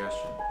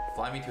suggestion.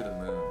 Fly Me to the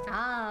Moon.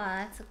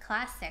 Ah, that's a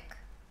classic.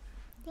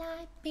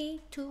 Fly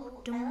me to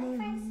Oh, the I like Frank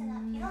moon.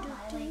 Sinatra. You know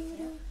My Way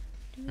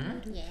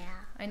too. Yeah.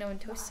 I know when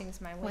Toast sings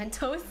my way. When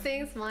Toast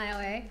sings My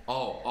Way,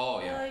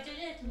 Oh, yeah.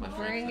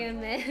 bring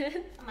him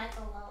in.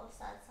 Michael Lowe,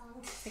 sad song.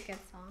 It's a good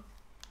song.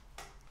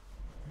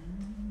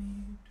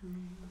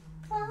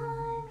 Fly me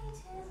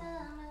to the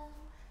moon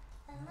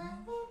and let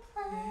me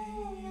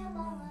play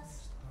among us.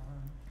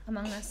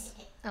 Among Us.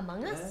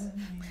 Among Us?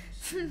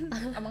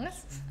 Among Us?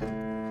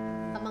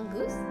 Among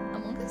Goose?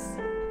 Among Us?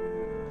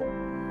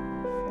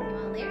 You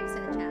want lyrics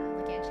in the chat?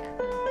 Look at chat.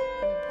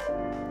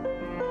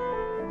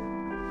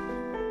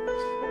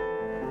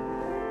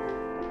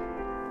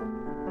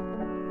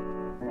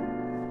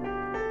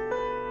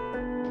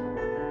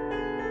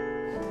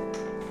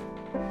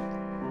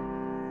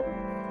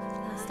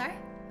 Start?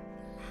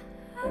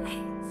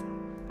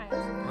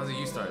 How's it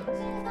you start?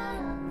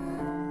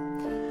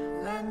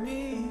 Let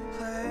me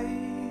play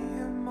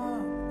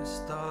among the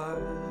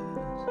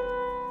stars.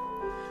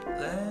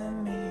 Let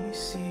me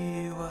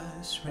see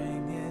what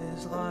spring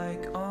is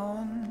like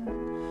on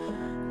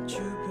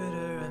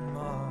Jupiter and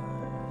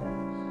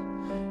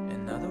Mars.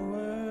 In other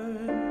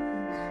words,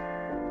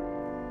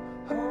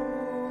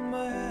 hold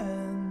my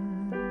hand.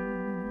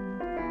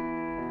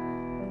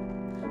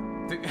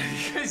 You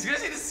guys need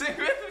to sing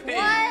with me.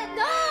 What?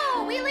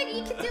 No! We like,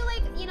 you could do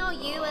like, you know,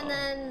 you and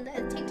then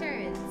take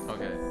turns.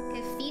 Okay.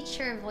 Could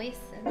feature voices.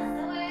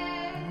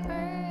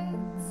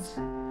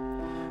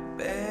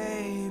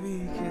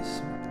 Baby,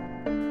 kiss me.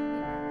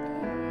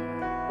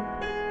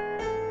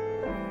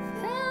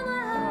 Fill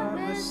my Heart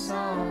with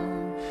song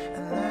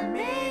and let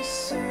me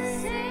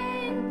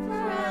sing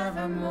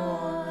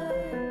forevermore.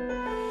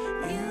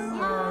 You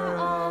are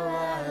all I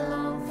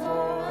long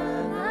for,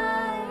 I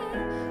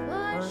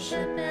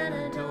worship and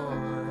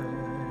adore.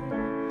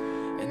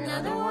 In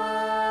other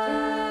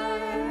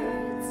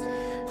words,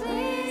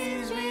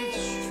 please be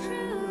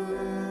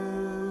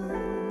true.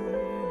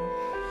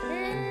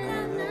 In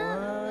other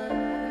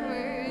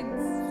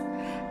words,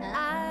 I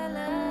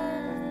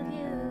love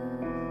you.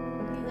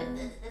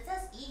 It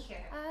says E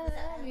here. I It says,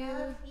 love you. I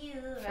love you,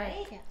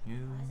 right? Yeah. You.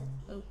 Why is it E?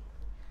 Oh.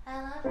 I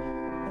love you.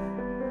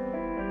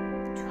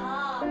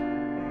 Oh.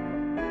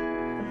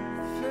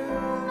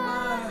 Fill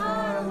my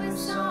heart with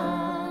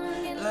song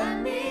and let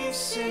me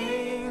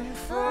sing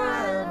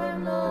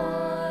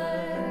forevermore.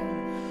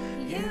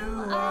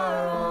 You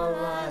are all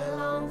I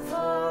long for,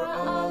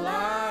 all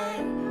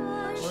I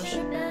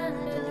worship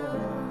and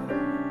adore.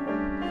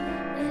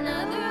 In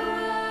other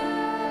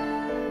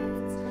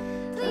words,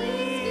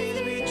 please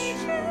be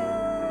true.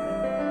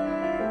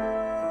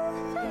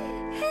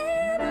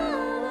 In other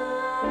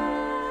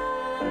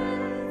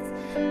words,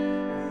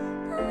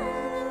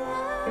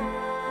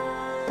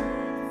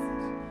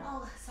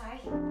 Oh, sorry.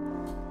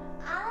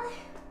 I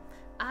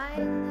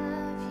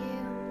love you.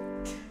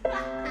 I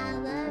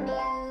love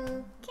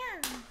you.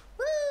 Yeah.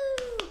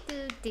 Woo! Do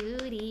do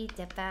dee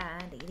da ba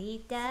dee dee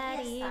da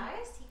City dee. of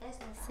Stars? Do you guys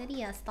know that?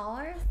 City of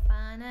Stars? Do you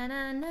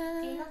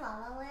Ba-na-na-na. know La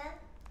La Land?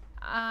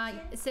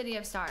 City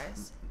of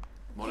Stars.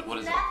 What is Never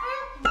it?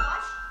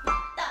 watched the.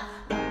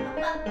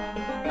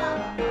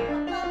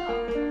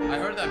 I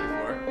heard that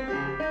before.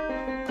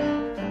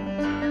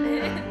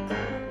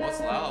 What's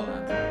La La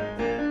Land?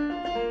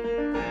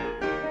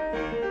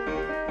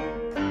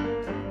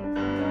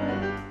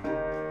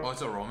 Oh,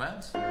 it's a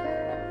romance?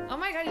 Oh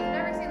my god, you've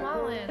never seen La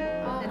La Land.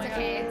 Oh It's my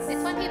okay. god.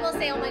 It's when people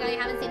say, oh my god, you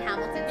haven't seen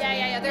Hamilton.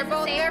 Yeah. They're It's the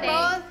both. same They're thing.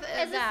 both.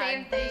 It's the bad.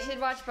 same thing. You should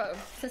watch both.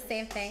 It's the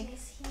same thing. He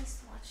needs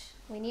to watch.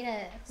 We need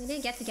to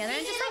get together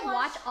and We just need to like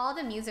watch watch- all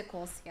the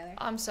musicals together.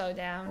 I'm so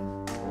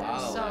down. La La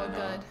So Land,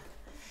 huh? good.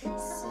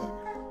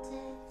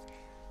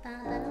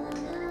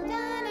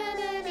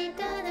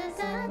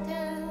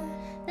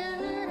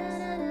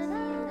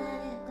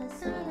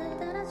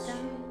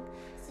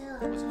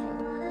 What's it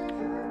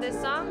called? This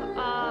song,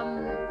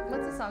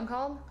 what's the song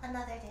called?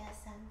 Another day I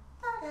sun,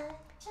 but I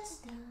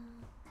just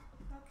don't.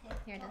 Okay.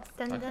 Here it is.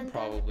 I can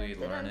probably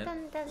learn it.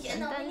 Yeah,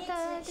 no, we need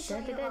to show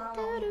you La La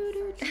Land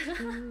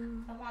first.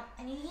 I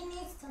need, he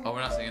needs to. Oh,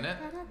 we're not singing it?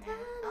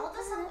 I'll do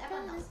some.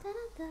 Everyone knows.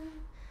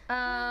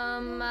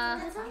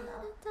 That's fine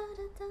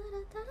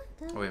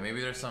though. Oh, wait,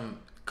 maybe there's some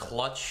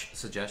clutch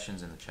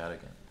suggestions in the chat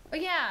again. Oh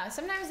yeah,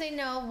 sometimes they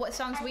know what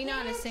songs we know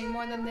how to sing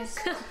more than this.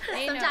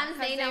 Sometimes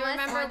they know us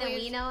more than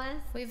we know us.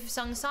 We've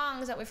sung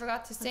songs that we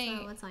forgot to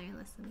sing. What's on your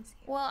list? Let me see.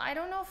 Well, I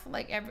don't know if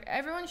like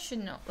everyone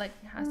should know, like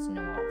has to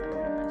know all of them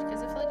pretty much.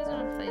 Because if like doesn't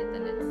want to play it,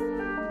 then it's.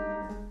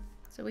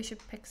 So we should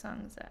pick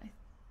songs that.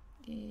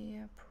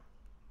 Yeah.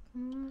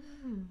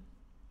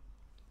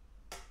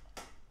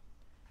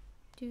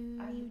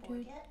 Are you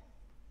bored yet?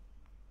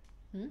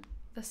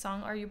 The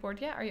song "Are You Bored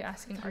Yet"? Are you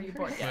asking? Are you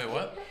bored yet? Wait,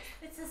 what?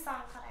 It's a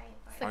song called Are You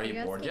Bored? Are you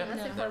guys bored can yet? ask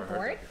I've if never we're heard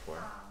bored. that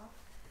before.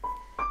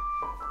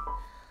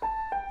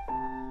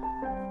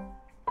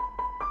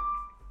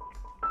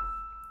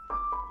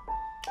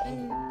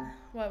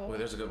 What? Wait,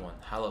 there's a good one.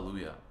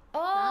 Hallelujah.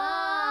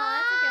 Oh,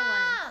 that's a good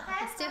one.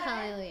 That's Let's do what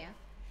I- Hallelujah.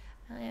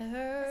 I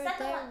heard that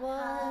the there one?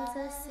 was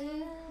a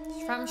sea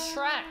from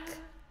Shrek.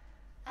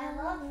 I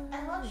love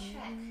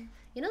Shrek.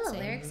 You know the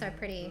lyrics are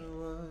pretty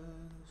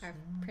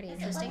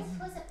interesting.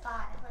 What's it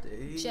by?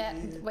 Like, Jet.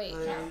 Wait.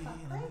 Jeff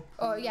Buckley?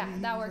 Oh yeah,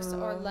 that works.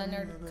 Or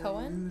Leonard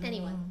Cohen.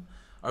 Anyone.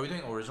 Are we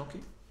doing original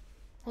key?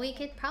 We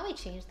could probably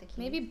change the key.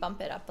 Maybe bump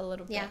it up a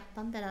little bit. Yeah,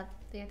 bump it up.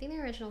 I think the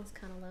original is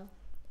kind of low.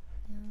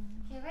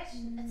 The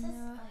original. It says.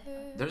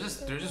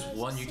 There's just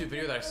one YouTube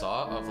video that I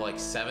saw of like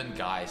 7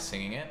 guys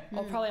singing it.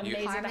 Oh, probably You-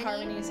 amazing the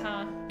harmonies,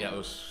 huh? Yeah, it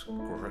was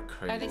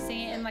crazy. Are they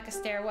singing it in like a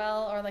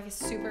stairwell or like a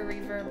super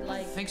reverb? I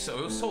Like think so.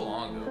 It was so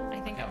long ago. I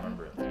think I can't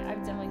remember it. Okay,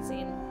 I've definitely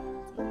seen.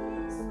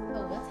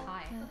 Oh, what's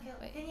high? Okay,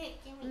 Wait.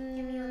 give me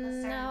what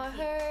the Now I starting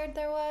key. heard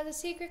there was a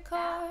secret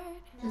chord.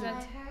 Is Now I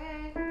that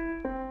heard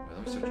Wait,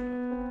 let me search.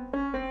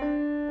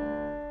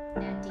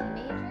 Now D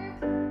major?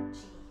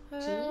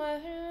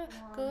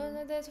 Good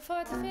that there's a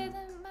fourth, fifth,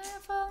 and minor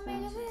fall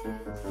major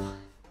lift.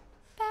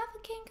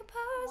 Baffled king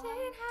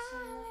composing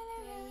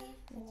hallelujah.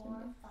 4,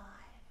 5.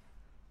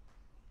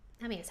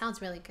 I mean, it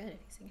sounds really good if you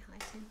sing high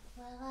too.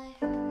 Well, I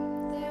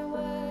heard. There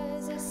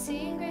was a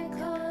secret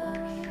chord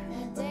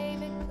that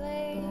David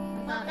played.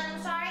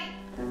 I'm sorry.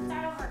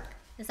 Start over.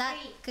 Is that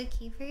good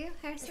key for you,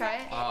 Harrison? Try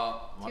it.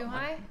 Too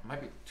high?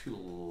 Might be too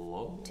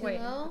low. Too Wait.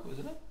 low?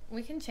 Isn't it?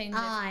 We can change it.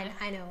 I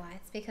know why.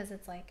 It's because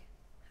it's like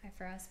high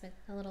for us, but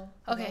a little.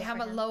 Okay, low how for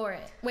about him. lower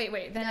it?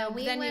 Wait. Then No,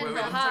 we then went you Wait,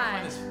 go I'm trying to high.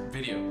 find this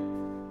video.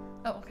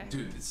 Oh, okay.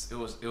 Dude, it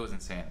was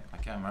insane. I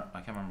can't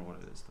remember what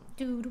it is though.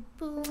 You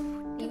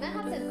might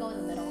have to go in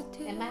the middle.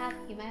 You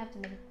might have to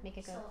make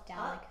it go So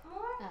down up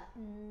more?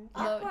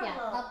 Low- Up or yeah,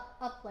 low?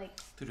 up like.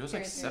 Dude, it was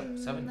like here and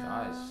seven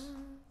guys,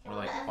 or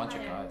like a bunch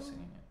of guys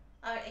singing it.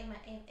 Or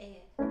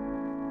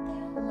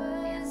There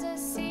was a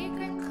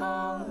secret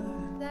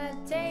chord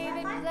that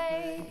David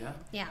played. Yeah.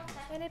 Yeah.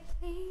 And it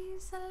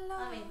pleased the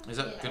Lord. Is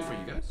that good for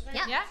you guys?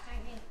 Yeah. Yeah.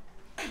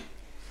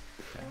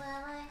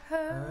 Well, I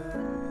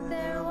Heard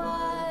there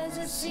was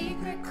a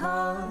secret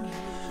chord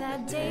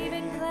that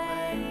David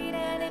played,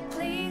 and it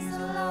pleased the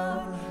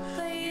Lord.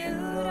 But you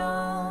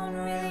don't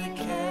really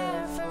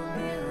care for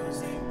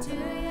music, do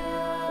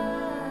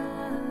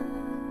ya?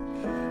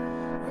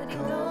 But it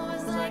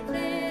goes like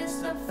this: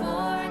 the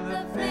fourth,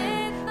 the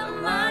fifth, the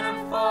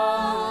minor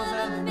falls,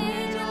 and the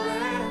major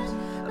lifts.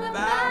 The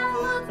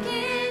baffled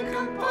king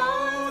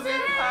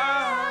composing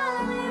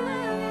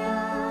hallelujah.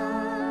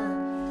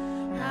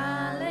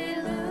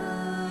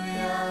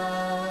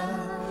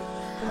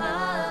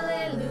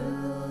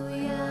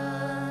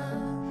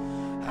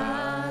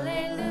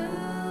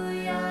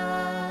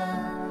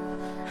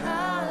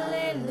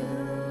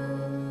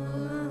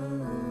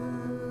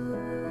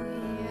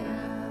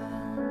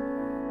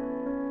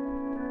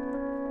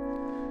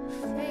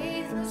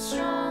 Faith was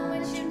strong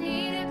when she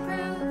needed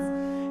proof.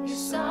 You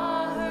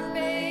saw her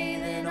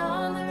bathing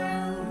on the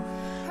roof.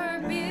 Her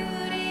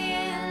beauty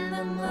in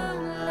the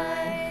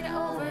moonlight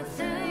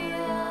overthrew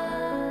you.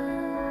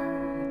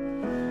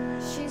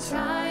 She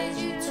tied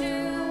you to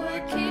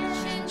her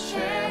kitchen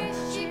chair.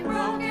 She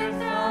broke your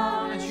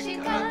throne and she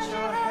cut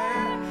your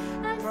hair.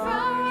 And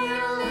from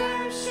your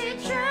lips she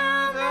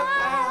drew the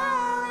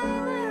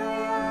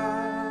hallelujah.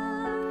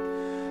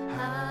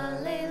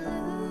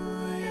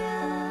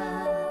 Hallelujah.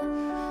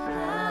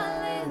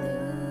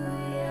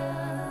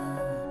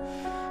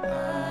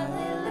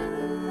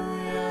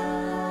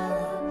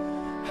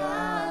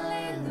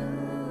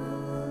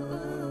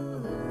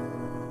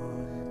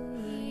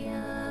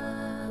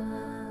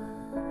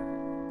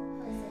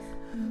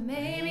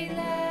 Maybe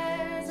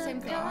there's a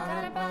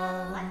God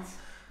above,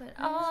 but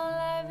all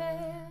I've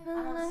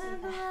ever.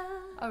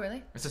 Oh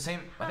really? It's the same.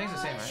 I think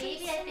it's the same, right?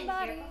 Maybe I've been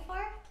here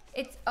before.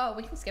 It's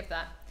we can skip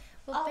that.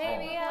 Well, Oh.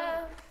 baby,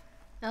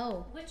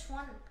 Oh. Which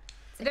one?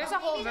 there's a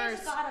whole Maybe verse.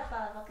 there's a God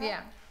above, okay?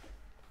 Yeah.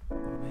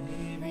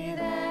 Maybe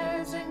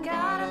there's a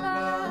God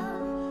above.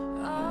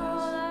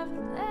 All I've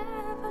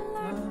ever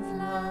learned from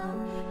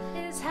love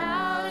is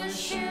how to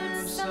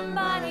shoot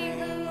somebody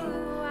who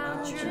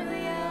outdrew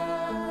you.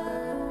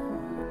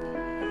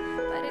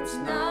 But it's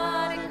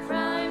not a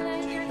crime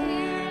that you're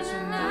here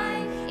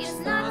tonight. It's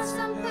not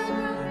something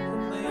wrong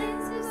with the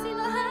place you see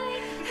the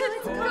light.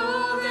 It's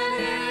cold and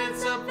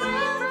it's a broken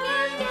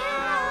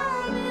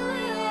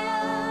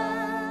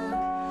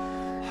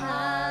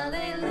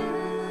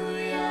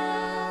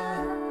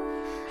hallelujah.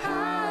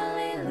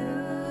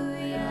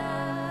 Hallelujah.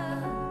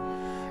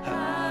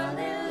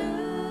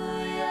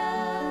 Hallelujah.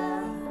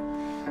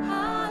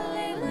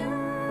 Hallelujah.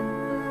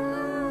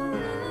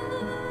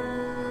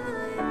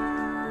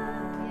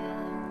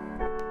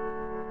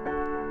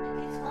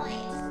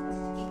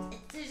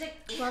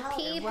 Well,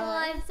 people,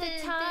 I've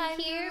been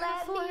here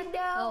before.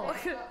 Oh,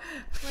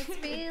 what's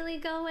really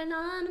going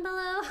on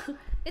below?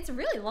 It's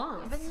really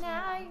long. But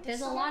now you There's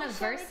a just lot wanna of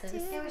show it verses. to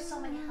There were so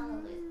many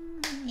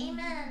hallelujahs.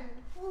 Amen.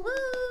 Woo!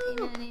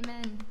 Amen,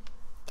 amen.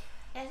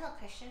 You guys know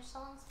Christian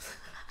songs?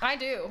 I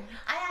do.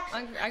 I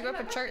actually. I grew up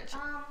in remember? church.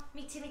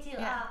 Me too.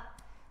 Yeah.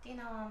 Do you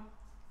know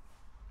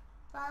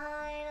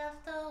Light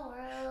of the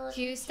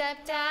You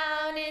step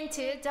down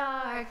into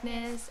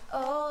darkness,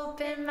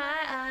 open my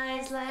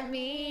eyes, let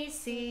me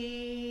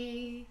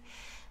see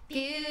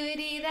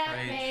beauty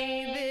that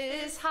made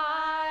this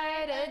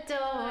heart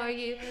adore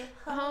you.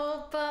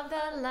 Hope of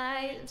the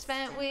life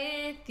spent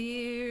with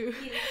you.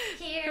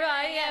 Here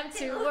I am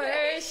to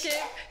worship.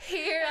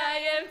 Here I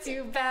am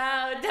to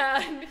bow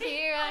down.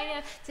 Here I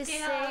am to say.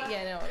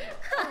 Yeah, no.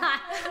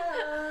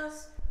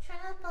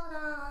 Trampled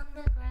on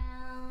the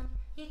ground.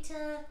 You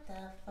took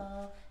the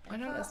fall. I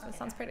know this. It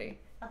sounds pretty.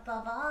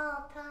 Above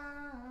all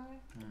power.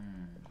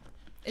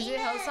 Is it a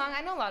Hillsong?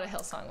 I know a lot of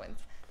Hillsong ones.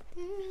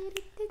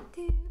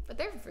 But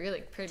they're really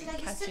pretty,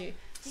 catchy.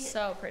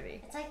 So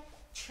pretty. It's like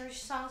church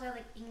songs are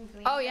like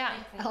ingrained. Oh, yeah.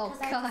 Oh,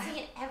 Because I God. sing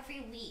it every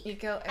week. You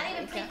go I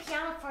even play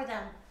piano for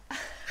them.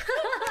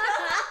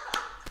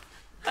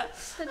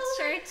 The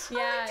church.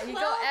 Yeah, you go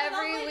 12 and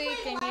every I'm like, week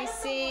wait, and why you in the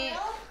see.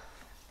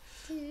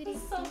 world?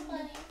 It's so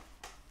funny.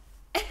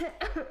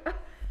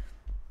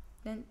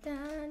 Dun,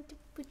 dun,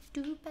 do,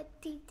 do, ba,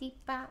 dee, dee,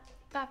 bop,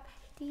 bop,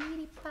 dee,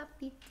 dee, bop,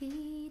 dee,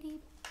 dee,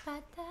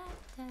 ba, da,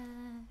 da,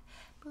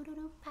 boo, doo,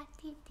 doo, ba,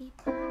 dee, dee,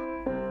 bop.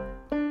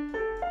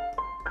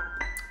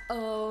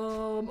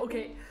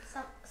 Okay.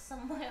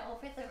 Somewhere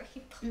over the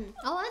rainbow.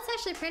 Oh, that's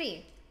actually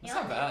pretty. It's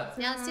not bad.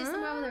 Yeah, let's do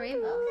Somewhere Over the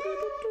Rainbow.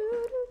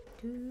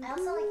 I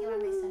also like You Are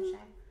My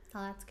Sunshine. Oh,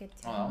 that's good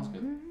too. Oh, that was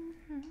good.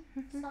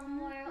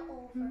 Somewhere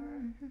over.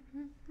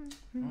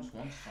 There was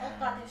one Oh song.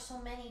 god, there's so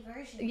many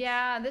versions.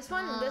 Yeah, this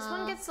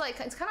one gets like,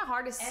 it's kind of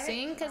hard to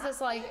sing because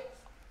it's like,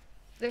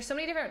 there's so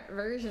many different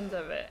versions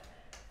of it.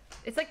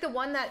 It's like the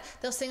one that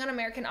they'll sing on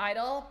American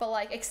Idol, but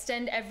like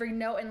extend every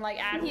note and like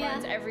add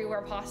words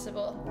everywhere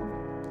possible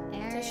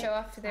to show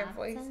off to their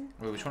voice.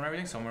 Wait, which one are we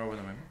doing? Somewhere Over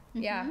the Rainbow?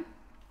 Yeah.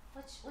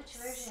 Which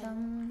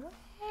version?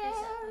 There's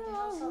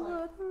also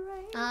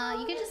like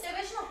You could the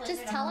original just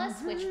Wizard tell of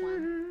us which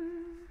one,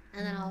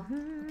 and then I'll.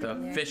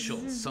 The official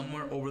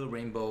Somewhere Over the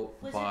Rainbow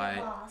Wizard by.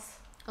 of Oz.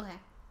 Okay.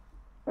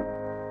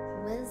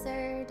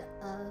 Wizard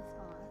of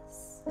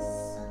Oz.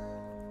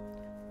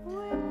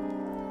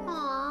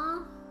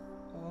 Aww.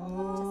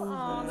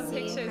 Oh, the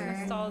picture is her.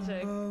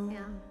 nostalgic.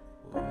 Yeah.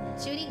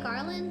 Judy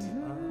Garland.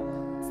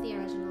 It's the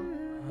original.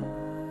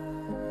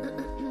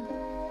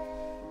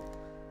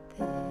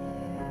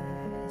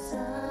 There's a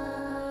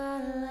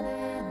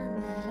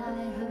land that I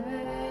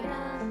heard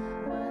of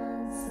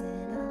once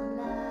in a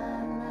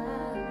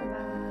lullaby.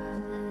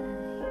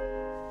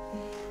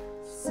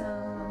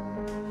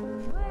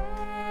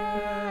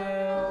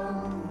 Somewhere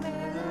over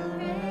the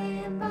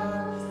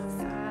rainbow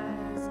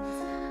skies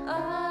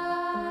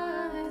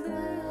are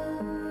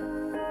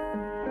blue,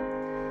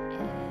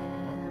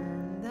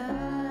 and the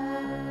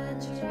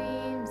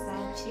dreams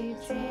that you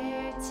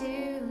dare to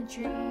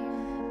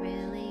dream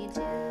really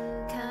do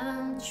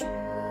come true.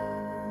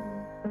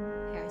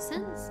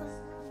 Harrison.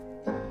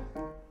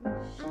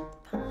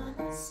 Upon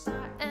a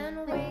star and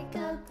wake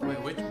up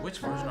Wait, which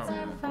version are we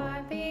are doing?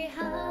 far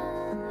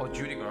behind, Oh,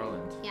 Judy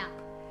Garland. Yeah.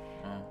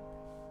 Oh.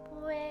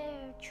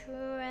 where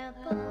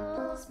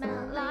troubles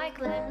melt like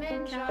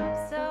lemon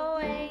drops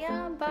away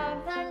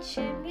above the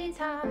chimney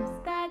tops.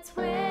 That's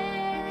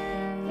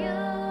where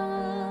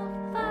you'll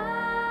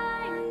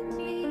find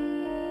me.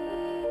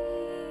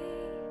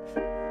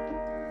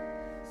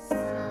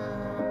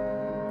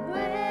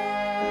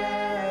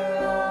 Somewhere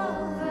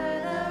over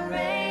the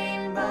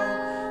rainbow,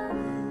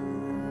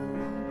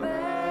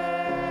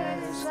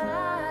 birds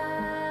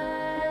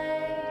fly.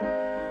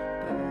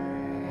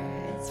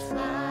 Birds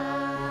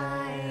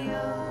fly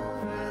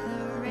over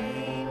the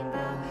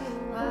rainbow.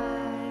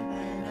 Why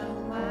then, oh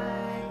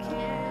why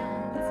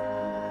can't I?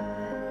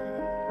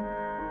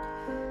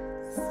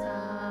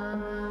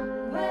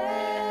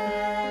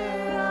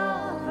 Somewhere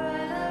over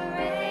the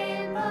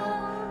rainbow,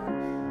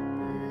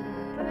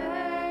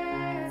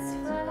 birds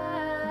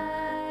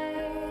fly.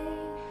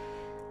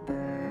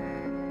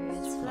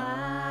 Birds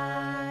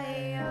fly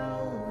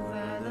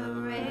over the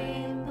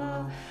rainbow.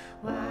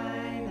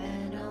 Why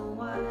then, oh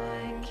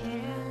why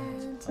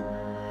can't I?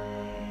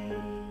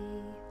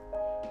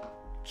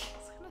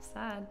 It's kind of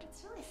sad.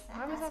 It's really sad.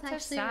 Why was That's that so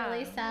actually sad?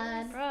 really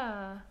sad.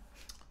 Bruh.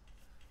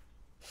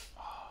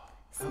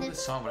 I know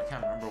this song, but I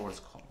can't remember what it's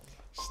called.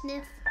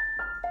 Sniff.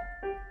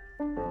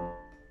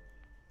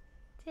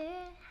 Dear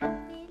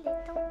happy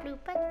little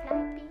bluebird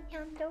fly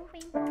beyond the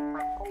rainbow.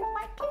 Why, oh,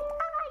 why can't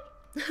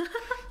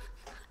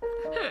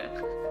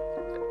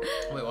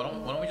Wait, why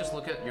don't we just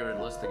look at your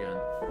list again?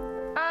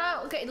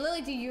 Okay,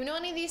 Lily, do you know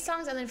any of these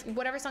songs? And then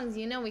whatever songs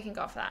you know, we can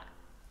go off that.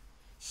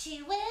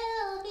 She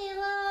will be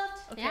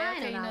loved. Okay, Yeah,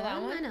 okay, I you know know that that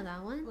one. one? I know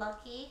that one.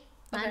 Lucky.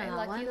 I Okay, know that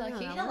Lucky, one. I know Lucky.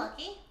 You that know one.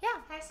 Lucky? Yeah.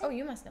 Harrison? Oh,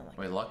 you must know. Lucky.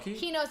 Wait, Lucky?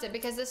 He knows it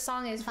because this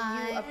song is you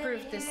Fine.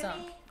 approved this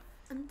song.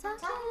 I'm Tell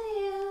talking.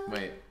 you.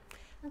 Wait.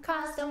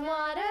 Across the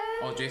water,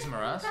 Oh, Jason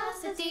Mraz?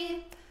 Across the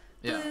deep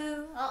Yeah.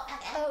 blue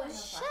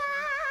ocean.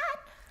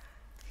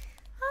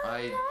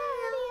 I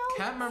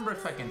can't remember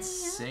if I can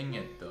sing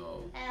it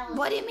though.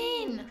 What do you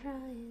mean?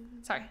 Crying.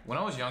 Sorry. When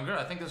I was younger,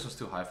 I think this was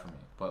too high for me,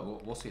 but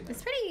we'll see. It's Now.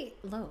 pretty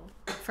low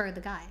for the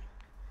guy.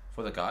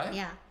 For the guy?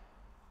 Yeah.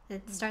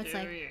 It starts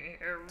like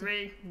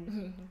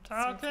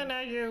talking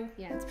to you.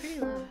 yeah, it's pretty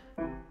low.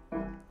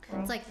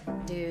 It's like,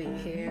 do you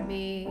hear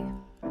me?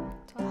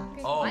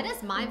 Oh. Why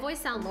does my voice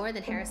sound lower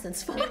than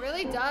Harrison's voice? It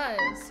really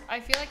does. I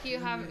feel like you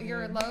have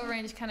your low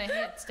range kind of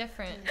hits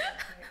different.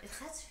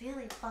 That's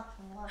really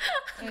fucking low.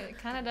 It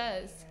kind of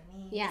does.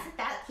 Yeah. Isn't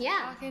that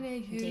Yeah. Talking to Do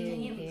you. you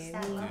hear me?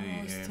 Do you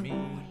hear me?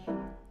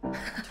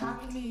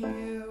 talking to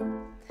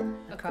you?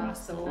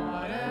 Across the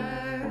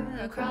water,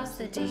 across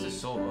the This deep is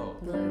so low.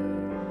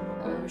 blue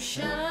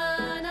ocean,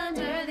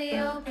 under the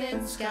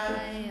open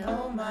sky.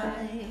 Oh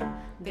my,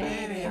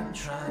 Baby, I'm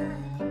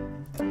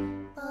trying.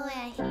 Boy,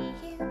 I hear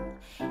you.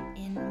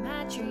 In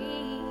my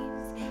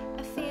dreams,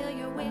 I feel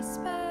your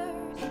whisper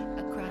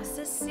across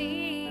the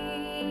sea.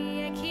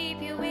 I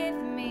keep you with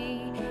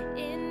me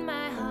in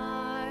my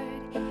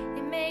heart.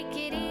 You make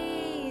it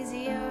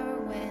easier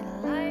when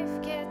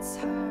life gets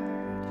hard.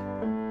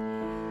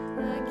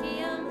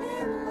 Lucky I'm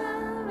in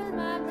love with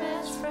my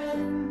best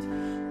friend.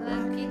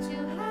 Lucky to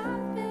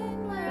have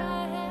been where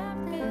I have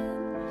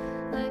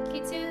been. Lucky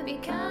to be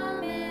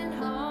coming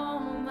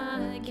home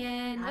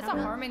again. That's a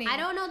harmony. I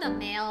don't know the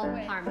male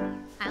Wait. harmony.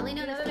 I only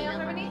know You the know the female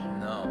male harmony?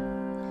 No.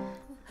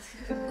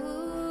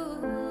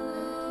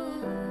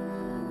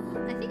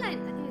 I think I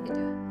can do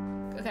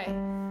Okay.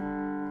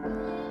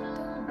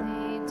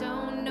 They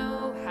don't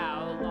know how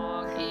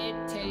long it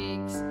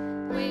takes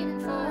waiting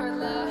for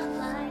love.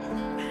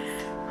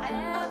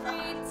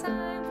 Every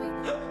time we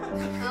it.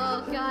 Oh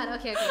God.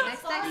 Okay.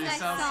 Next You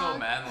sound so song.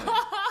 manly.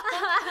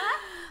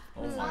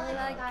 Oh my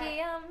god.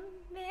 lucky I'm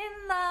in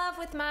love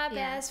with my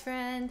Yeah. best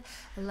friend.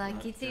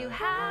 Lucky to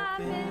have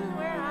been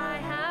where I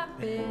have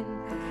been.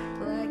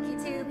 Lucky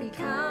to be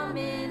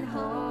coming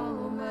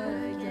home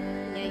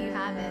again. Yeah, you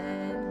have it.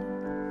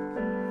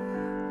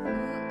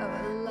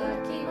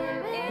 Lucky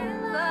we're in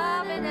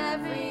love in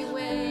every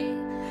way.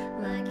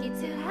 Lucky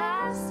to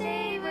have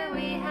stayed where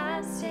we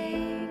have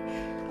stayed.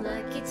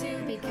 Lucky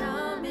to be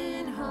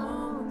coming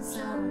home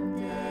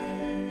someday.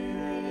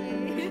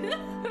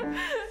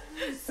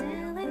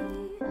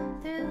 Sailing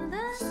through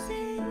the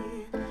sea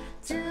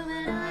to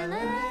an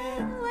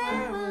island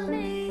where we'll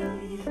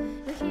meet.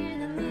 We hear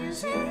the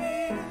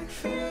music,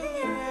 feel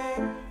the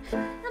air,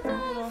 and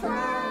put a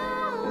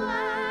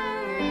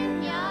flower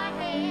in your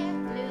hair.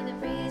 Through the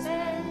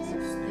breezes,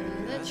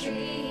 through the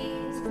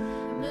trees,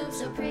 move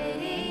so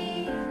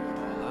pretty. I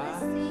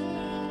see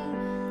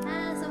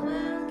as the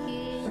world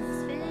keeps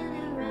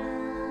spinning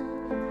round.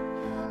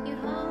 You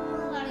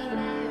hold me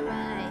here,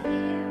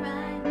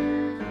 right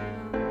now.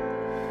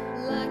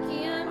 Lucky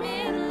I'm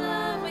in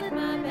love with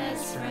my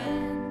best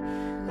friend.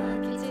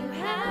 Lucky to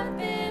have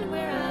been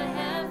where I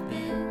have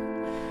been.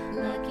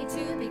 Lucky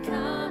to be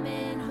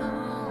coming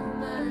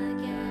home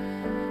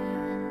again.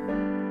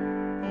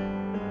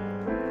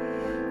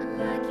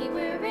 Lucky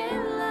we're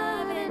in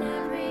love in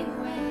every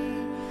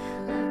way.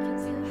 Lucky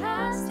to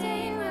have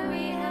stayed where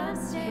we have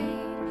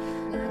stayed.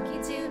 Lucky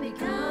to be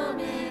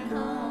coming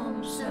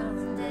home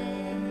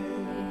someday.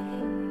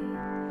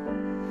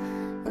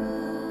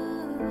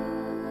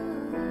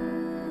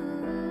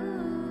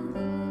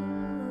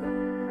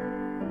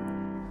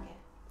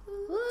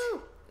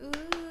 Woo!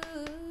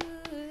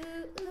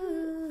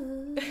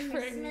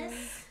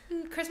 Christmas.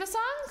 Christmas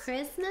songs?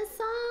 Christmas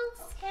songs?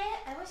 Okay,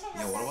 I wish I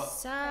had Yeah, what that. about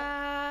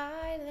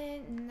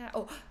Silent night.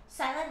 Oh,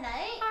 Silent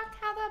Night? hark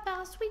how the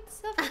bells, sweet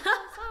of the bells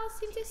all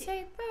seem to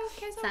say,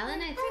 broken so Silent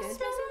Night's good.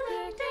 Christmas is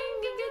here,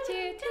 ding, ding, good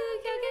cheer, to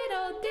your good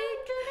old ding,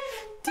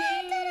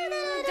 ding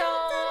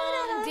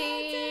dong,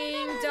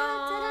 ding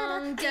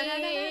dong,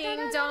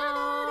 ding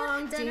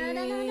dong,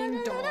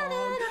 ding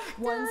dong.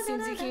 One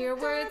seems to hear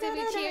words of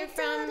each cheer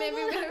from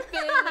everywhere,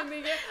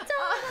 filling the air.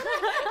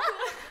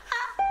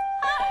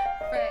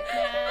 Frick,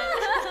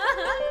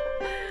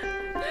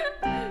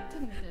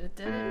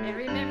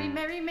 Merry, merry,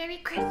 merry, merry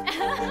Christmas.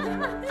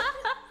 Carol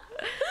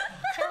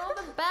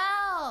the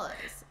bells.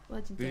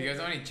 What'd you Do you guys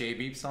know any J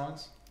Beep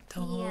songs?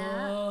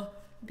 Yeah.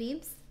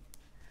 Beeps?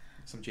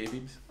 Some J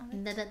Beeps?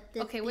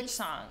 Okay, which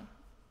song?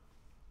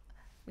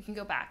 We can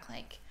go back,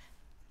 like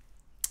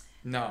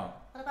No.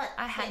 What about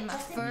I had my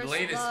Justin? first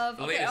Latest- love.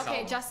 the Okay, latest okay,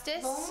 album.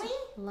 Justice.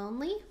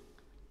 Lonely?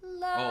 Lonely?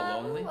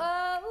 Love, Lonely?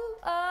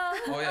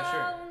 Oh yeah,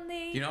 sure. Do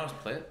you know how to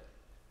play it?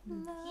 Yeah, I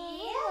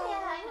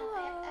know.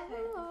 I've heard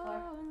it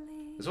before.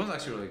 This one's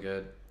actually really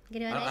good. You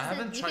can do it I nice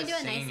haven't and, you tried can do it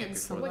singing nice it and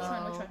before, slow. Which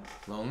one? Which one?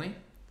 Lonely?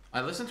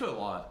 I listen to it a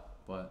lot,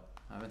 but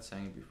I haven't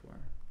sang it before.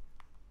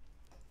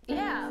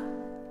 Yeah.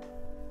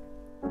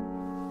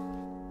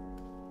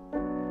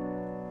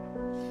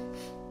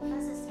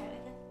 How's it start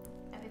again?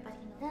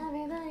 Everybody knows.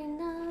 Everybody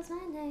knows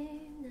my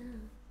name now.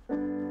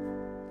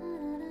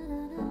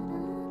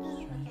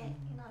 Okay,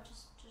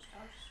 just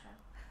roll.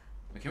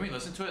 But can we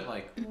listen to it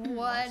like?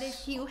 What once?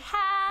 if you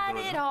had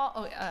it all?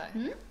 Oh,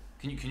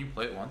 Can you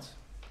play it once?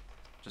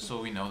 Just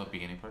so we know the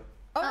beginning part.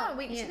 oh Oh, no,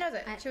 wait, she yeah. knows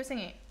it. She was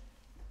singing it.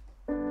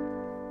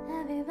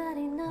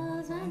 Everybody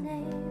knows my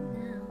name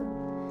now.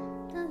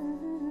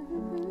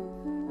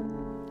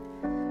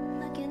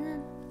 Looking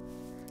up,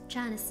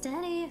 trying to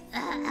steady.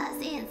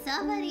 Seeing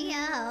somebody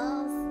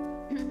else.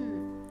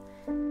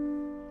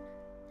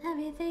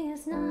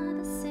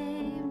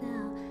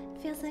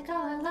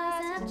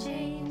 have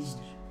changed.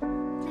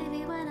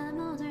 Maybe when I'm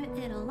older,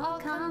 it'll all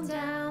calm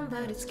down,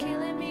 but it's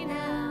killing me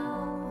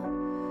now.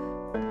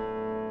 But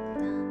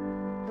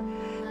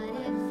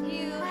if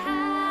you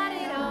had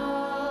it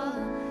all,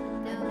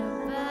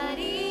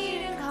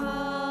 nobody to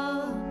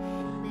call,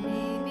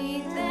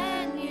 maybe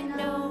then you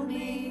know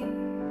me.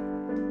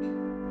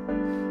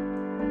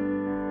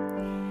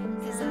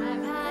 'Cause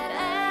I've had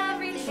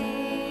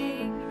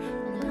everything,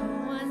 no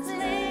one's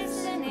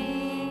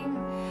listening,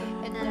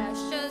 and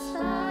that's just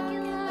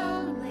fucking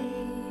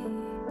lonely.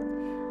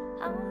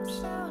 I'm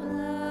so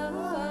lonely.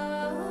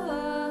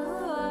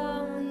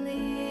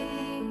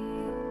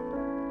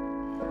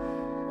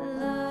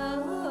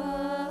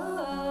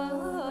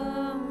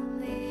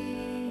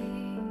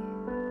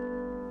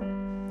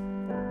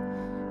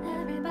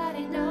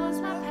 Everybody knows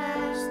my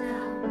past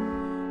now.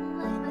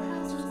 Like my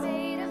house was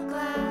made of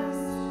glass.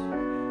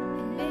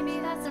 And maybe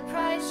that's the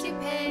price you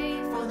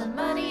pay for the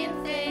money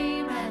and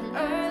fame at an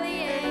early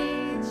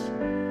age.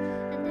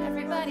 And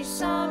everybody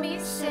saw me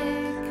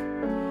sick.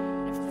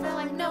 It felt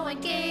like no one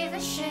gave a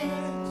shit.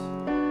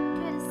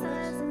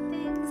 Criticized the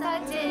things I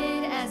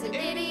did as an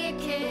idiot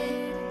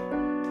kid.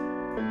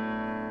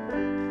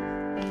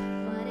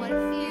 What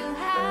if you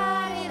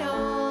had it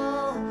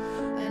all,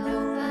 but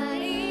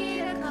nobody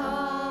to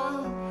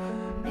call?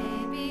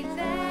 Maybe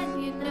then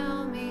you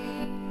know me.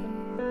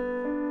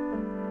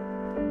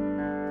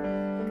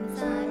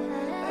 'Cause I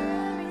had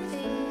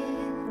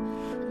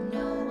everything,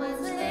 no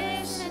one's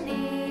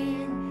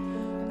listening.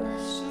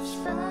 That's just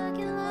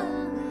fucking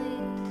lonely.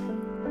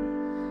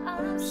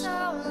 I'm so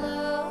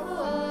lonely.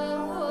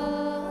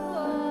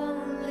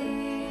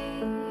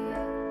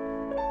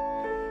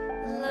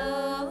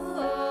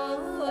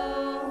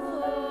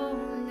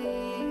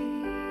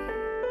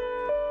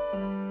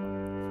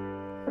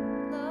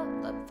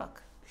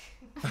 Fuck.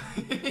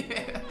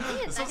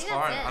 This I was think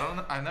hard. that's it. I don't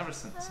know. I've never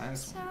sang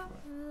this one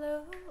before.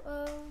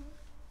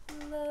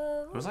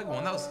 There was like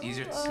one that was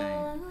easier to sing.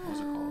 What was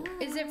it called?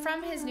 Is it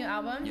from his new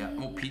album? Yeah.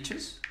 Oh,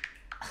 Peaches?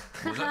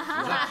 Was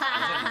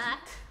that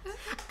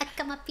I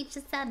got my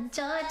peaches out of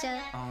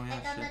Georgia. Oh, yeah, I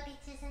got my shit.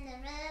 peaches in the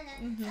manna.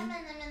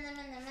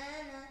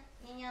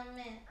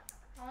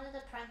 I wanted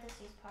the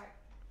parentheses part.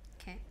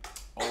 Okay.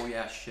 Oh,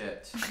 yeah,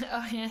 shit.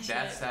 Oh yeah.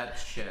 That's that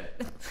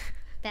shit.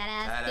 That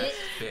ass That bitch. ass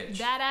bitch.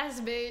 That ass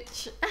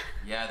bitch.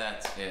 Yeah,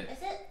 that's it.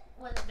 Is it?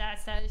 What?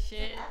 That's that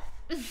shit.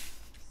 F?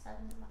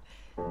 7 in my-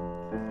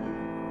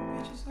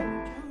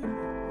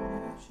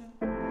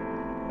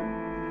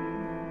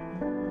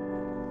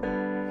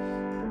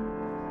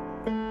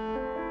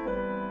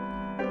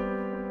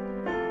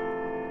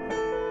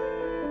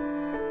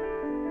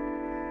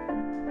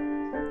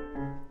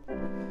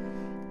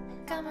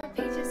 Got my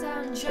peaches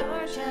out in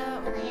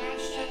Georgia. That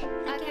shit.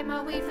 I get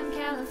my weed from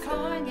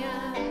California.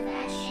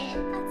 That shit.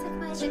 I took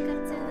my chick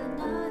up to the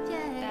north,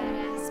 yeah.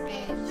 Badass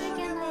bitch. I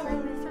get my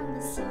light from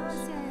the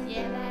source, yeah.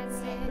 Yeah, that's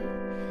it.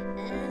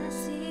 And I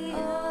see,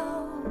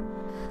 oh,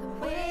 the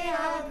way I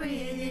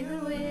breathe in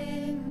the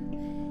wind.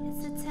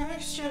 It's the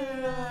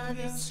texture of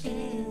your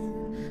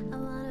skin. I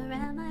wanna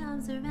wrap my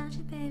arms around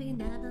you, baby,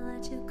 never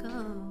let you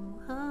go.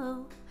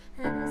 Oh,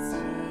 and I see,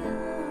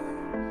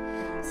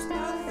 oh, it's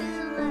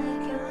nothing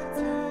like your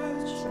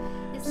touch.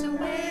 It's the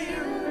way you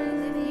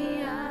lift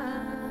me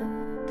up.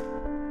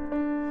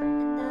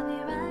 And I'll be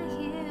right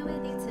here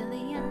with you till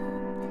the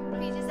end.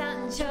 Beaches out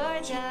in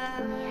Georgia.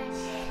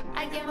 I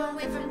get my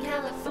weed from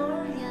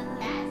California.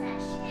 That's that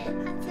shit.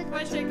 I took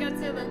my chick up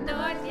to the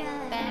north,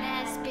 yeah.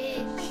 Badass I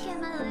bitch. get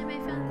my light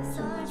right from the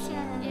source,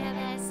 yeah. Yeah,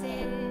 that's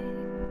it.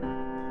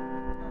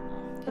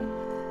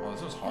 Oh,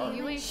 this was hard.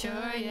 You ain't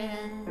sure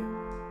yet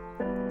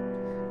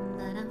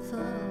that I'm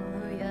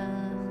for ya.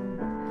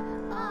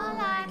 All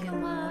I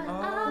can want,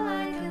 all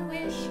I can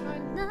wish for.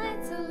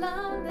 Nights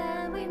alone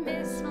that we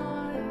miss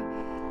more.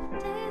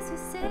 Days we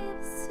save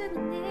as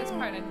souvenirs. This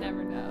part I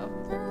never know.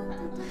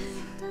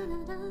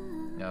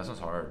 Yeah, this was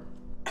hard.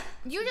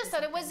 You just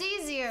said it was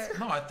easier.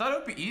 No, I thought it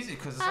would be easy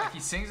because it's like he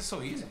sings it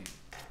so easy.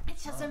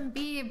 It's Justin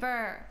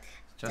Bieber.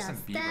 Justin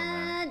Bieber,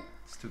 man.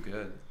 It's too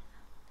good.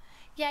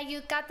 Yeah,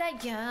 you got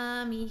that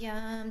yummy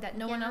yum that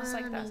no one else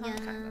like that song.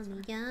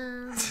 Yum,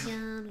 yum. That's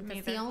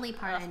Neither. the only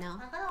part I know.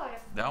 I'm gonna order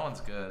That one's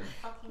good.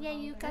 fucking Yeah,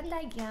 you got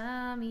hungry. that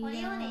yummy What do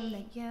you yum, wanna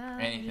that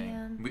yummy Anything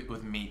yum.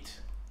 with meat.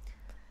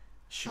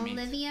 Shmeat.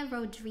 Olivia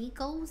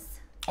Rodrigo's.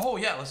 Oh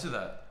yeah, let's do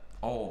that.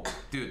 Oh,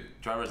 dude,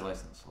 driver's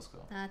license. Let's go.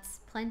 That's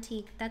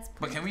plenty. That's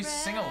But can we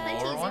sing a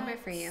plenty lower one? zoomer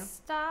for you.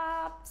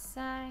 Stop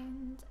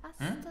signs. I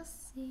Hmm? still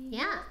see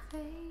Yeah. your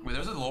face. Wait,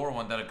 there's a lower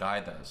one that a guy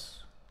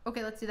does.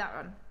 Okay, let's do that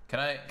one. Can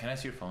I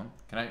see your phone?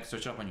 Can I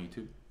search it up on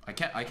YouTube? I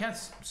can't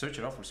search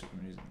it up for some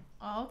reason.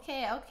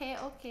 Okay. Yeah. I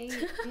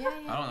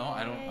don't know,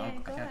 I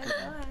can't Go do ahead.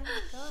 that.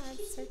 Go ahead.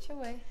 Search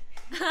away.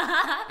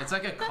 It's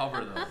like a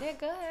cover though. Yeah,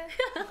 go ahead.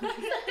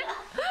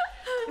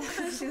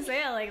 She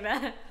say it like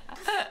that.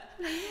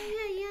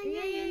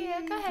 Yeah.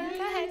 Go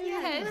ahead.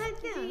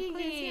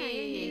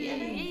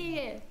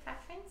 Yeah.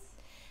 Preference?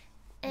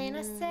 And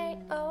I say,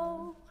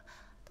 oh,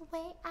 the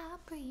way I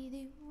breathe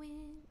you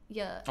in.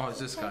 Yeah. Oh, it's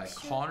this guy,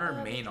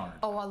 Connor Maynard.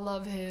 Oh, I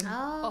love him.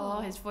 Oh.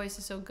 Oh, his voice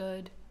is so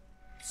good.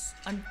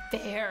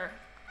 Unfair.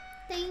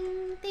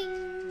 Ding,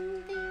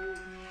 ding, ding.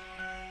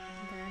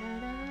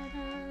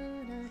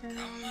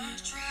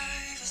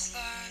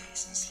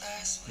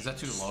 Is that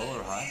too low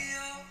or high?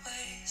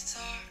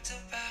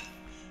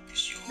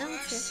 No,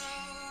 it's good.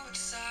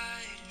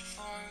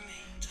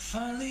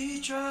 Finally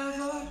drive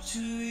up to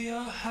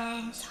your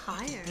house.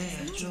 Higher.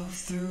 I drove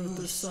through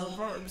the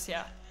Suburbs,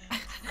 yeah.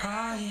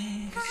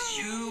 crying 'cause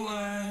you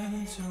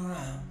weren't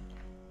around.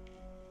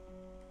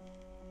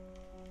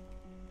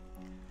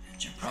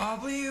 You're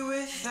probably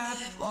with that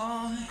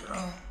blonde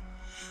girl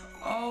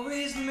who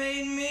always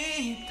made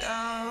me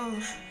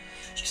doubt.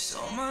 She's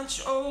so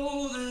much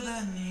older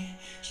than me.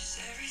 She's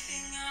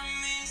everything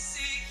I'm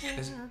missing.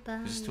 Is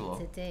this too low?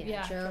 Today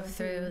Yeah. I drove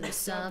through the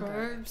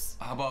suburbs.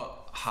 How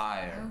about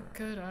higher? How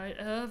could I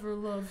ever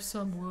love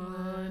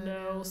someone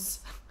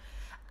else?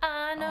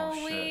 I know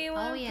Oh, we shit. were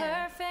Oh,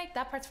 yeah. perfect.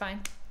 That part's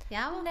fine.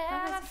 Yeah, well,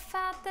 Never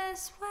felt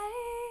this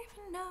way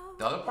for no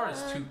The other part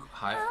is too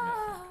high for me. I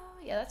think.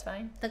 Yeah, that's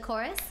fine. the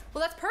chorus?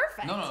 Well, that's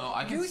perfect. No,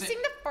 I can You sing.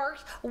 sing the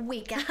first,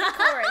 we get the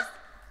chorus.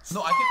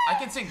 No, I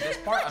can sing this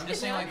part. I'm just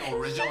saying like the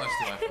original is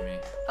too high for me.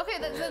 Okay,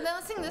 then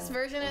let's sing this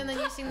version, and then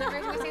you sing the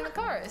version, we sing the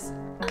chorus.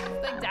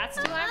 Like, that's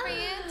too high for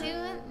you,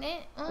 doing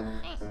it.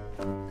 Okay.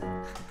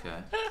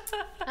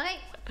 Okay,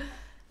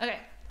 Okay.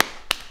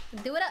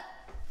 do it up.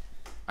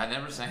 I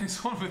never sang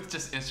this one with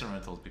just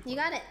instrumentals before. You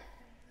got it.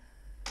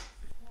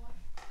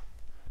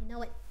 You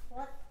know it.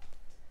 What?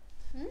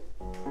 Hmm?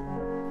 Oh.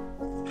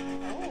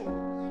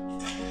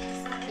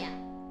 Yeah.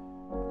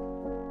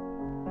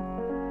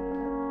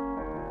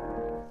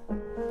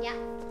 Yeah,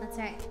 that's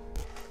right.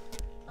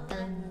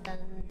 Dun, dun,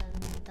 dun,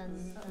 dun,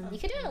 dun. You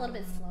could do it a little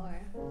bit slower.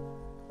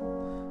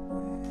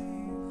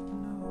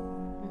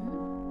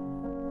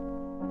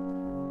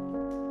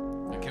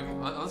 Okay,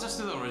 let's just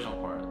do the original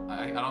part.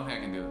 I don't think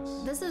I can do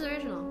this. This is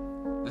original.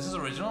 This is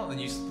original. Then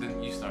you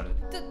started.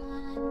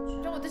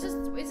 No, is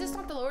this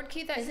not the lower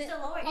key that Is it? The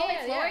lower Oh,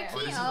 it's lower yeah. Oh,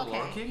 this is Oh, the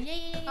lower okay.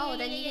 key. Yeah. Oh,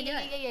 then you can do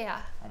it.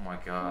 Yeah. Oh my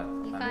god.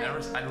 You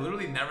I fine.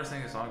 literally never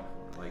sang this song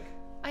before. Like.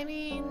 I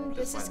mean,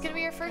 this is gonna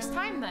be your first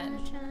time then.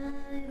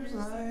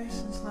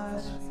 Since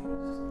last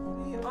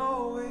week, we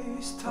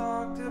always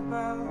talked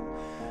about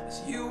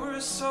as you were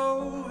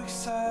so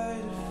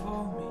excited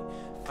for me.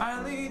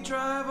 Finally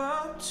drive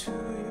up to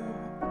you.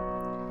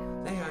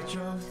 Day I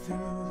drove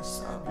through the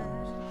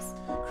suburbs,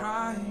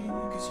 crying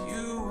 'cause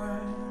you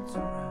weren't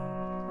around.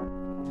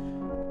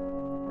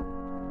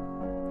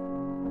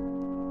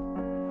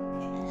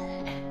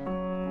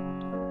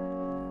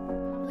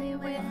 Probably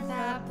with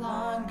that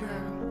blonde girl.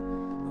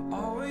 Who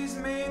always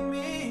made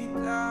me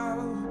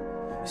doubt.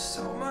 You're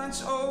so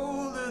much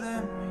older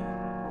than me.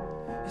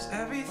 It's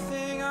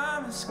everything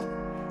I'm asking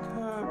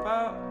her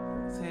about.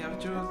 Say I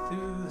drove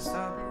through the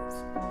suburbs.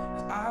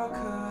 How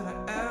could I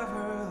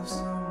ever love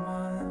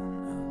someone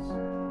else?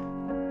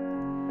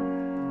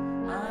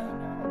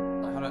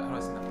 How do I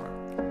sing that part?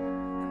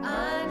 I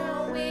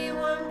know we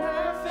weren't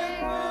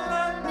perfect, but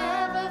I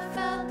never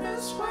felt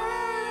this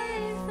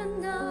way for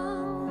no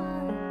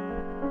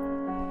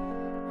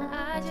one.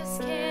 I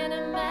just can't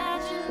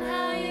imagine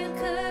how you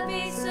could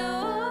be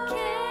so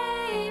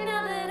okay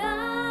now that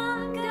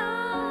I'm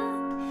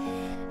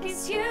gone.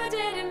 'Cause you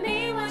didn't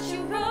mean what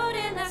you wrote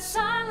in that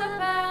song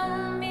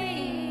about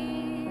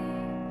me.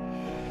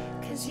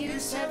 'Cause you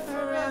said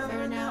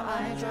forever, now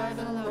I drive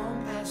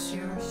alone past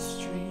your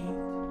street.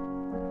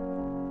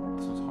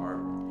 This one's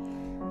hard.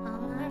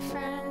 All my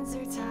friends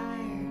are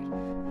tired,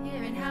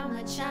 hearing how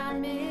much I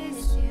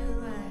miss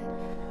you.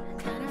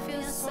 I kinda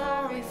feel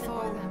sorry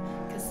for them,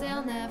 'cause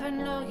they'll never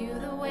know you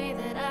the way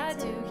that I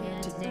do.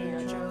 Yeah, today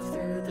I drove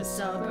through the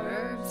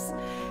suburbs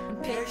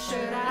and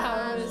pictured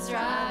I was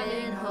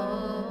driving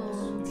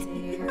home to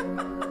you.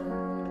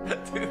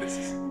 Dude, this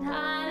is.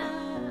 I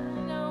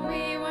know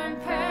we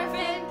weren't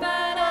perfect,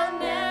 but I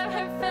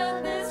never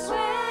felt this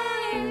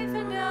way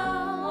for no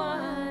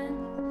one.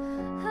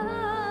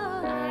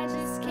 Oh, I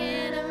just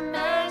can't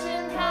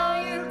imagine how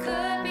you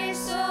could be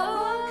so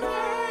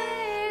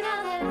okay now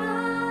that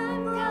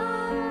I'm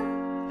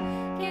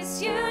gone.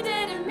 Guess you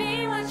didn't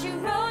mean what you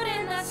wrote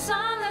in that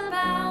song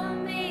about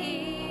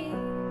me.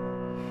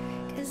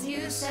 'Cause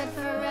you said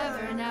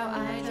forever, now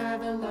I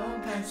drive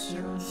alone past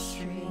your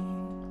street.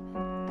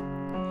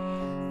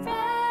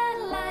 Red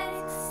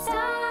lights,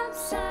 stop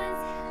signs,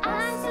 I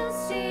still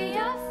see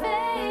your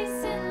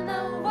face in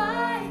the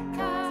white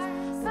car.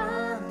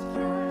 Front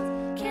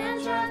yard,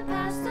 can't drive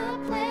past the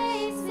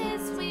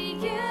places we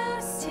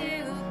used to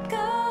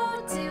go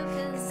to.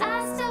 'Cause I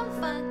still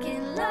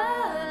fucking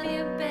love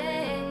you,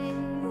 babe.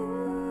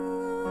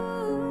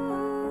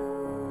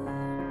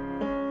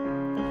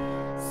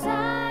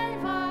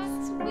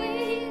 Sidewalks,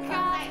 we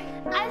cry,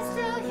 I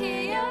still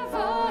hear your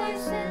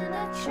voice in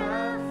the traffic.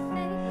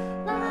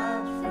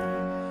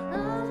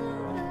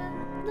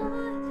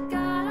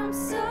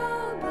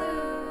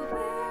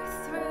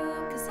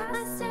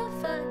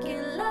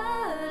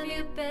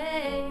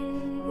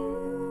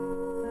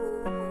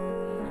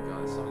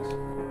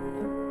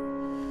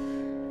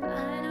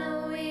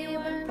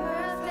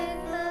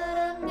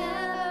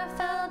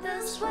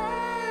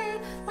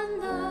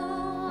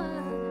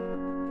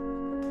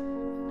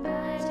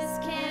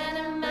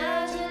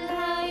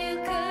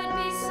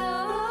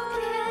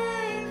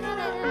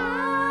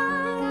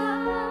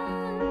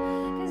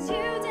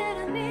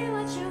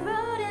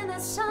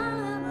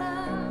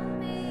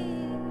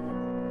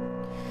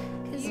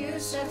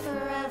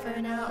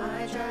 forever, now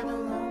I drive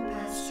alone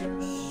past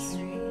your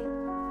street.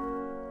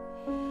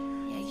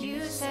 Yeah,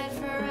 you said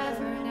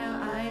forever,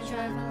 now I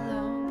drive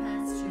alone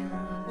past your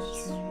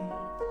street.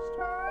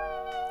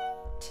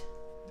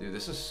 Dude,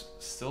 this is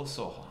still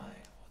so high.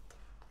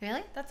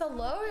 Really? That's a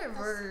lower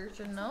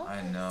version, no?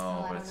 I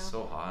know, I but don't it's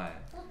so high.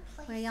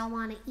 Where y'all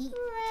want to eat?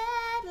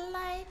 Red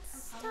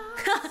lights, stop.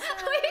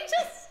 We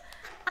just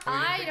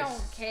I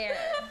don't care.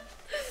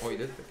 Oh, you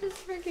did pick it.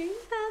 freaking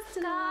fast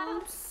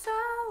I'm so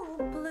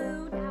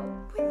blue, now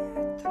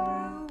we're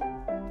through.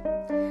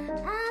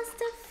 I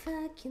still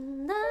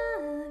fucking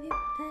love you,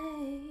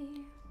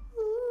 babe.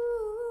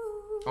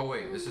 Ooh. Oh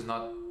wait, this is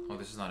not. Oh,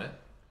 this is not it.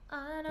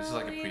 This is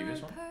like a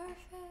previous one.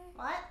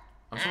 What?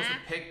 I'm supposed to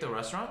pick the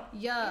restaurant.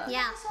 Yeah.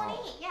 Yeah. Just want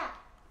Oh. to eat, yeah.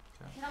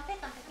 Okay. If you don't pick,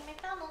 I'm picking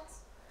McDonald's.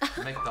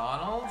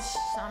 McDonald's.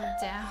 I'm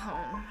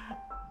down.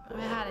 I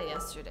had it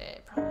yesterday.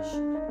 I probably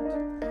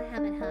shouldn't. I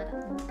haven't had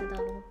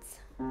McDonald's.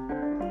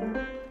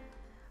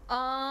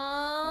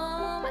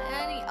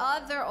 Any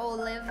other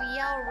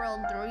Olivia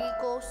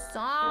Rodrigo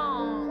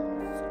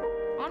songs?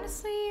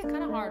 Honestly,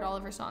 kind of hard, all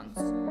of her songs,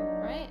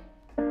 right?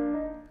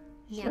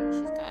 Yeah.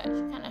 She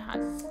kind of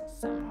has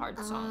some hard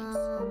songs.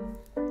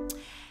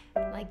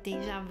 Like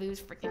Deja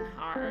Vu's freaking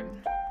hard.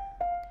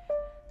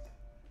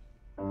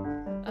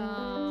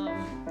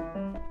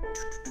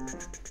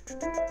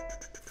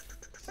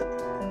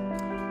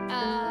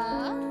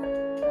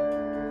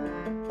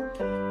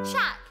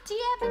 Chat, do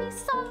you have any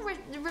song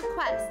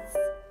requests?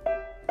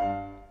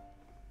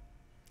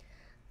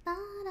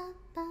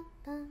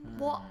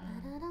 What?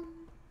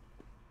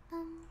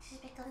 Should we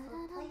pick a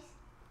food place?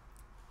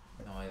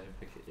 No, I didn't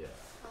pick it yet.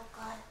 Oh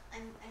god,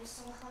 I'm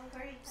so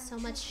hungry. So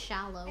much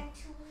shallow. I'm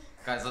too weak.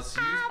 Guys, let's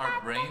use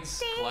our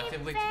brains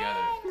collectively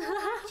together.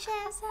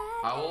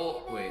 I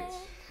will wait.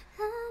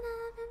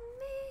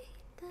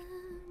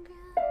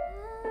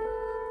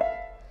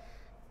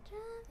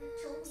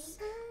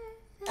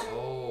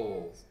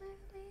 Oh,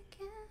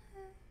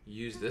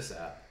 use this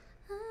app.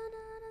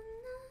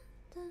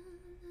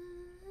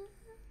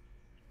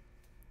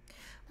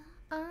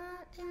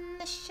 In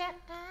the shadow.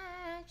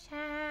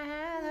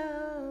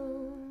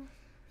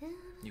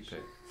 You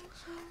pick.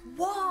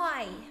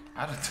 Why?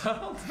 I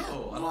don't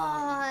know.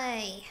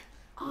 Why?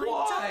 I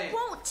Why? don't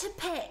want to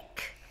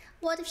pick.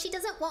 What if she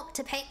doesn't want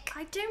to pick?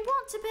 I don't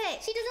want to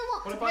pick. She doesn't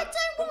want What to if I pick.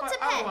 don't want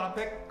to I pick. don't want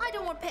to pick. I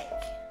don't want to pick.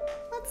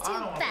 That's I too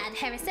don't want bad,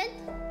 Harrison.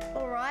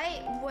 All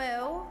right.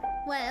 Well.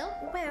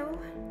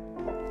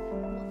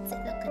 What's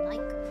it looking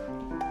like?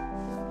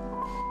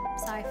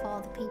 Sorry for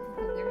all the people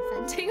who we're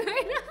offending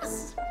right now.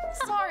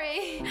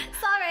 Sorry.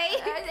 Sorry.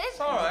 It's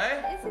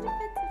alright. Is it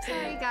offensive?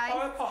 Sorry, guys.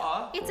 Alright,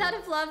 Potter. It's out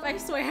of love, I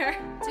swear.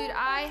 Dude,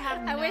 I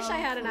have I wish no I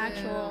had an clue.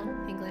 actual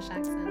English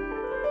accent.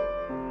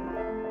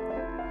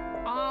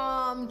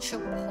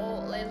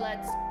 Chipotle,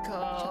 let's go.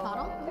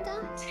 Chipotle?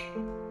 Okay.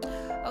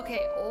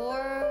 Okay, or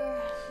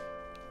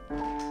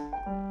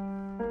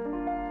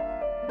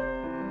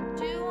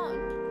do you want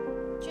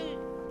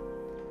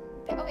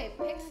okay,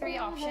 pick 3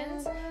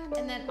 options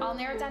and then I'll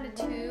narrow it down to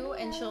 2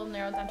 and she'll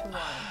narrow it down to 1.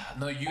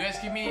 No, you guys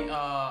give me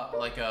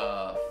like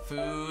a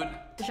food.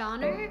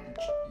 Genre?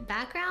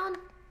 Background?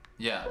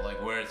 Yeah,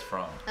 like where it's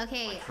from.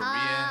 Okay. Like Korean,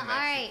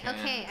 Alright, Mexican.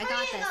 okay, I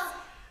got this.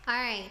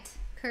 Alright.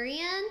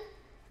 Korean?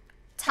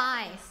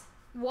 Thai.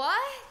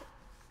 What?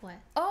 What?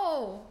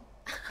 Oh,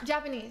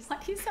 Japanese. Why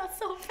do you sound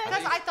so Because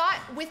offended? I thought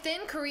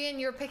within Korean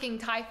you're picking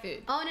Thai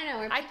food. Oh, no,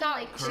 we're I picking, thought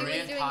like, she was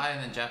Korean, doing Thai,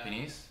 and then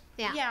Japanese.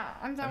 yeah. Yeah,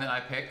 I'm And then I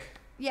pick.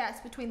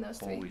 yes, between those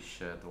 3. Holy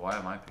shit! Why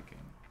am I picking?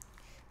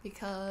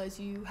 Because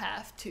you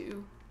have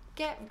to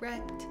get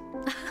wrecked.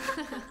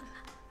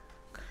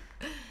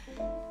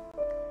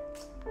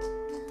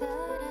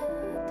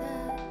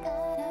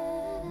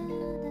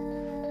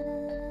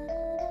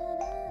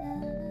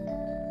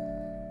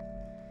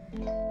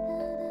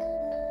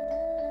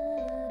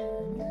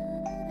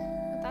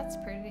 That's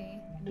pretty.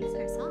 It's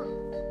her song.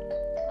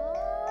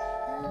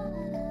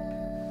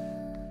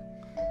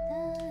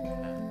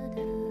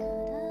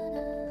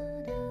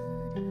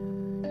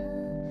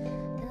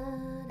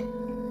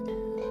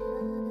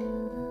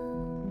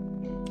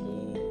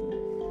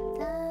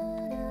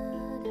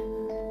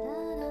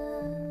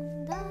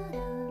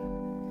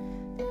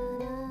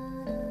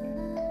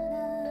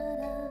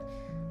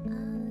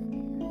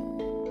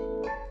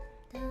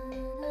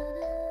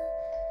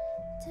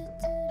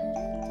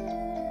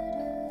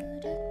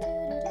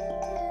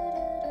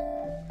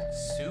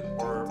 Soup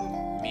or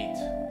meat?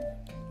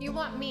 You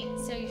want meat,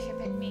 so you should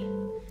pick meat.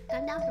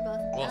 I'm down for both.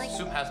 Well, I like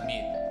soup has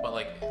meat, but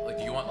like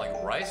do you want like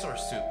rice or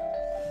soup?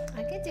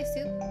 I could do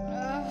soup.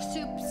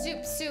 Soup.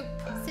 Soup.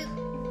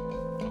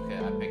 Okay,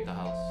 I picked the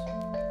house.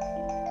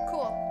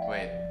 Cool.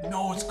 Wait.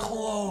 No, it's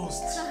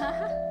closed.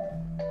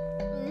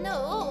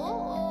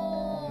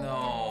 No.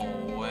 No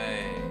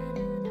way.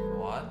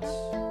 What?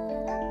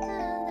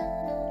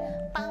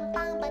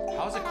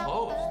 How is it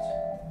closed?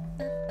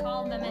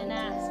 Call them and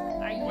ask.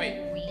 Are you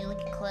Wait. Really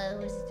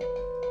closed.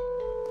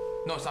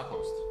 No, it's not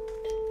closed.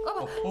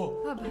 Oh. Oh.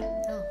 Oh.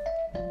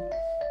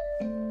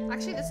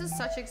 Actually, this is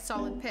such a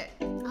solid pick.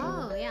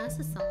 Oh, yeah, this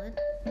is solid.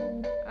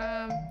 Okay.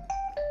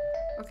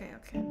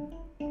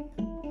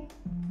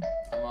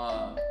 I'm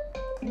a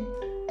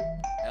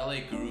LA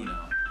guru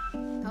now.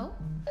 Oh?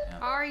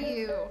 Are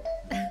you?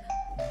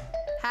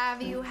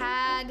 Have you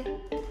had?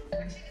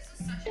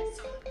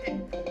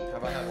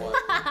 Have I had what?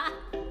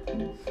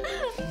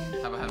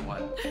 Have I had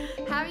what?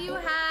 Have you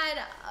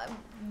had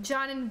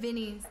John and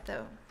Vinny's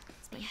though?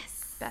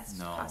 Yes. Best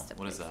No. pasta.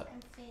 What is that?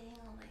 I'm fading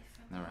away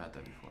from Never had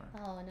that before.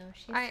 Oh no,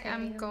 she's I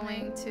am fading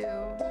going away. to.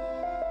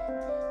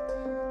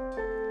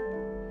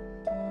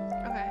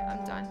 Okay,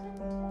 I'm done.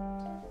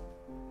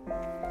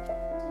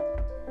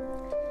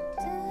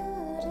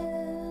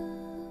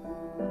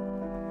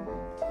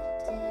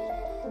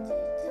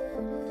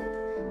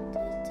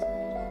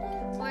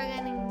 We're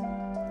getting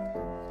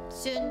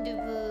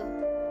sundubu.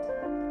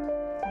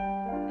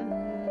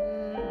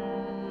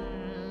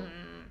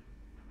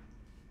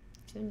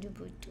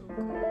 Sundubu too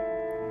good.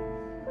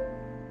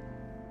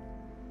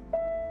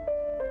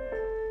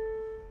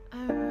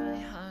 I'm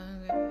really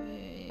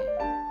hungry.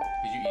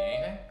 Did you eat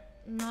anything?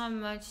 Not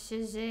much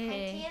to I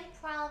say. did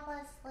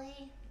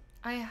probably.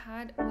 I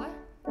had what?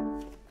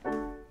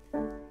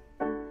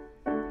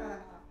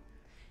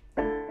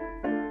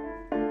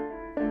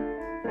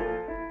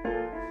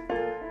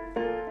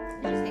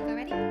 Did you take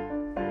already?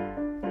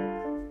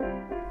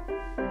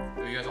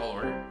 Did you guys all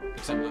order?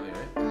 Except Lily,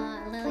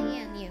 right? Lily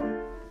and you.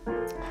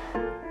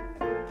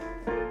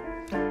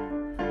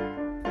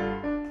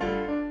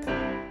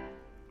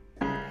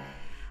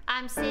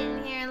 I'm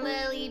sitting here in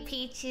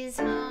Lilypichu's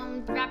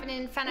home, rapping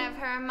in front of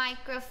her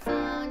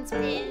microphone,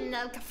 spitting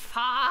a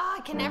I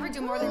can never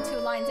do more than 2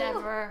 lines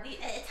ever.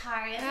 It's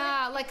hard. Isn't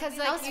Yeah, like cause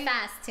like That was you-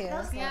 fast too. That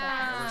was Never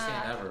Yeah.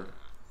 saying ever.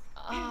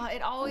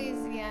 It always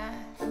yeah.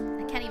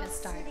 I can't even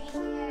start.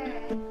 Sitting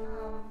here,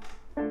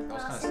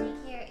 was kinda sitting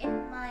here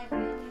in my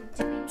room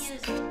doing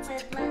music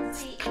with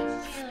Leslie,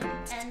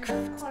 hJune, and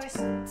of course,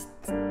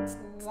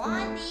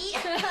 Wendy. I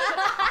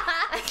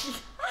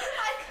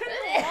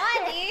couldn't.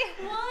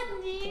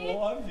 Wendy.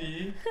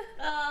 Wendy.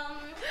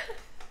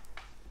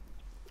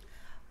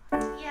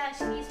 Yeah,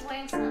 she's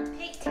wearing some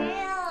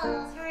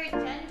pigtails. Her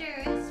gender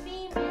is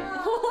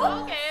female.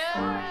 Okay.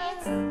 Sorry,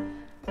 it's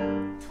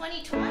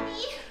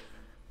 2020.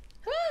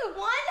 Woo!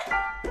 One.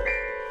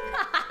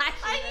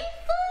 I need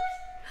food.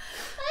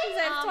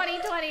 It's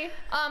 2020.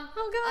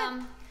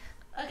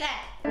 Okay.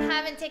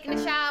 Haven't taken a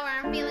shower.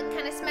 I'm feeling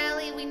kind of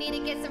smelly. We need to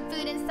get some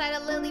food inside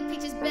of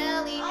Lilypichu's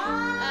belly.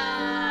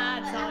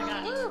 That's all I I'm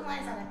got. only 2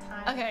 lines at a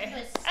time. Okay. It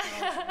was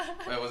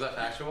so- Wait, was that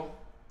factual?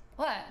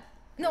 What?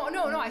 No,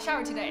 I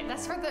showered today.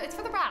 It's for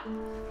the rap.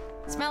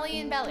 Smelly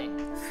and belly.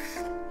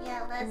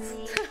 Yeah,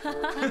 Leslie.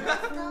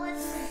 Though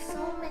it's been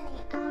so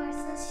many hours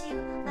since you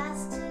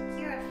last took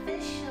your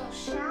official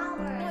shower.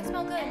 Oh, I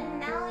smell good. And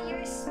now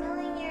you're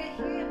smelling your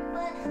hair,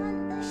 but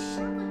hun, the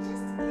shower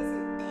just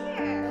isn't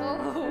there.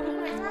 Oh,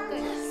 And I'm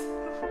just.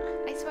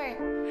 I swear.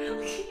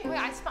 Wait,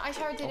 I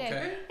showered today.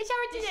 Okay. I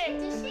showered today.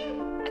 Did she?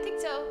 I think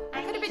so. I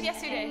Could have think been she-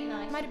 yesterday. you know,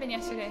 Might have been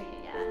yesterday.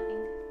 Yeah, I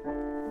think.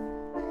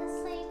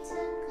 Leslie took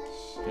a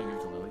shower. Can you give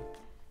it to Lily?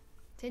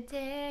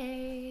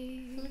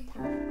 Today. Oh,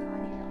 I need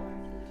more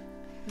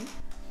food.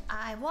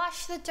 I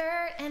wash the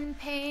dirt and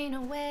pain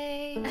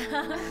away.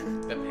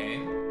 The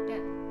pain?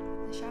 Yeah,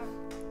 the shower.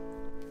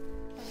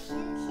 But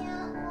you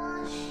can't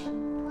wash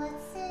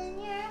what's in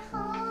your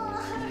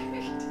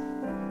heart.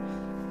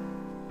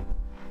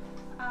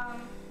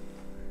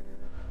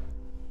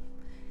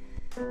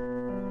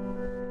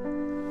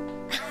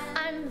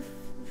 I'm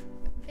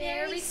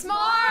very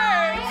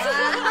smart.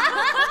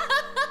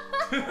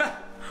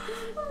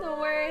 The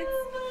words.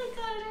 Oh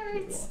my god, it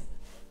hurts.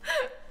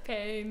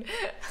 Pain.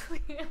 We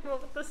came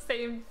up with the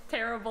same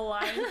terrible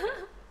line.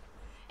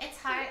 It's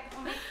hard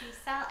when I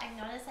freestyle. I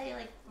notice I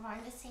like learn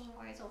the same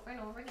words over and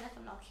over again if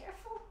I'm not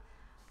careful.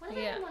 What did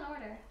I Yeah. do in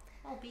order?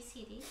 Oh,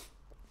 BCD.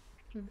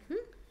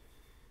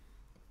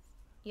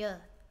 Yeah.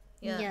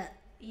 Yeah.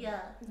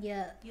 Yeah.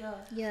 Yeah.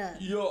 Yeah.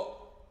 Yo.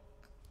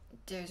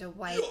 There's a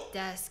white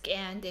desk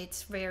and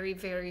it's very,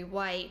 very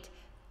white.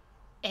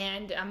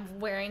 And I'm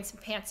wearing some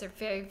pants that are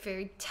very,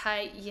 very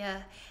tight,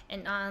 yeah.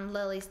 And on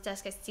Lily's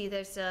desk, I see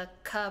there's a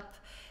cup.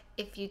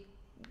 If you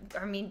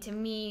are mean to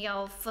me,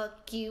 I'll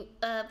fuck you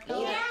up.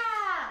 Yeah.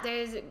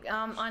 There's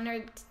on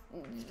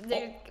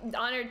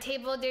her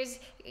table. There's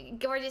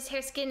gorgeous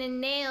hair, skin,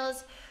 and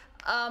nails.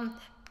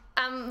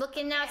 I'm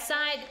looking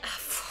outside.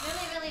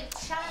 Really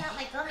shouting out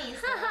my gummies.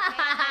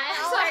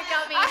 All her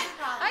gummies.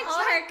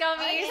 All her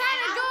gummies.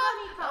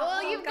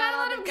 Well, you've got a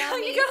lot of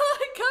gummies. You got a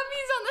lot of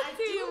gummies on the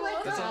table.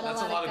 That's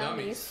a lot of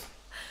gummies.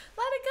 A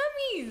lot of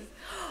gummies.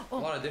 A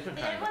lot of different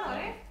Did kinds. everyone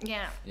order?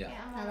 Yeah. Yeah.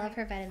 I love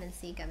her vitamin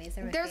C gummies.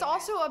 They're my There's favorite.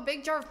 also a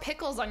big jar of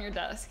pickles on your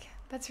desk.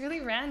 That's really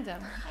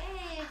random.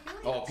 Hey,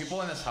 Oh,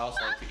 people in this house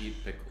like to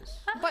eat pickles.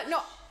 But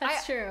no,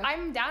 That's true.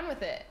 I'm down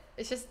with it.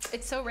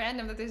 It's so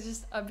random that there's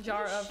just a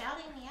jar you're of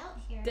shouting me out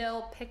here.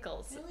 dill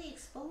pickles. Really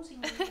exposing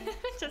me.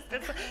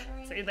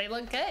 See, they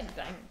look good.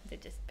 They're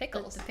just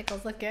pickles. The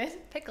pickles look good.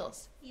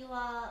 Pickles. You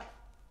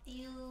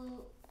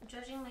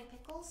judging my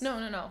pickles?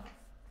 No.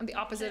 I'm the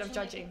opposite of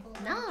judging.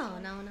 No.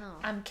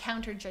 I'm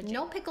counter judging.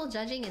 No pickle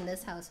judging in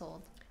this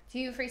household. Do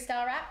you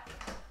freestyle rap?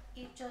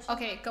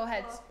 Okay, go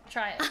ahead.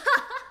 Try it.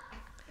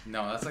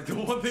 No, that's like the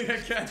one thing I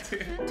can't do.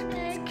 No,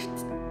 I can't.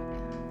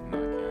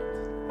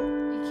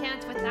 You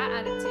can't with that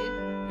attitude.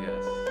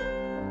 Yes.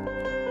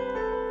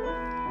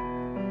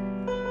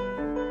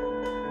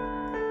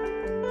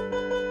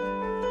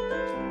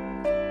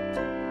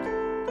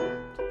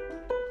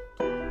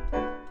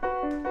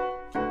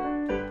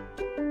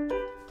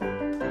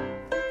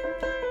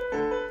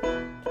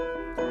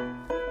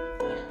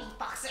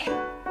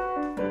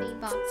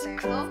 Beatboxer.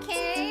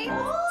 Okay.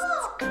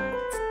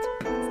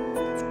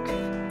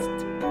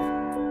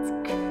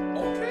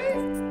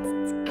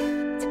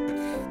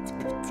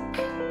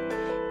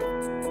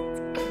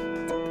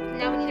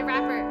 Now we need a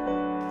rapper.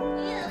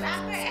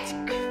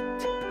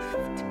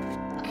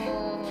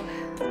 Oh.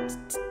 He's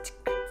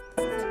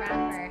a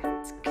rapper.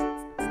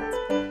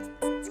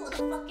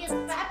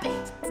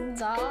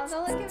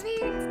 Don't look at me.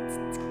 I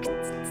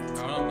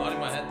don't know, I'm nodding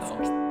my head though.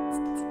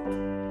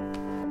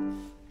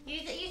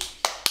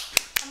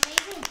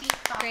 Amazing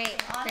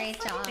beatbox. Great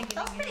job. That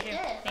was pretty good.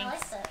 I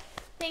like that.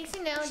 Thanks,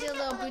 you know, do a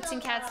little boots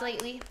and cats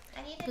lately.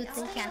 I need Boots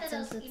and cats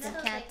and boots and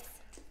cats.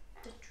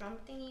 The drum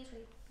thingies,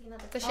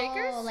 The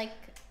shakers? Oh, like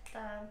the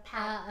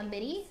pad. a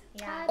MIDI?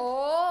 Yeah.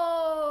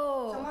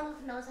 Oh. Someone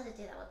who knows how to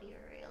do that would be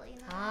really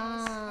nice.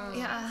 Ah.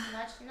 Yeah.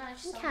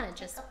 Nudge. You kinda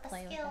just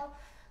play with it.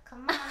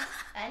 Come on.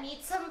 I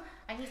need some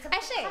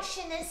Actually-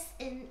 percussionists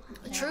in.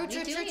 True.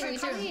 You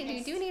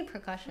do need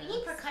percussion. We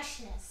need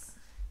percussionists.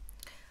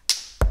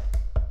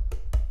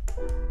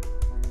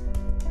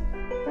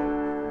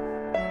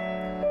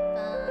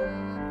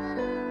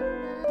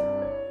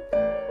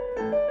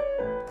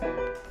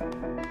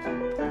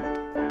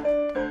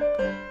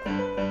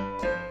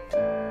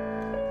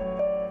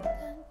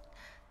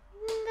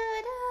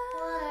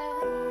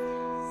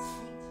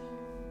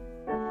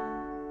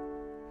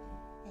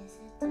 Is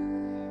it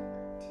time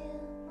to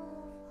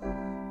move on?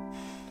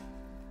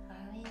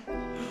 Are we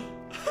leaving?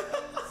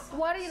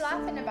 What are you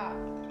laughing about?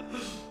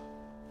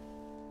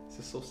 This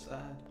is so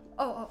sad.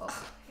 Oh.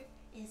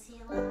 Is he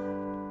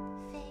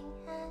laughing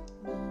at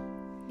me?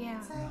 Yeah.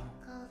 It's like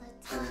all the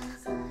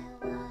times I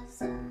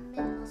was in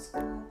middle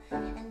school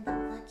and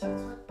all the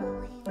kids would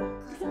bully me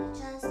 'cause I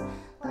just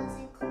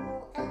wasn't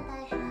cool and I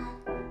had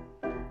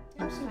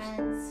no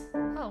friends.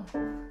 Oh.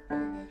 And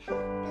it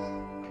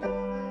happened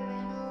over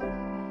and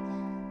over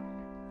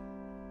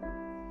again.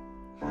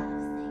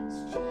 Have things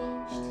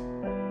changed?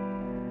 Have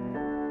they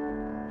not?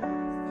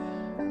 Am I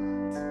alone?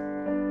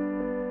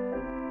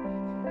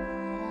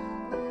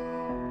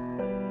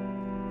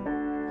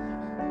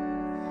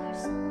 Even though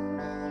there's so many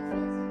friends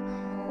in my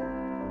home.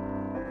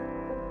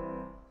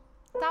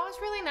 That was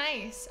really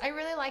nice. I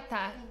really like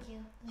that. Thank you.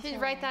 You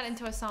should write that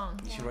into a song.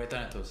 You should write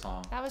that into a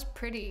song. That was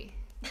pretty.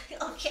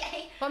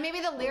 Okay. Well, maybe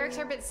the lyrics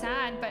are a bit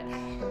sad, but I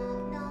have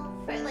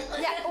no friends.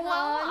 Like, yeah.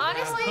 Well,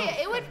 honestly,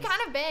 it would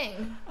kind of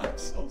bang. I'm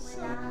so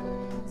when I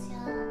was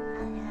young, I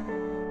had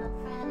no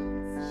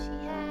friends. She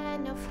had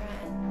no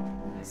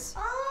friends.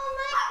 Oh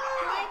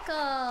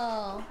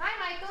Michael. Hi,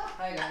 Michael.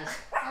 Hi guys.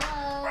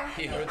 Hello.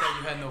 He heard that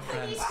you had no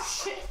friends.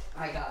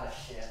 I got a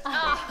shit.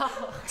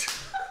 Oh.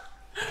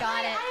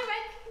 Got it. I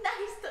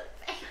recognize the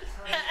face.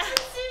 As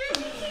soon as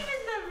he came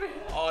in the room.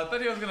 Oh, I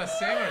thought he was gonna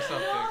sing or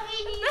something. All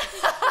he needs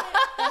is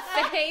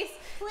The face.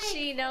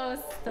 She knows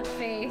the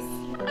face.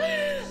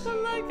 The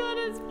look on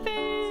his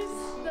face.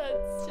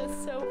 That's just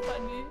so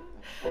funny.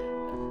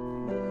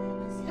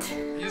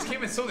 He just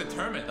came in so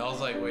determined. I was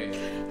like, wait.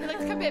 He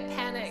looks a bit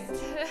panicked.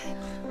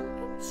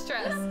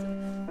 Stressed.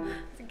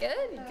 It's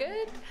good,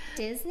 good.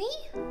 Disney?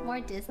 More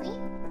Disney?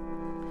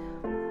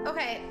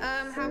 Okay,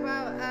 how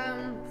about,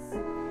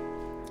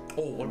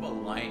 Oh, what about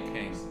Lion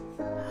King?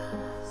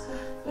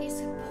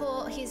 he's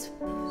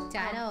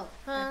Yeah, I know.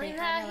 Only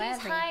that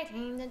he's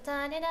hiding the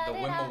The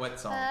Wimowet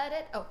song.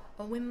 Oh,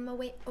 a whim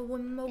away, a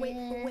whim away,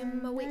 a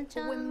whim away,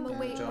 a whim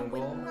away, a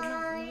Jungle. whim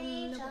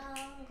away.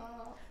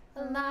 jungle.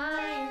 The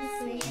lion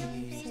sleeps.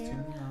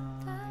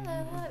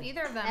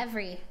 Either of them.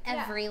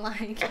 Every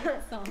Lion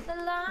King song. The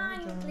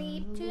lion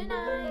sleep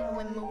tonight.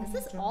 Whim away. Is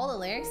this all the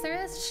lyrics there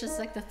is? It's just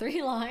like the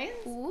 3 lines?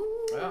 Ooh,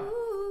 Yeah.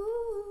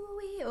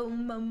 oh,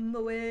 mum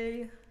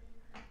away.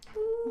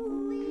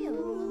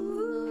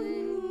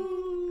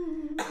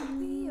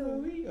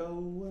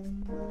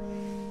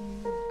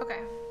 Okay,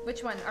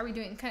 which one are we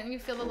doing? Can you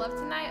feel the love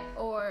tonight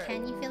or?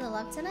 Can you feel the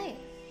love tonight?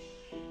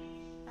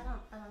 I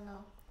don't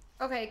know.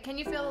 Okay, can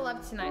you feel the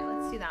love tonight?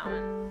 Let's do that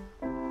one.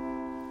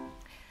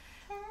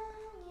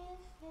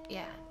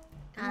 Yeah.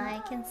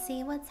 I can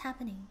see what's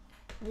happening,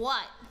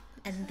 What?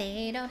 and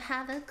they don't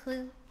have a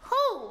clue.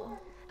 Who?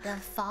 They'll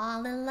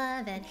fall in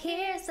love, and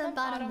here's the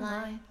bottom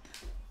line.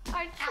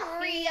 Our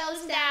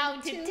trio's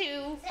down to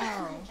 2.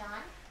 Elton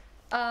John.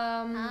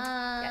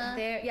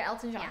 Yeah,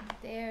 Elton John. yeah.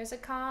 There's a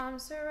calm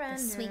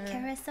surrender. The sweet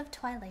caress of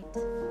twilight.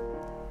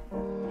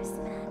 There's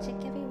magic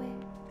everywhere.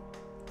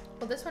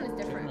 Well, this one is Check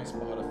my different.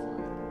 Spotify.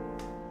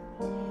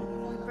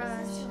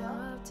 Brush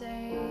of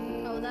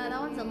day. Oh, that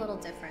one's a little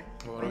different.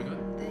 What are we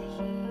doing? The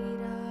heat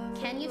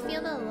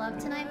Feel the Love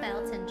Tonight by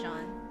Elton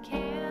John.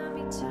 Can't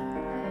be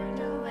turned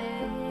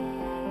away.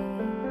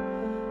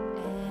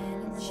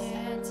 An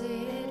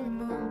enchanted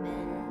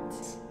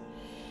moment,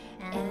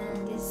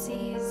 and it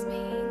sees me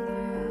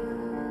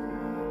through.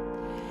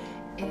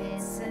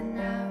 It's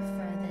enough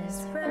for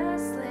this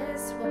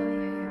restless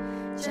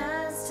warrior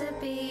just to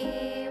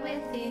be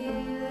with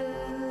you.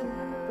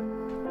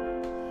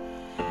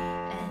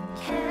 And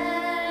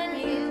can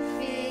you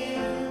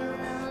feel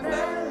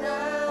the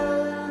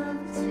love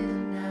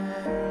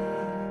tonight?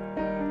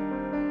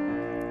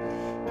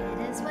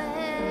 It is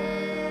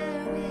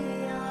where we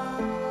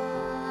are.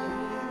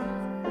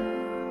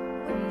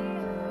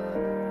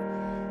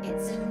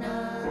 It's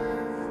enough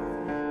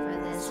for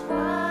this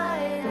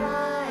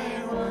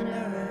wide-eyed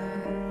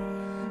wanderer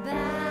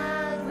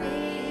that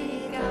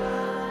we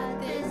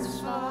got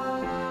this far.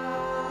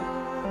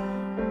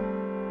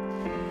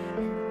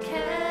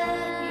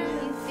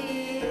 Can you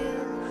feel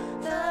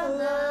the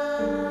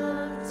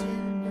love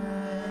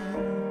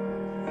tonight?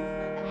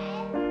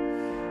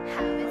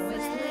 How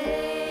it's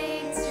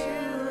laid to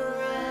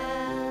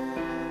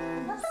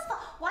rest. What the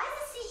fuck? Why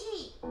is it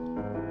CE?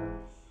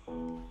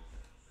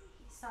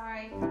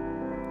 Sorry.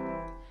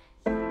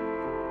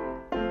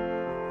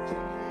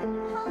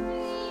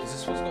 Is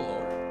this supposed to go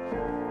lower?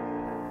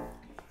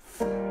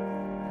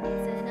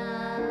 It's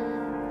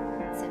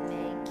enough to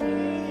make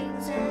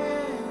kings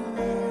and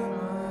live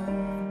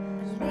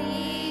on.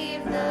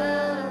 Leave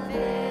the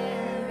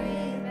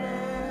very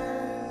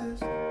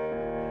best.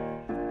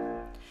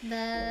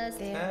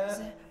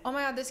 Oh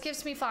my god, this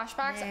gives me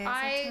flashbacks.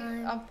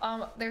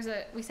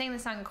 We sang the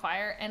song in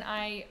choir, and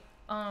I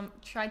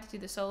tried to do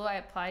the solo. I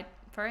applied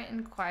for it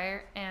in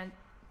choir, and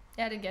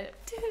I didn't get it.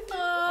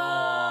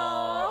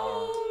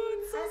 Oh,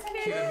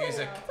 cue the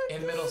music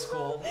in middle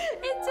school.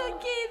 It's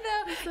okay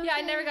though. Yeah,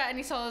 I never got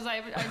any solos. I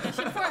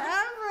auditioned for.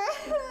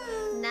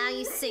 Now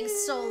you sing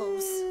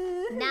solos.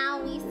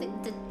 Now we sing.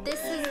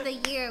 This is the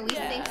year we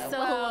sing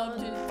Well,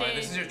 solos. Alright,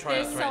 this is your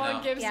tryouts this right song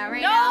now. gives Yeah,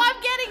 right no, now.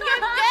 I'm getting it.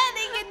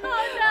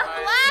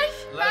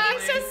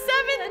 Flashbacks to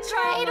seventh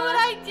grade when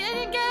I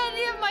didn't get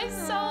any of my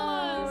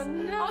solos.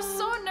 I was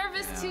so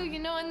nervous too, you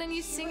know, and then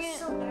you sing it.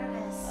 So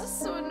nervous. I was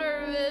so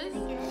nervous.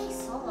 Didn't get any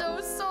solos. No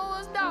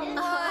solos, not one.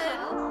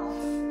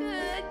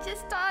 I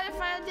just thought if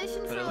I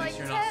auditioned But for at like least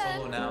you're 10. not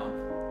solo now.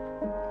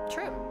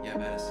 True. Yeah,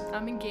 Madison.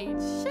 I'm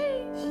engaged.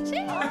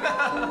 Sheesh.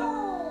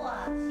 Oh,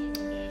 she's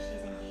engaged.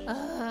 She's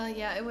engaged.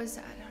 Yeah, it was. I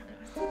don't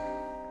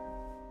know.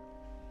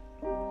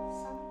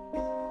 Some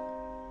people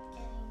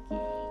get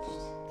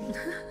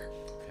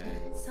engaged. Okay.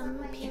 Some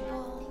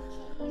people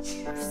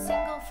Engaged. are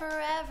single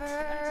forever.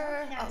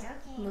 I'm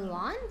joking.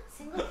 Mulan?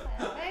 Single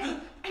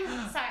forever.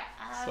 Sorry.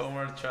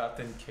 Somewhere trapped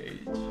in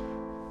cage.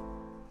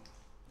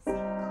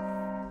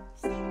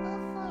 Single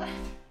forever.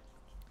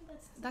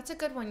 That's a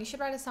good one. You should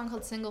write a song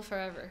called "Single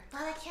Forever."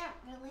 But I can't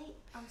relate.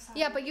 I'm sorry.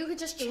 Yeah, but you could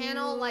just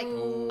channel like.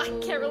 Ooh. I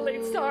can't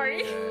relate.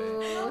 Sorry.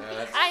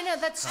 I know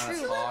that's Kinda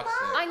true. toxic.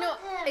 I know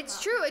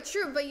it's true. It's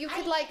true. But you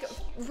could like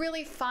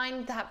really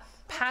find that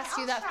past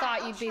you that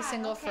thought you'd be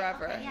single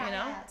forever. Okay, yeah, You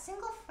know. yeah.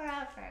 Single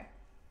forever.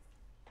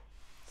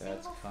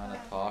 That's Single kind of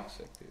forever.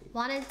 toxic, dude.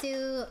 Want to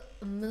do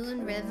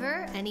Moon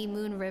River? Any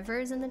Moon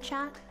Rivers in the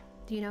chat?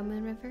 Do you know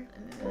Moon River?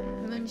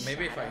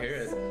 Maybe if I hear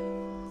it.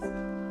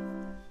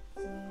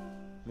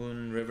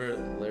 Moon River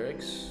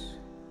lyrics.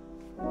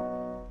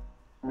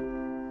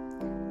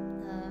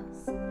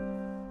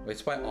 Wait,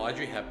 it's by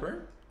Audrey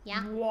Hepburn?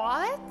 Yeah.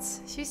 What?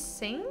 She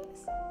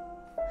sings?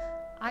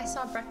 I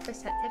saw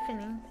Breakfast at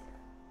Tiffany's.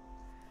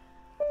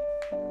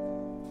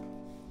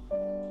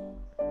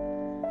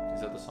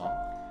 Is that the song?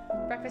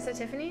 Breakfast at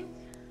Tiffany's?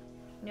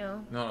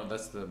 No. No,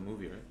 that's the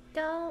movie, right?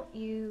 Don't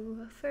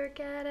you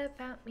forget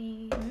about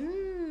me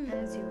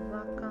as you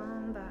walk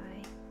on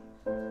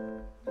by.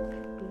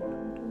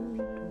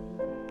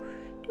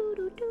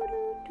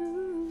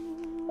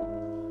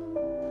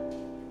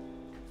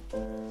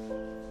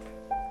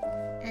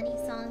 Any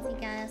songs you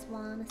guys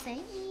want to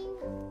sing?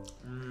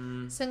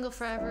 Single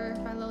Forever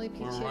by We're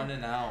Lilypichu.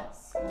 running out.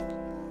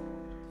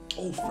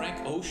 Oh, Frank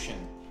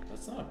Ocean.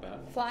 That's not a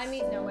bad one. Fly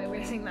Me? No, wait, we're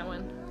gonna sing that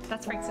one.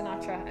 That's Frank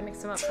Sinatra. I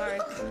mixed them up, sorry.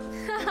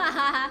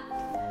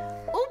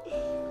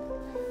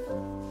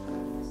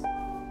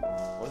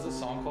 What's the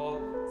song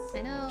called?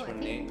 I know. I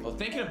think, Oh,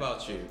 Thinking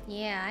About You.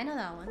 yeah, I know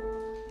that one.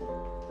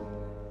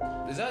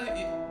 Is that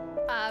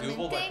I've been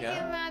Doable by thinking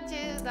piano? about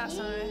you. That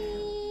song.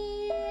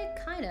 Yeah,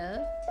 kind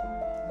of.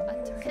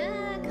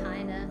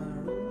 Kind of.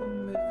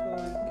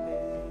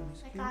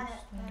 I got it.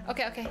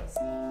 Okay, okay.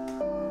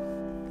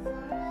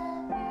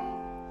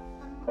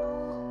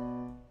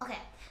 Okay.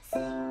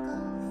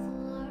 Single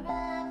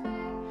forever.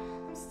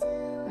 I'm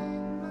still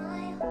in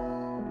my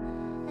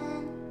home,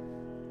 and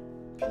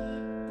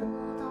people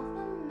don't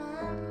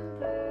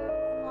remember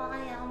why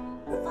I'm.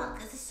 Fuck,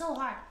 this is so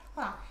hard.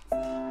 Hold on.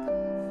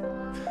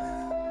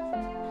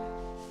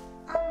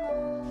 I'm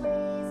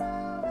always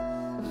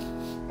alone,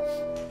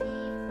 and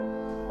people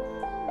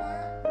don't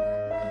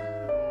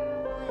remember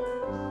why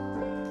I'm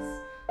always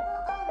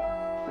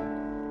alone.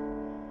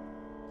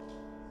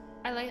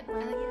 I like it.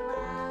 When you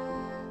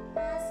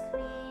laugh,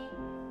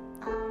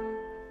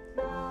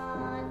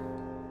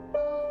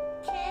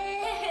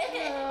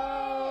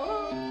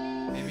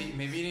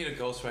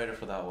 ghostwriter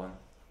for that one.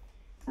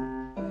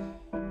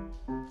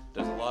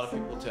 There's a lot of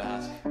people to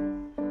ask.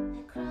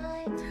 I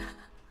cried.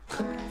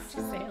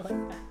 Just say it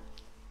like that.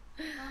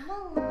 I'm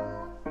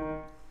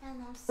alone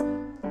and I'm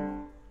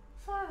single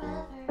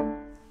forever.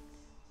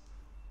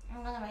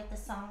 I'm gonna write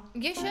this song.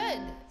 You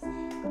should.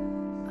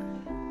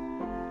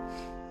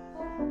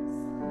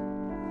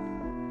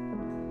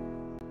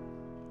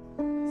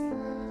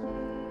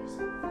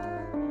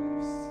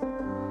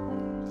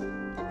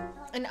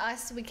 And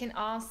us, we can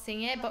all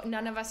sing it, but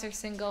none of us are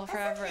single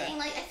forever. That's the thing.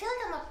 Like, I feel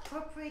like I'm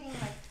appropriating.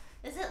 Like,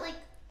 is it like,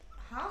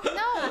 huh?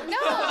 No,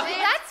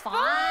 that's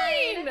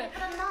fine. But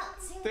I'm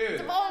not single.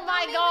 Dude. Oh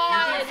my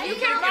God! You You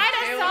think can write a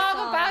Taylor song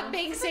song. about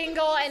being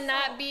single and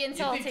not be You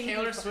insulting think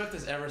Taylor people. Swift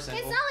is ever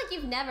single? It's not like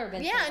you've never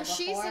been Yeah, single and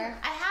she's before.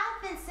 I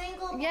have been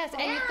single. Yes,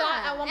 and you before.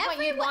 thought at one point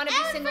you'd want to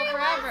be single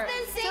forever. Everyone's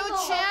been So single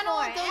channel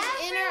before.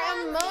 those inner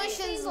Everyone's been emotions,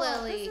 single.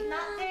 Lily. This is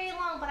not very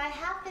long, but I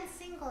have been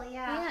single.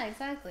 Yeah. Yeah,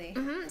 exactly.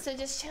 So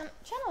just channel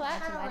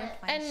that. Channel Why it.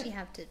 did And- she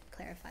have to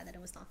clarify that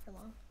it was not for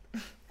long? I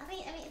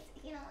mean, it's,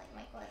 you know, like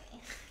Michael.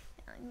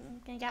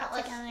 You got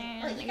Look, together.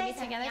 look, you You guys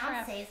be together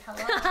have forever. Beyonce's. Hello.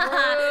 You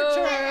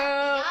guys have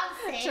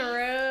Beyonce.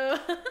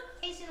 True.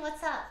 hJune,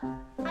 what's up?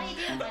 How you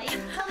doing, buddy?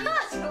 Tell me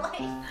about your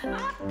life.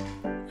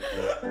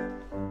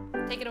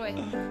 Take it away.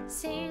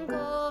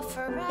 Single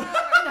forever.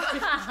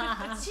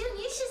 June,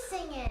 you should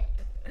sing it.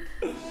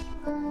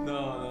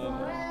 No.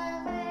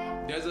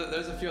 Forever.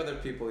 There's a few other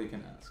people you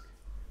can ask.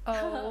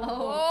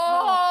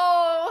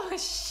 Oh.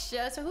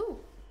 Shit. So who?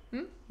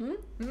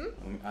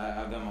 I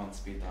have them on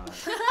speed dial.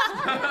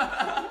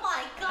 Oh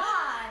my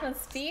god.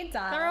 Speed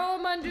dial. Throw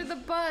him under the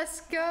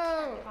bus.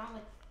 Go. What's wrong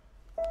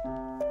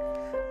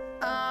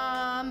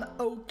with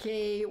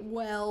Okay,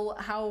 well,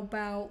 how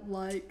about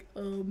like,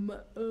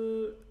 what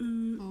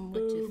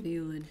you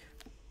feeling?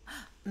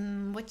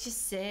 What you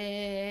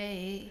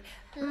say?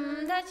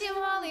 That you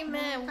only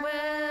meant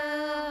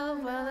well.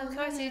 Well, of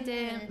course you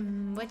did.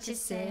 What you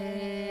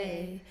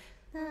say?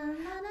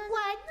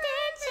 What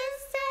did you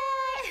say?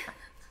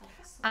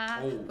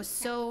 I was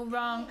so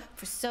wrong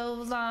for so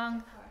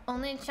long.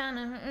 Only trying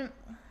to.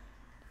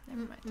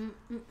 Never mind.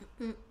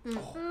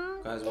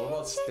 Guys, what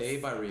about Stay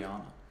by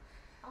Rihanna?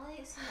 I'll let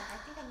you sing that. I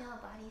think I know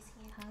about you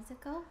singing. How does it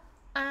go?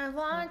 I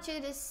want you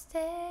to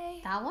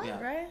stay. That one?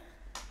 Yeah. Right?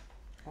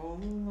 All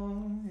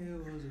along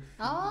it was a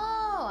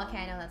Oh, okay,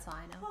 I know that song.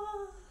 I know.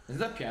 Is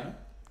that piano?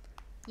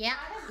 Yeah,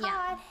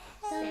 yeah.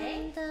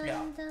 Stay.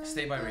 Yeah.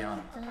 Stay by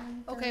Rihanna.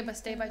 Okay, but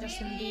Stay by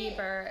Justin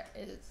Bieber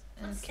is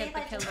and Stay Kid the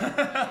by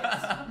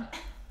Killer.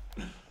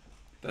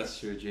 That's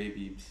true, J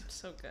Beebs.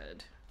 So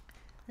good.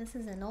 This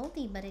is an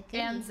oldie but a goodie.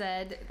 And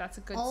Zed, that's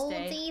a good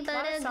Oldie stay. but a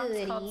lot a of songs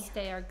goodie. called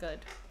Stay are good.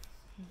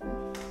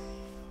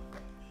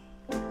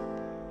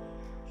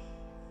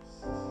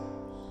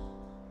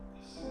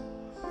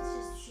 Let's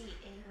just see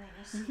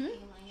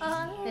A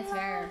minor. It's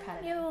very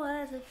repetitive.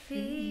 was a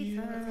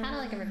fever. It's kind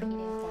of like a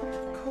repeating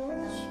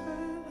chord.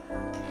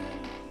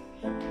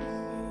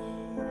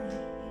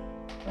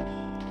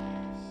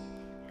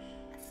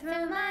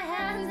 Threw my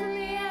hands in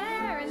the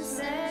air and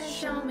said,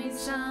 show me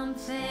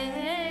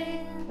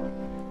something.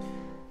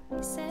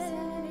 He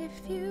said,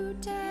 if you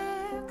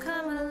dare,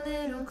 come a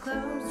little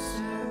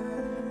closer.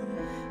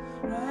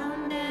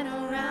 Round and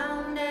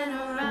around and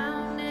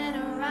around and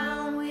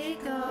around we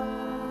go.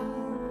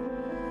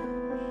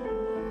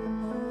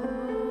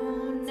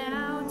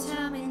 Now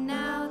tell me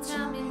now,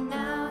 tell me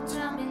now,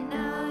 tell me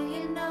now,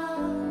 you know.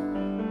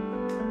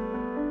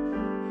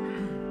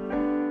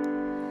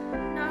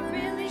 Not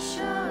really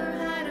sure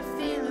how to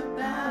feel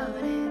about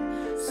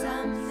it.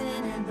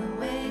 Something in the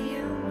way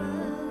you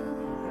move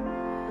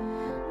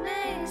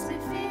makes me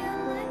feel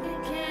like I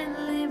can't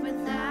live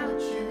without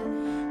you.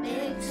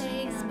 It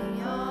takes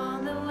me all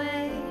the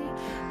way.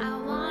 I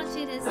want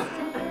you to stay.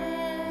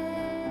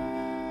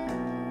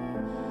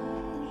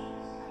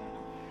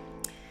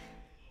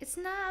 It's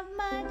not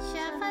much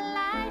of a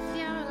life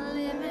you're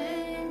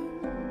living.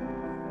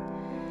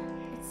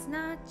 It's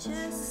not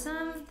just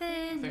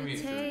something think we you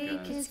should,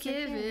 take, guys. it's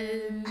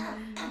given.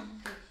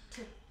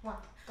 2, 1,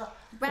 go.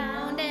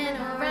 Round and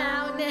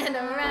around and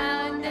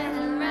around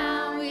and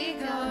around we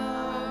go.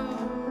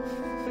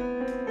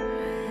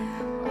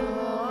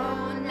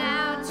 Oh,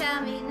 now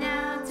tell me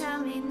now, tell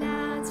me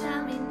now,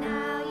 tell me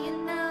now, you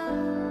know.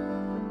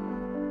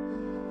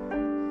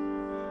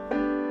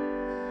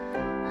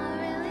 Not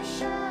really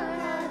sure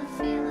how to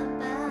feel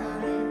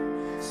about it.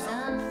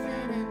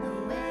 Something in the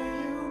way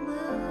you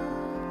move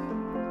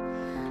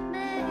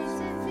makes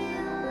me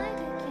feel like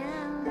I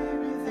can't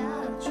live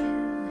without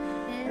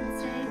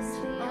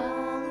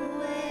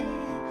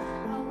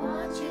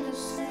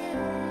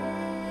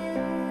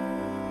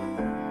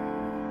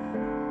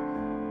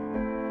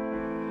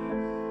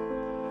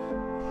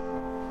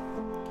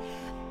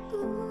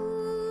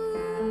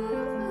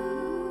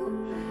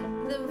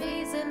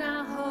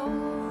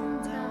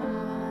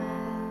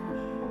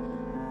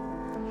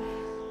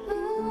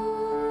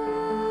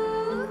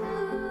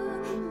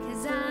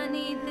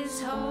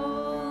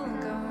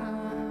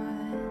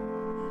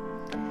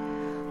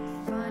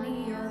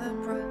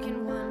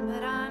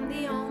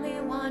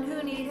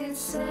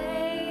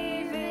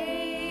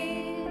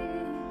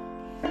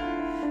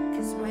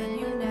is when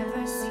you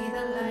never see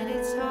the light.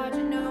 It's hard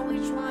to know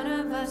which one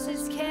of us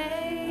is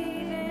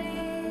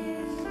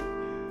caving.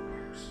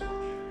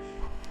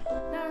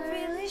 Not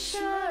really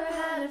sure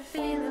how to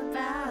feel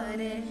about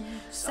it.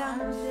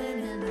 Something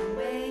in the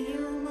way you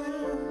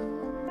move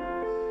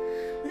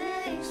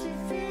makes me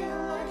feel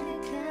like I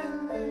can't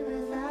live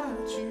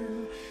without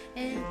you.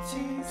 It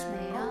takes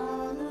me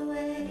all the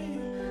way.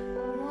 I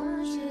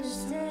want you to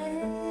stay.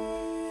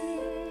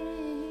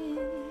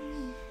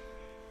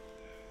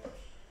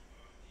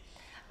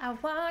 I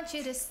want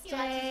you to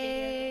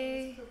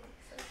stay.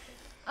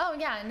 Oh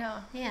yeah, I know.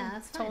 Yeah,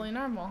 that's fine. Totally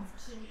normal.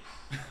 Cute.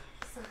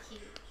 So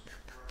cute.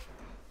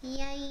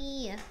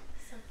 Yay.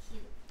 So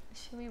cute.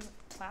 Should we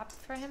clap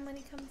for him when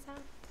he comes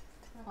out?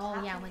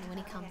 Oh yeah, when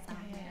he comes out.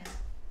 Yeah.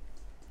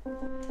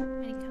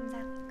 When he comes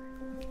out.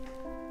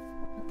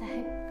 What the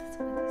heck? That's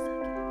what he's talking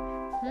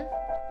about. Where's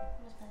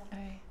the-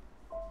 Alright.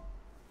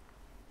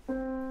 You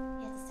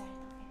have to start it,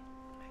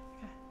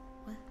 okay?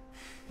 What?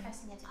 First,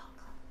 you have to clap.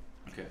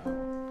 Okay.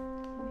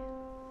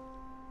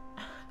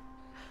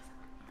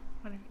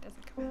 What if it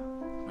doesn't come out?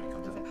 When it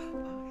comes out.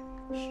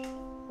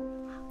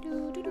 Do,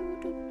 do, do,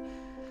 do.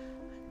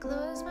 I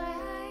close my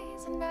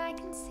eyes and I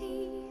can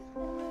see.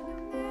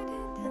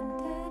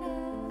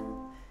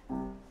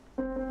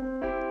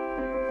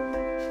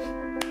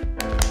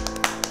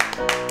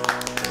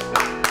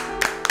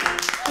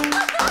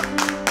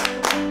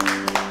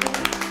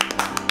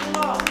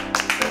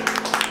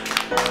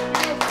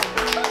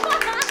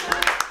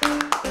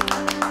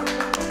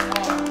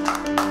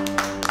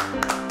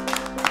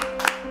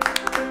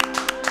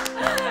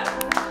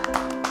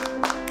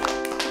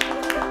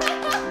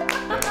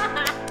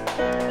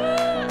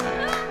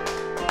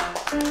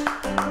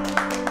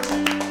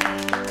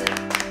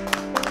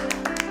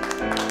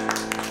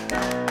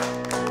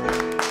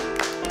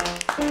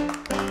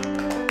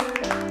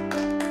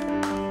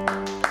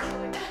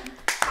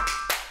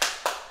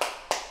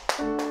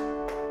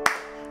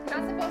 You're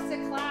not supposed to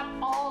clap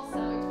also.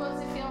 You're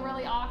supposed to feel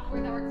really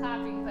awkward that we're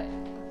clapping, but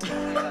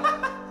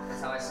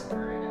That's how I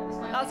subverted it.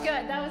 that was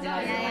good. That was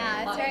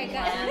Yeah, it's very good.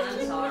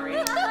 I'm sorry.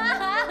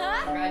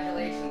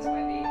 Congratulations,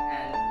 Wendy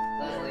and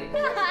Leslie.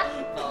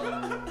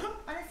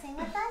 Wanna sing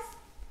with us?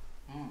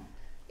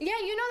 Yeah,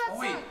 you know that Oh,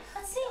 wait. song.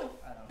 Let's sing.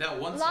 That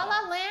one La song. La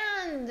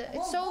Land.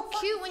 It's so we'll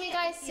cute fucking when you sing it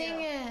guys with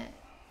sing you. it.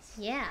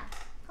 Yeah.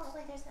 Oh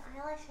wait, there's an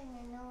eyelash in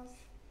your nose.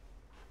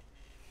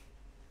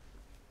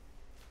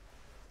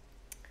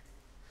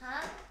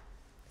 Huh?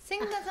 Sing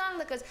the song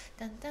that goes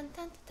dun dun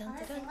dun dun Wanna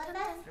dun sing dun with dun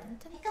us? dun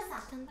dun Pick a song.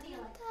 dun What do you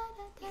like? dun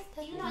dun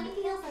Do you know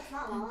anything else that's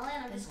not La La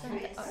Land? I'm just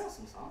curious. I know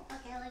some songs.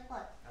 Okay, like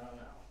what? I don't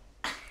know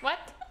What? what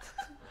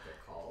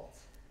they're called.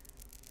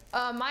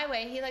 My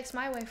Way. He likes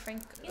My Way,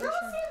 Frank You know Ocean.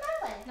 what's in My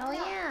Way? Oh,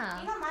 Yeah. yeah.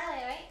 You know My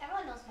Way, right?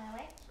 Everyone knows My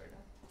Way.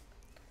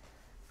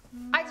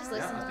 I just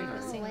listen I to think I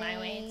people do. sing My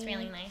Way. It's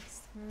really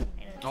nice.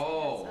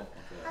 Oh. Okay.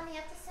 Honey, you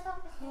have to sit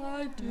over here.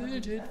 I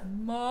did it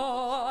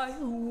my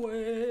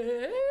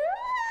way.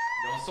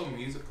 Y'all so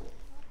musical.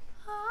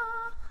 I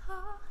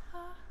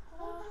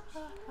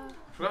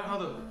forgot how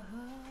the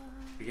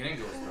beginning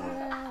goes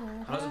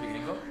though. How does the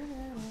beginning go?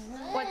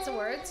 What's the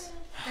words?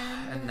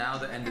 And now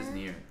the end is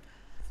near.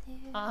 Is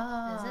that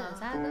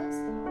how it goes?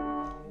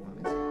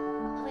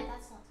 Oh wait,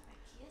 that's not the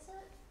right key, is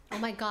it? Oh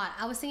my god,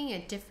 I was singing a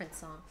different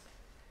song.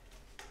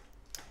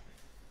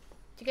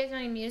 Do you guys know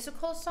any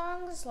musical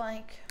songs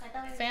like I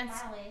thought we were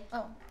Fancy? My Way.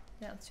 Oh,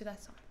 yeah, let's do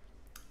that song.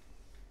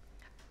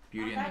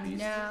 Beauty and the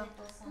Beast. Yeah.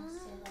 Musical songs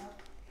too, though.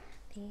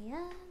 The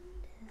end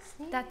is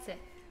near. That's it.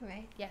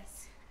 Right.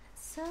 Yes.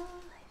 So I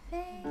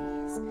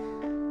face the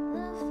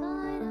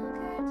final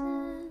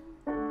curtain.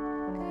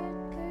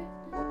 Curtain.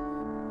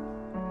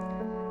 The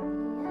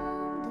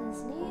end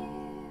is near.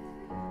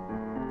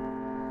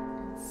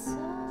 And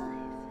so I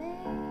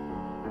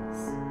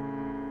face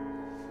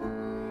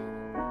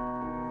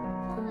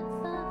the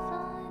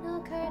final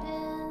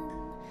curtain.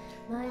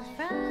 My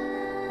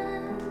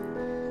friend,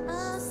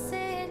 I'll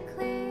say it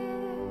clear.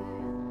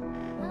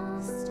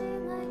 I'll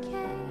state my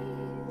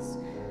case.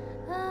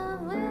 I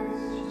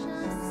wish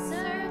I'm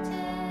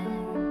certain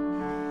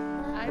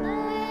I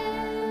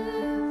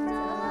lived a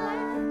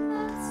life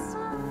that's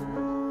full.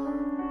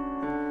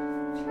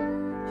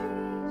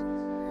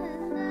 Tragedies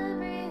and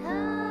every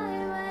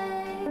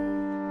highway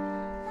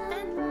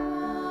and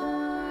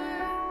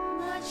more,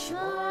 much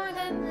more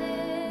than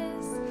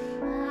this.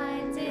 I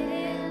did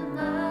it my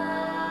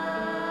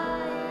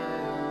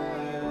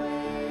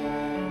way.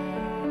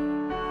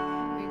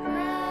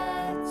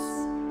 Regrets,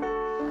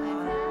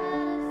 I've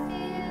had a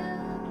few,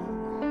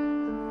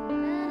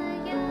 and I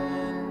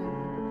yearn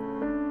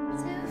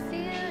to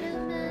feel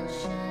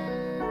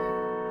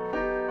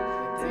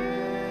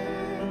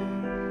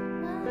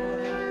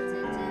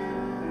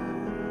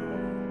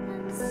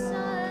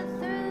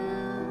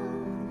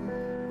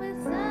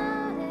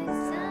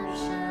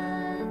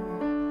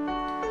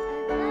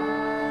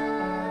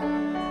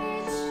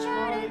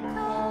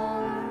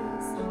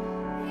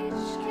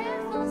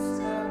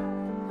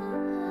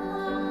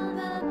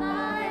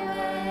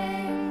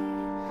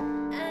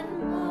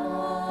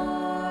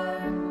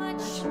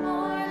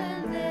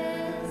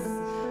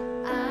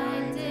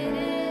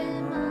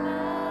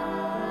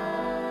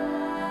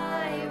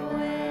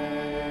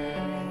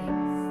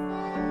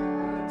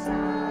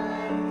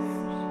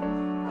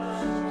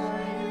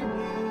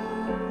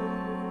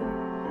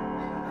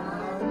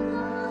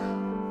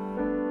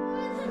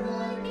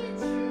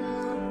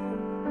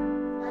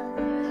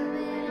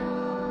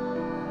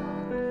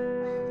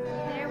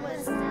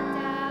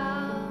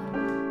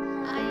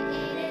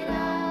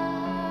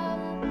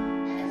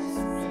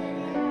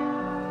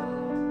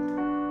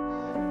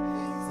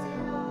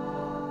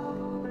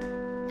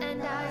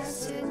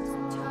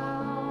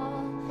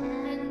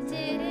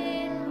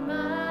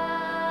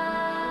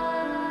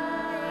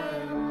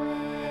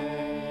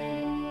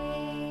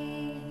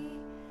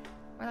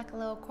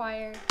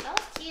choir. That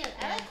was cute.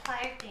 I like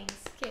choir things.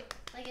 Cute.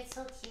 Like it's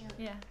so cute.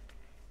 Yeah.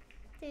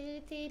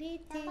 I'll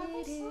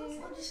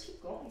just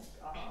keep going.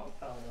 I'll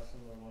probably know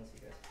some of the ones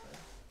you guys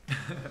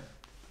play.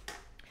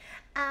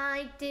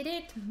 I did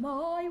it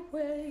my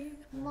way.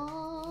 My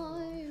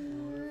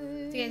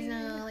way. Do you guys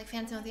know like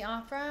Phantom of the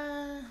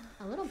Opera?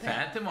 A little bit.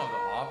 Phantom of the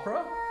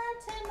Opera?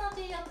 Phantom of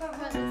the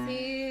Opera.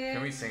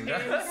 Can we sing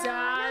that? It's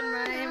on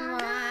my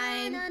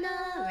mind. Na, na,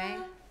 na, right?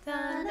 Da,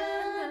 da,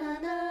 da,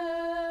 da, da,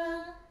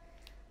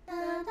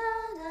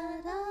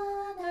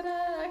 da, da.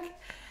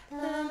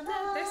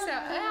 They're so.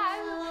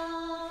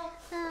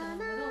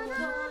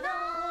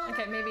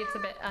 Okay, maybe it's a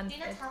bit Do you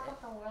know Top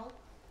of the World?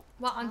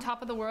 Well, on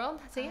top of the world.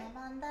 See it? I'm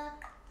on the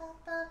top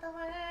of the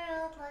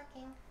world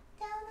looking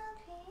down on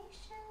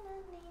creation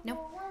and need Nope.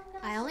 no one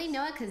else I only to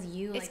know it because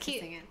you It's like cute.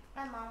 to sing it.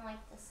 My mom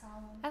liked the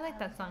song. I like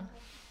that song.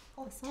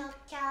 Hotel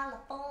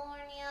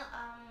California.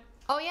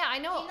 Oh yeah, I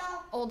know You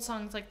know- old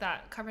songs like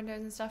that,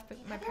 Carpenters and stuff. But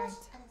my have you parents.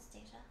 watched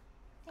Anastasia?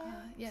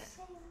 Yeah.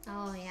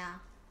 Oh yeah.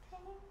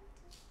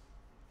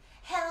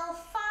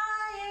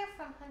 Hellfire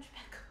from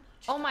Hunchback of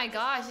Notre Oh my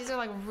gosh, these are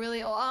like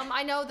really old.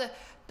 I know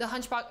the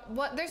Hunchback.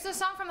 What? There's a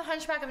song from the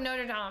Hunchback of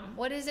Notre Dame.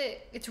 What is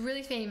it? It's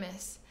really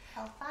famous.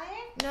 Hellfire?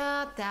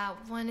 Not that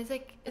one. It's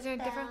like, is there a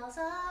different? Bells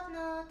of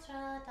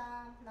Notre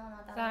Dame. No,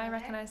 that I one.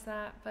 recognize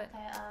that, but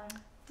Okay,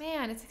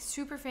 man, it's like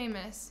super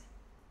famous.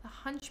 The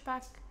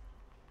Hunchback.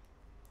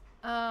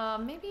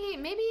 Maybe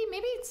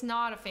it's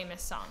not a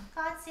famous song.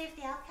 God Save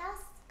the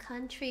Outcast?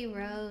 Country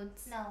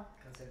roads. No.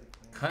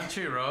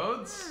 Country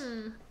Roads?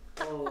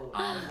 Oh, the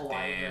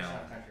Hawaii damn. version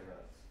of Country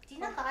Roads. Do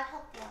you know God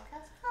Help the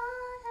Outcast?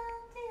 God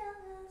Help the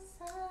Outcast.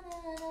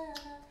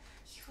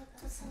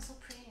 That sounds so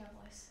pretty in your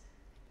voice.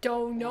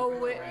 Don't know Over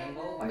the it.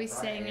 Rainbow by We Brian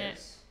sang it.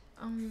 Ayers.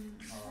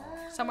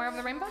 Somewhere Over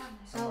the Rainbow.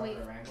 Somewhere wait.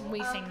 Over the Rainbow.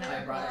 We sing By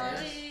that.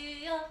 Brian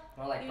Ayers.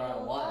 More like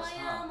Brian was,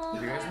 huh?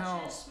 Do you guys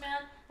know? Man,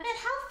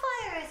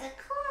 Hellfire is a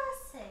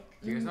classic.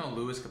 Do you guys know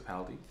Louis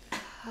Capaldi?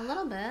 A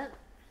little bit.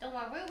 Don't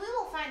worry, we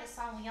will find a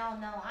song we all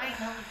know. I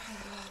know we can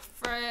do it.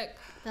 Frick.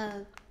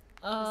 The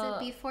is it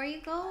Before You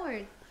Go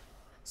or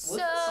So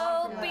the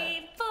song from that?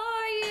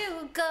 before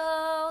you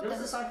go. There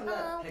was a song from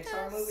that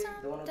Pixar movie,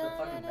 the one with the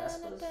fucking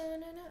Vespas.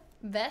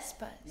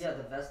 Vespas. Yeah,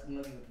 the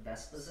movie with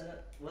Vespas in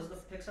it. Was it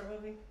the Pixar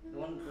movie? The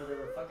one where they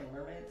were fucking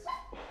mermaids?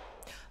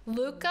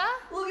 Luca.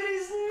 Look at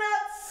these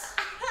nuts!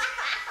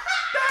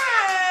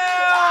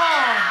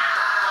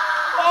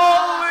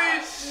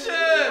 Holy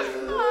shit!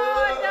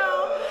 oh no!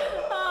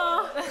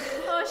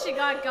 Oh, she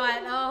got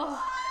got. Oh,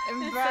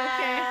 Bruh,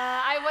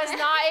 I was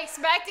not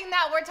expecting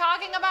that. We're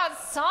talking about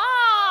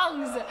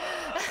songs.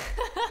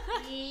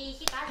 He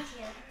got you.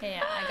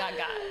 Yeah, I got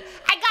God,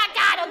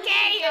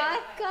 okay?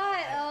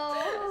 got.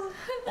 Oh.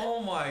 Oh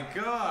my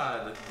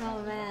god!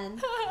 Oh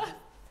man.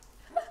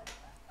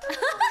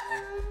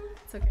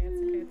 It's okay.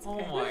 It's Oh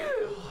my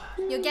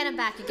god. You get him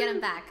back. You get him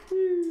back.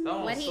 That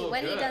was When he so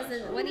when good, he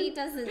doesn't actually. when he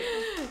doesn't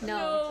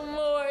no. No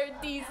more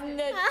these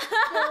nuts.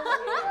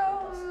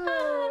 No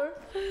more.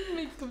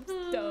 Make them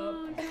stop.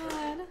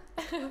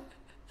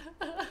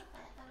 That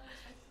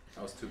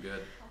was too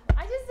good.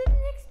 I just didn't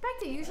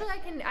expect it. Usually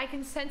I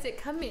can sense it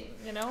coming,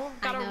 you know?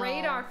 Got I a know.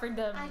 radar for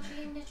them. I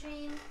dreamed a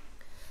dream.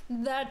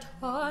 That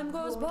time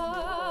goes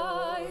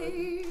by. A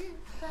dream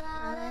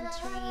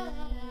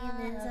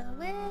is a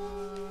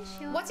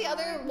wish. What's the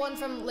other one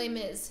from Les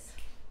Mis?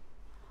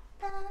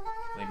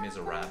 Les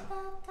Miserables.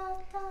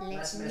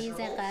 Les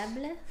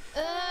Miserables.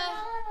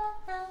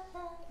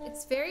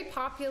 It's very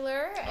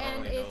popular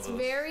and really know it's those.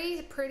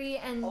 very pretty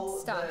and Oh,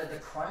 stuff. the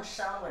crunch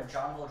sound when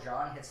John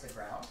Valjean hits the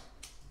ground?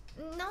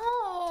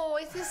 No,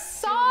 it's a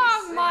sing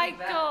song,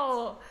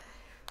 Michael.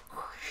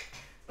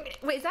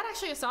 Wait, is that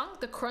actually a song?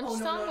 The crunch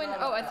song?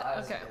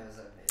 Okay.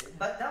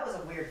 But that was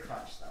a weird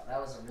crunch, though. That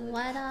was a really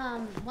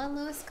What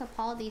Louis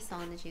Capaldi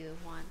song did you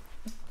want?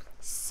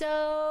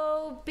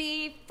 So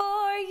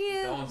before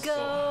you That one's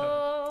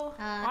go.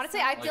 Uh, Honestly,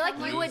 I feel like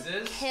you would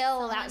Breezes?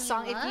 kill that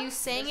song Someone you if you love?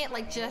 sang it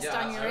like just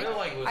Yeah, on your I really radio.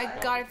 like Louis I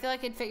Capaldi. God, I feel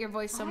like it'd fit your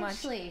voice so much.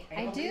 Actually, I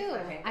Anal do. Beads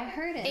by Pink I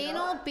heard it.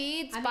 Anal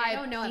Beads I mean, by I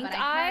don't know it, Pink but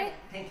I heard Eye. it.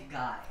 Pink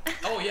guy.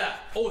 Oh yeah.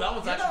 Oh, that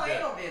one's You know actually good.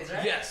 Anal Beads,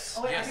 right? Yes.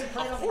 Oh, wait, I yes. can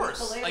play it Of on the course.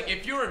 ukulele. Like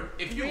if you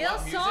Real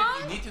love music, song?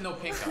 you need to know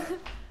Pink Eye.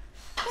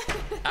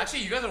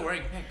 Actually, you guys are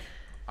wearing pink.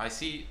 I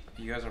see.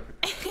 You guys are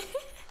prepared.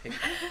 Pink. I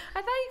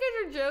thought you guys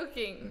were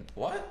joking.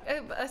 What?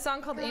 A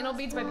song called Anal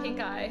Beads by Pink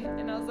Eye,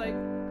 and I was like,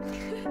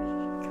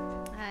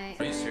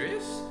 Are you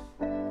serious?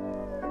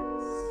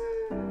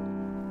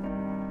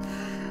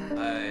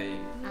 I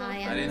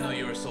didn't know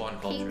you were so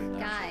uncultured. Pink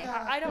actually.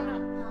 guy. I don't know.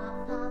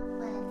 Pop, pop,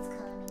 when it's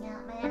coming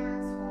out my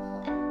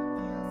asshole,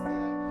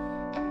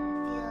 and it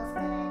feels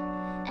good,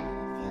 and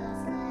it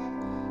feels good,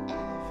 and it feels good,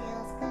 and it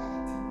feels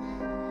good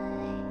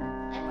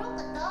tonight. I broke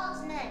a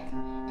dog's neck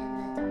in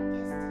the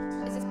darkest of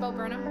times. Is this Bo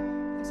Burnham?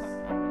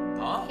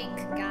 Huh? Pink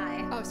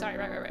guy. Oh, sorry,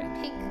 right.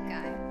 Pink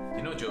guy.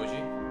 You know Joji?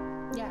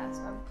 Yeah,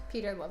 so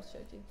Peter loves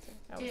Joji. So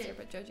I always Dude. say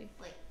about Joji.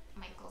 Like,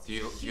 Michael's Do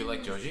you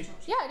like Joji?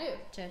 Yeah, I do.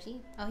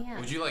 Joji. Oh yeah.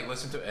 Would you like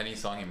listen to any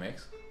song he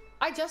makes?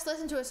 I just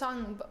listened to a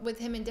song with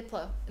him and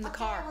Diplo in the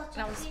car, well,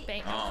 and I was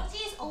banging.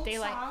 Joji's old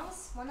Daylight.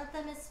 songs. One of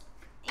them is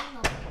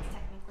anal things,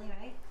 technically,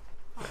 right?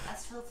 Oh,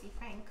 that's Filthy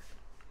Frank.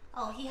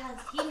 Oh, he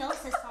knows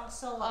his song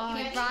so well. Oh, You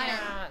I ready?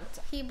 can't.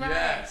 He brought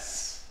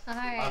Yes. it.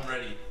 Alright. I'm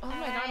ready. Oh my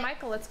Alright. God,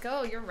 Michael, let's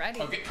go. You're ready.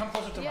 Okay, come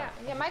closer to Yeah,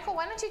 yeah, Michael,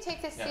 why don't you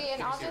take this Yeah, seat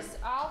and take a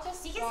I'll seat.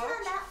 just You can sit on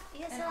watch, that. You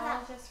can sit and on I'll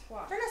that. just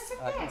watch. No, sit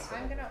I can there. sit.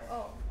 I'm gonna.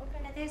 Oh, okay.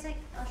 Yeah, there's like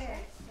okay.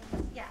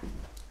 Yeah.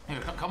 Here,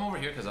 come over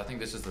here because I think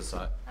this is the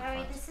side. All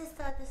right. This is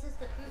the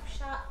group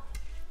shot.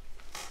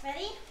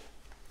 Ready?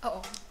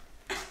 Oh.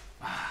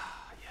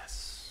 Ah,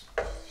 yes.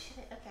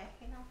 Shit. Okay.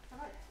 You know. All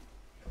right.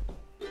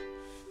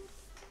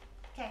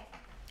 Okay.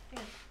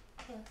 3,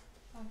 2,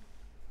 1.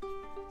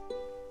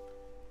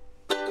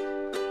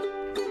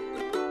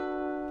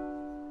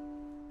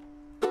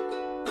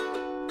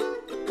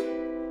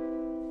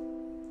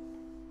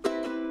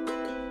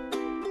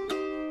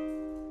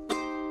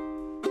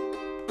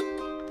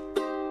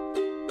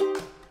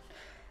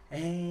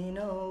 Ain't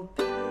no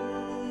peace.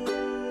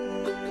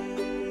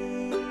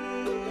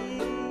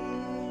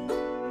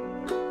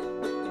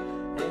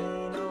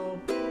 Ain't no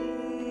peace.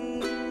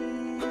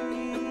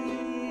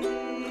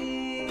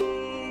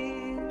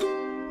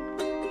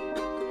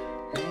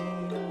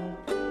 Ain't no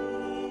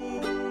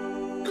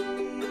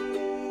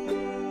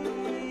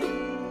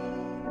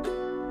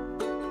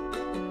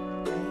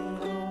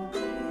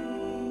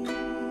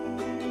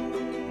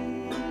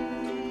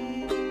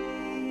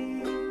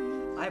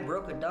peace. I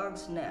broke a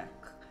dog's neck.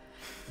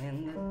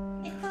 And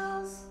It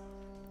goes.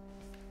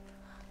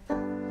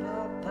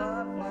 pop,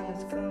 pop when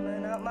it's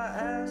coming out my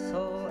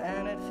asshole.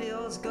 And it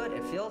feels good,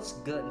 it feels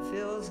good, it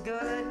feels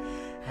good.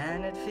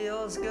 And it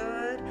feels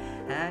good,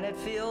 and it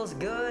feels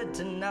good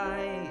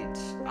tonight.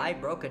 I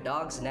broke a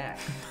dog's neck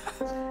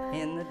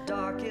in the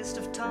darkest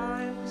of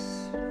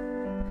times.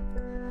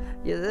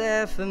 You're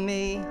there for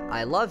me,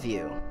 I love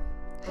you.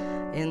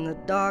 In the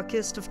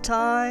darkest of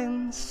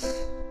times.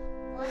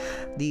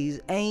 These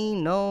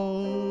ain't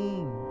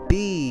no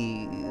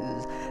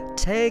bees.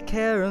 Take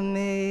care of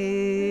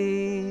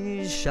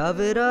me. Shove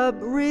it up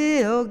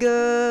real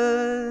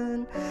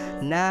good.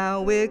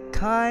 Now it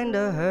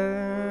kinda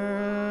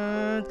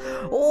hurts.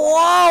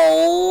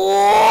 Whoa!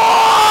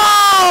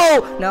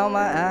 Whoa! Now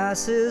my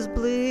ass is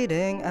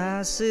bleeding.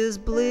 Ass is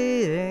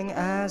bleeding.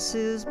 Ass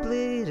is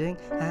bleeding.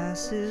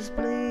 Ass is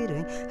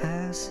bleeding.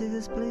 Ass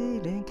is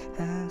bleeding.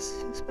 Ass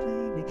is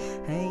bleeding.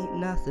 Ain't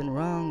nothing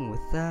wrong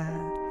with that.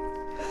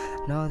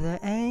 No, there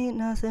ain't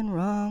nothing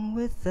wrong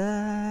with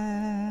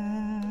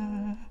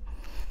that.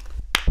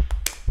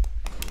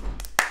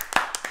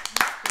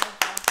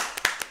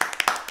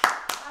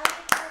 How do you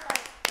feel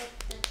like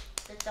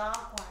the dog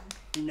one?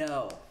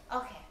 No,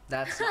 Okay.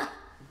 that's not.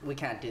 We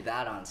can't do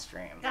that on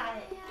stream. Got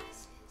it.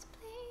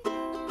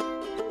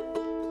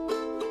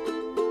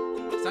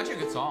 It's actually a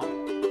good song.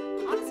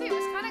 Honestly, it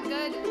was kind of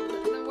good.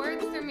 The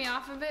words threw me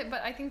off of it,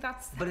 but I think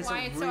that's But it's why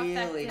a it's so really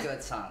effective.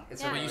 good song.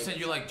 It's a Yeah. But really you said good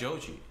you song. like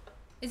Joji.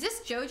 Is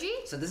this Joji?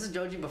 So this is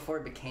Joji before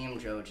it became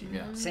Joji.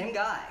 Yeah. Same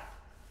guy.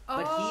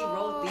 But he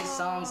wrote these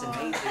songs and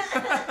made these.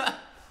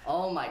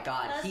 Oh my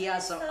God, he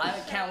has some. I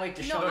can't wait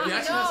to show No, you. He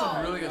actually has some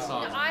know. really good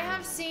songs. I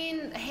have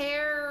seen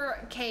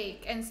Hair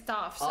Cake and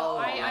stuff, so Oh,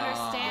 I wow.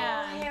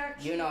 understand. Hair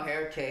You know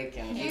Hair Cake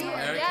and You- you know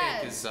Hair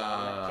Yes. Cake is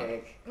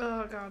Cake.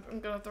 Oh God, I'm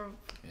gonna throw.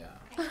 yeah.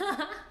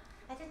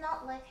 I did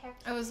not like hair.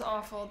 It was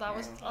awful. That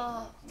was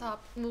top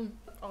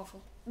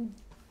awful.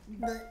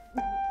 But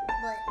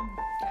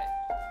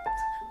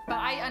But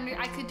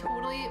I could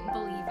totally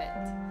believe it.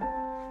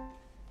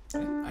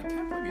 I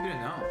can't believe you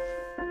didn't know.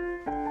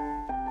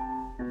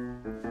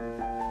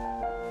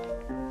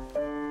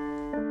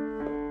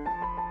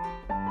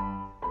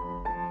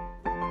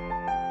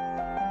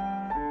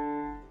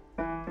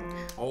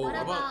 Oh, What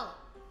how about?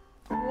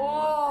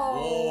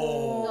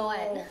 Whoa. Go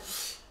ahead.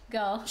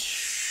 Go.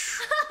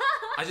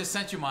 I just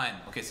sent you mine.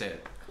 Okay, say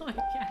it. Oh my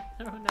god,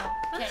 I don't know.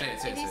 Say it,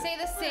 say it, If you say say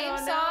the same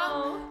Oh,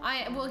 song,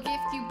 I will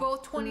gift you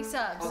both 20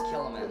 subs. I'll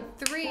kill him, man.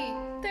 3.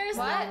 There's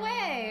What? no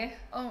way.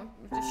 Oh,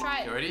 just try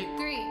it. You ready?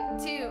 3,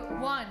 2,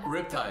 1.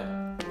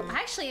 Riptide.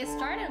 Actually, it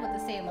started with the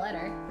same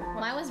letter.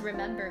 Mine was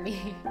Remember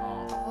Me.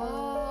 Oh.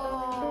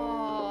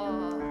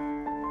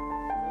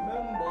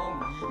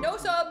 Remember me. No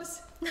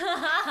subs.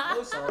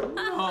 Oh, sorry.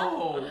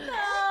 No.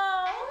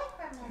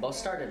 Both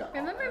started R.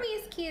 Remember Me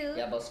is cute.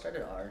 Yeah, both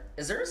started R.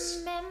 Is there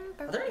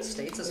remember. are there any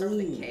states that start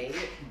with a K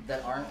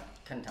that aren't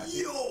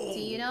Kentucky? Do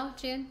you know,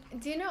 June?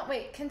 Do you know?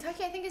 Wait,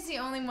 Kentucky I think is the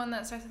only one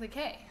that starts with a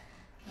K.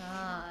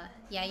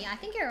 Yeah, I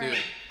think you're Dude,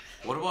 right.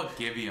 what about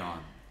Gibeon?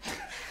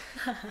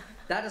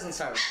 That doesn't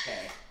start with K.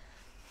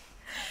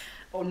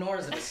 Oh, nor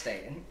is it a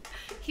state.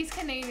 He's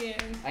Canadian.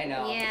 I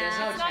know. but Yeah, there's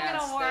no It's not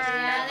chance. gonna work.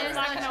 There's It's never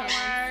not a gonna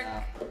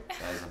chance. work.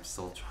 Guys, I'm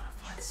still trying to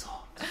find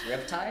songs. No.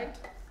 Riptide?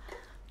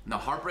 No,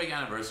 Heartbreak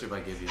Anniversary by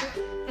Gibeon.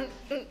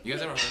 You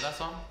guys ever heard that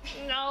song?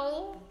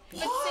 No. But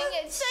sing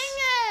it. Sing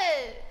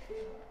it.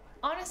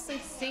 Honestly,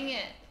 sing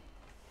it.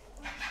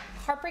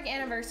 Heartbreak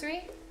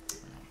Anniversary?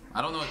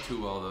 I don't know it too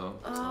well though.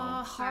 So.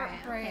 Alright,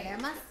 Heartbreak. okay, there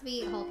must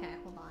be. Okay,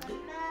 hold on.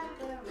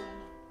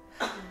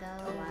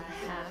 Though I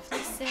have to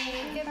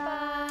Say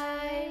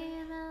goodbye.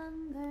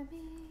 remember me.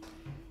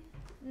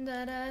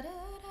 Da, da, da, da,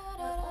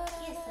 da,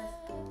 Yes, da,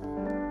 that's da.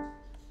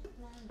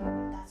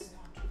 That's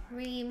not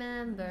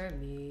Remember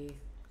me.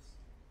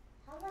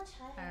 How much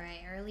higher?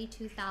 Alright, early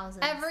 2000s.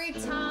 Every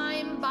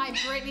Time by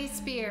Britney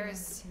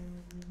Spears.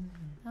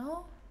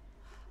 No?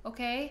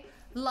 Okay.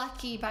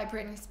 Lucky by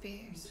Britney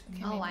Spears.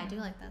 Okay, Oh, I maybe.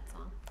 do like that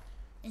song.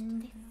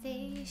 And they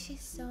say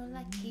she's so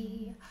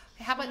lucky.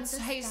 Okay, how about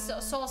Hey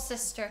Soul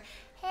Sister?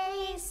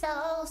 Hey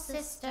Soul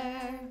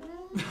Sister.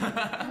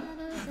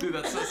 Dude,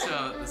 that's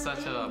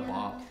such a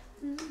bop.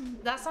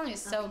 That song is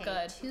so Okay,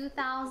 good.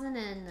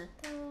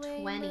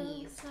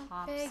 2020s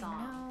pop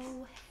songs.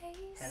 No, hey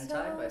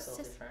Hentai by Soul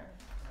Filthy Sister. Frank.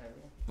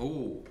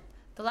 Ooh.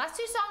 The last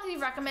two songs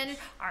we've recommended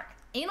are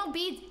Anal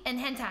Beads and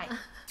Hentai.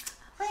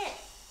 Wait,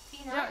 do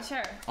you know? Yeah,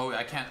 sure. Oh,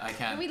 I can't.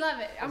 We love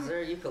it. Is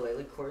there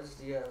ukulele chords?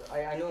 Do you have?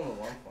 I knew them at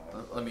one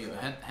point. Let me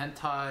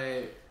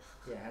hentai.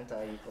 Yeah,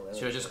 hentai ukulele.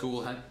 Should I just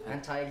chords. Google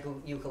hentai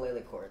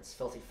ukulele chords?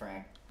 Filthy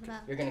Frank.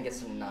 That- You're gonna get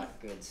some not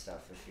good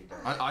stuff if you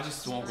don't. I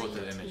just won't go to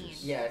the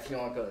images. Yeah, if you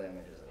won't go to the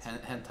images.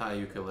 that's- Hentai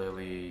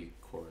ukulele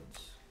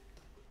chords.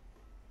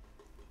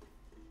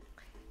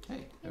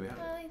 Hey, there we have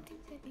it. I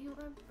think that you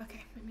are.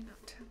 Okay, maybe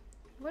not.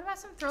 What about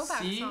some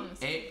throwback C songs?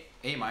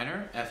 A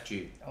minor F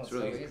G. Oh, It's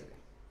really so easy. easy.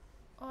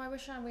 Oh, I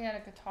wish we had a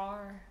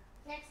guitar.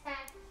 Next time.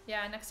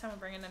 Yeah, next time we'll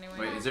bring it anyway.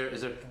 Wait, is there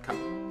capo? No.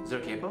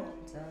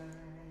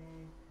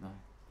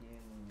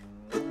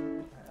 I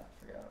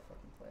forgot how to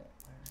fucking play it.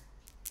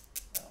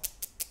 Oh.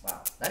 Wow,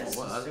 that is Oh,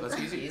 wow, a that's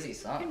super easy. easy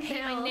song.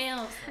 Hit my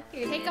nails.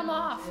 Take them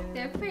off.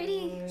 They're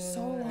pretty. So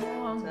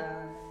long.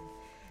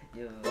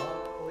 You've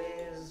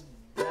always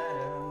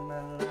better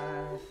my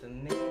life for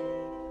me.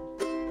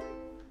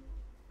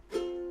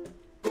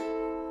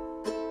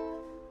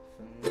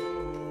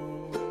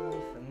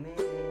 For me.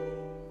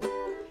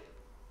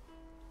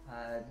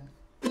 I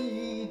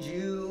need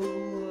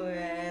you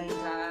and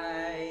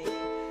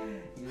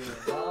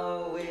you've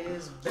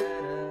always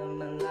better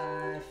my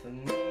life for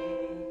me.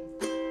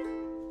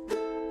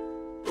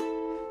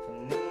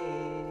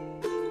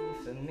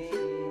 For me.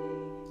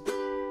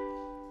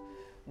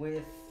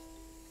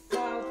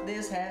 Without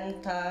this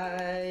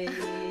hentai,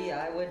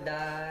 I would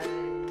die.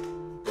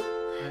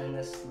 And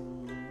this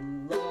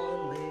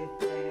lonely,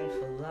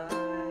 painful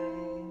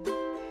life,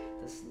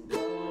 this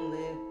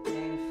lonely,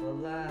 painful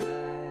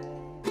life,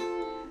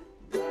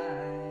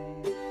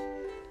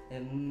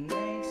 it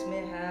makes me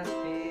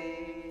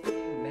happy,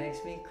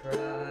 makes me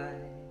cry,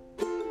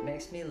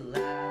 makes me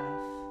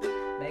laugh,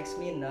 makes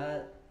me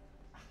nut.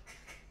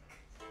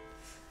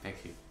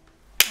 Thank you.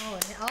 Oh,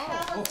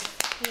 That was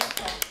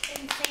beautiful.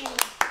 Insane.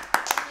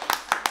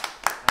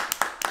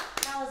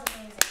 That was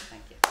amazing.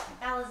 Thank you.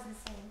 That was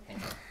insane.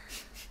 Thank you.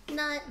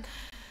 Not.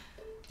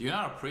 Do you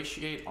not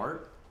appreciate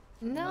art?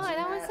 No,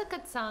 that was a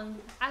good song.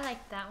 I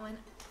liked that one.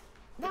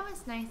 That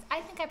was nice.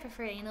 I think I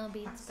prefer Anal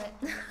Beads, but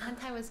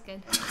Hentai was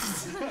good.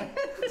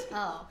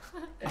 Oh,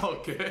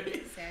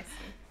 Okay.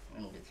 seriously.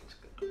 Mm, this was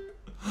good.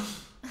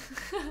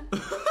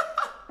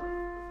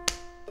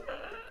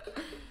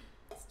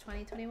 It's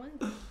 2021.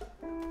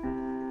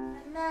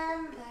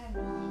 Remember me.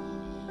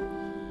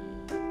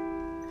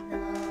 Though I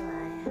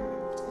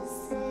have to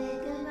say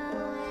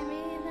goodbye,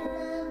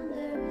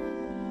 remember me.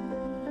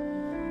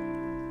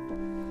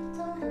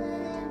 Don't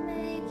let it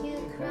make you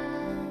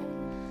cry.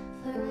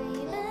 For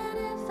even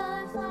if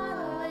I'm far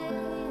away,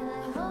 I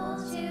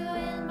hold you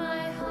in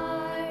my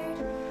heart.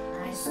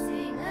 I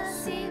sing a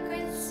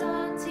secret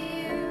song to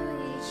you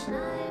each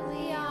night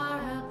we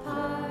are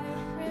apart.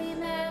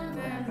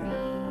 Remember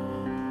me.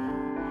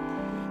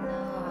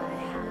 Though I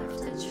have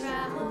to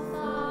travel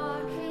far,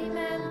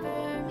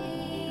 remember me.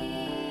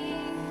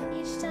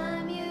 Each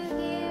time you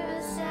hear a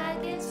sad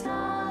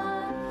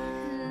guitar,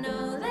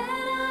 know that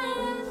I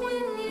am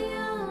with you the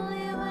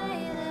only way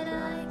that I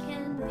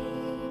can be.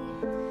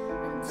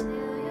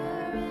 Until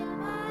you're in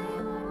my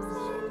arms,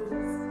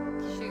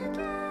 Shoot.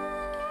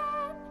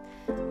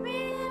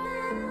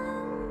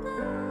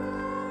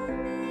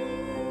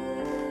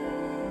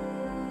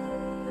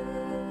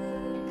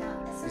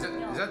 Is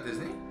that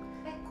Disney?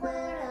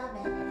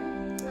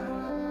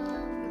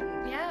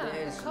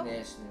 Yeah. Cool.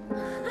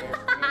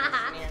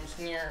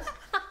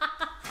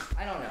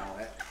 I don't know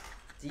it.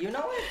 Do you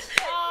know it?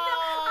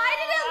 I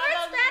didn't learn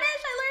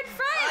Spanish. I learned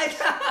French.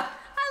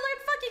 I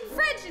learned fucking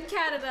French in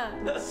Canada.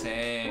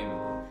 Same.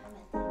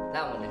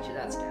 That one,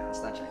 that's counts.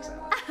 That checks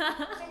out.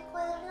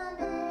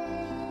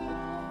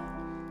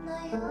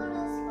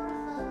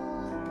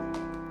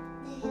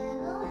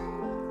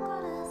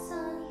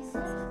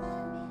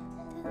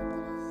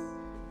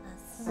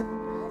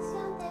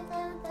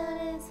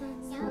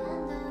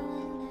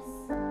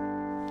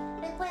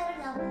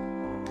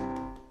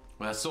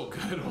 Well, that's so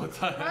good. What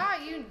the heck? Wow,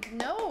 you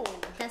know.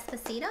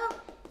 Despacito.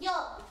 Yo,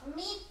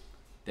 mi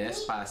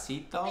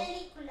Despacito.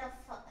 película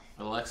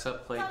Alexa,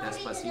 play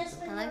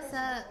Despacito.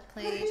 Alexa,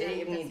 play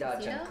J ibni da,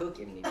 Despacito. Jungkook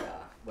ibni da.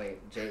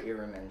 Wait, J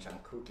Iram and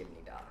Jungkook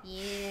ibni da.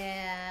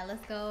 Yeah,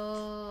 let's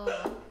go.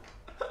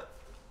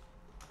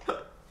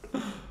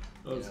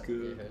 That was You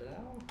good. heard that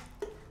one?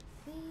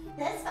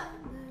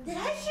 Did I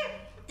hear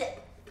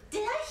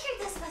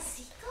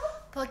Despacito?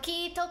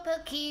 Poquito,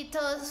 poquito,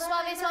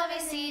 suave,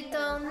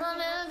 suavecito, no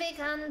me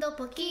ubicando,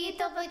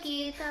 poquito,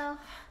 poquito.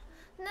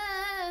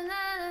 Na, na,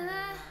 na,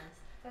 na.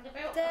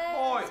 Despacito.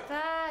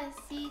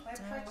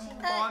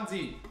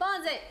 Bonzi.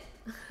 Bonzi.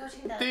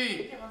 Pushing the D.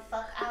 give a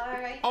fuck hour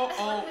right Oh, now.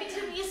 oh. We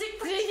do music.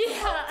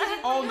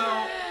 Yeah. Oh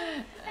no.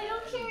 I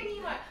don't care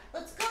anymore.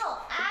 Let's go.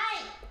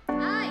 Hi.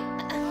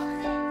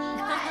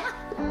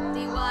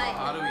 DY.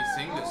 How do we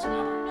sing this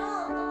one?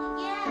 No,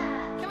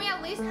 yeah. Can we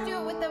at least do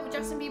it with the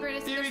Justin Bieber to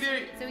Diri,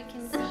 diri. so we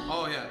can see?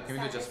 Oh yeah, can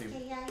we do Just Bieber?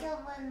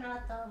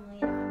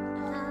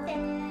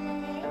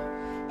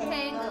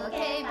 Tengo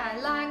que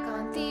bailar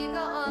contigo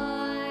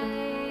hoy.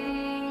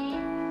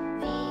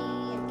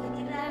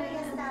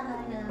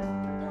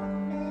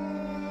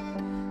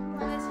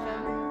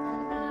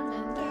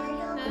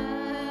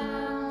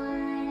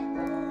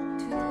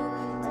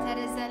 Tú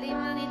eres el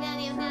imán y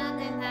nadie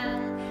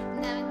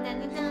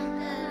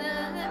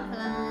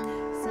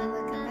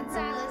solo con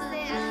pensarlo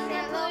de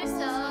hacer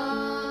bolso.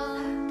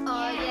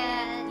 Oh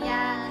yeah,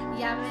 yeah,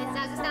 ya me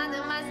está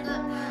gustando más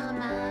lo más.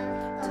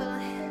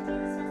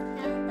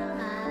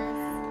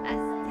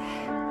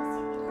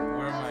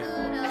 Where am I?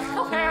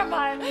 Where am I?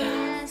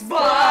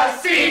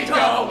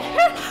 Despacito!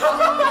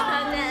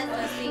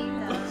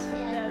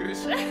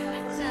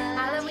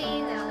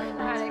 Halloween,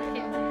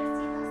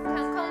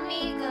 come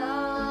conmigo.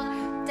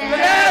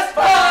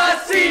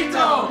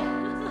 Despacito!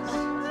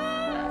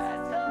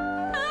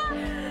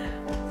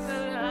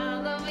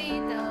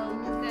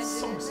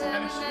 So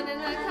Spanish.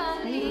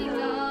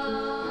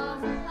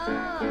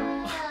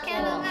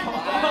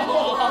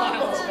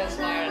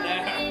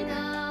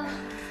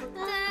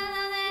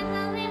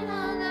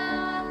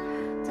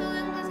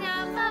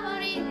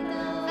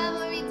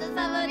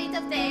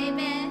 Favoritos, baby.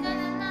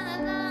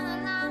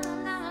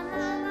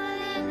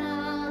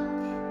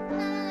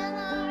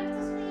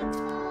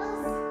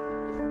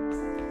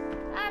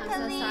 I'm so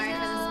sorry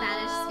for the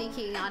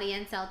Spanish-speaking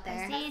audience out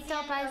there. Pasito,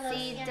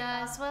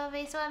 pasito,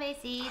 suave,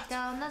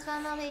 suavecito, nos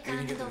vamos We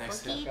can get the next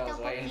step. I was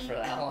waiting for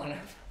that one.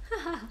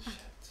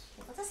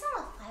 What's the song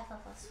of five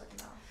of us would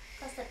know?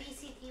 Because the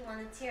BCT one,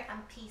 it's here,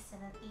 I'm peace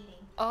and then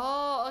eating.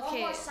 Oh, One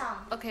okay. more song.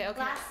 Okay, okay.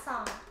 Last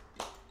song.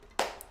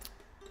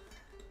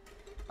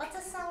 What's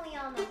a song we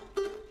all know?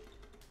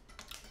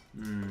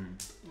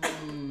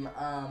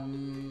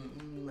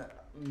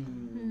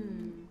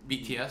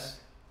 BTS?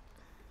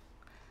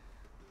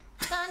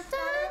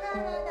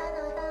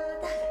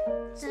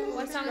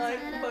 What song is it?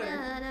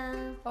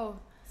 Oh.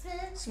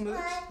 Smooth.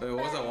 Wait,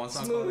 what was that one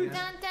song Smooth.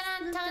 called?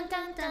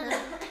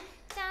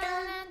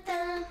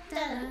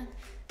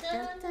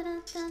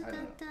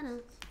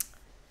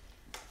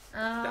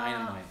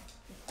 Dynamite.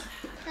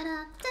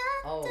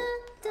 Oh,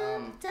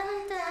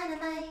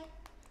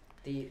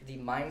 the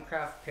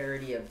Minecraft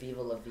parody of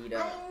Viva La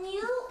Vida. I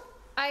knew.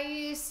 I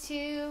used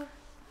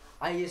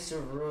to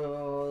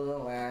rule the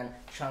land.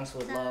 Chunks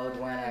would load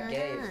when I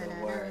gave the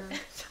word.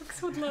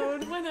 Chunks would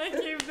load when I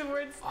gave the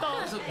word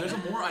Oh, stop. there's a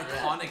more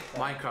iconic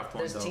Minecraft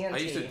one There's though. TNT. I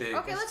used to dig.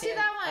 Okay, let's do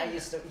that one. I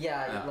used to,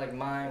 Yeah. like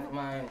mine.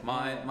 Mine.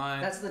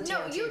 That's the TNT.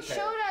 No, you parody.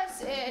 showed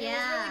us it. And Yeah. It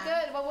was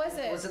really good. What was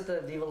it? Was it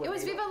the Viva La Vida? It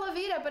was Viva La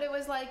Vida, but it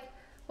was like,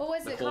 what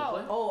was The it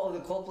Coldplay? called? Oh, the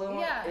Coldplay one?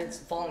 Yeah. It's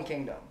Fallen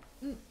Kingdom.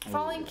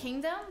 Falling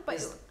Kingdom?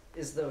 But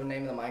Is the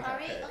name of the Minecraft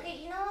Alright, parody. okay,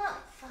 you know what?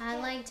 Fuck I it.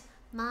 liked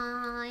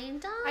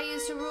mine. I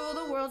used to rule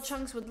the world,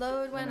 chunks would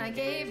load when I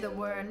gave the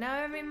word. Now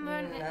every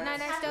night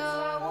I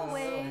stole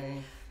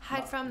away.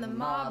 Hide from the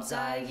mobs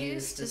I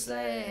used to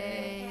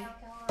slay. Okay,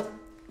 hold on.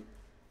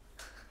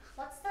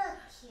 What's the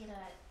key to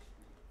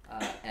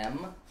it?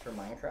 M for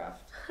Minecraft.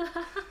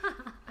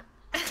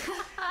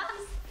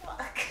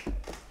 Fuck.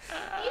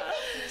 You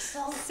think you're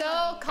so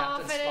So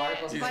confident,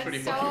 Sparkle's but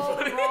pretty so fucking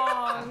funny.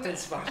 wrong. Captain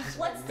Sparkle's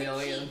What's the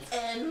million. key?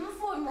 M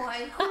for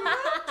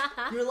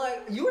Minecraft? You're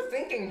like, you were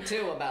thinking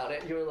too about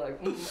it. You were like,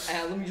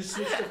 let me just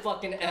switch to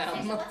fucking Okay,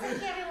 M. so what's the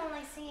key everyone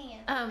likes singing it?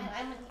 Um,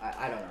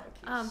 I don't know.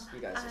 Keys. You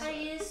guys I decide.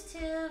 used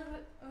to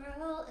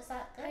rule. Is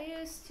that good? I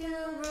used to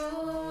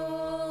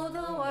rule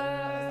the Is that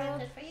world.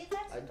 good for you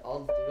guys?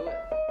 I'll do it.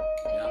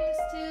 I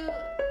used to.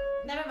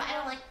 Never mind. I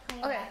don't like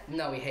playing Okay. that.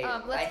 No, we hate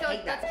it. Let's I go.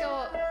 hate that. Let's go.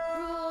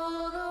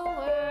 Rule the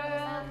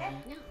world. Okay.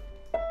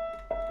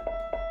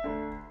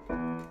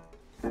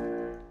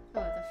 Oh,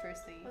 the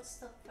first thing. What's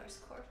the first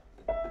chord?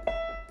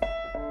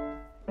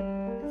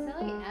 Is that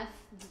like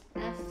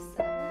F7?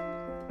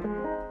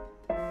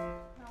 No.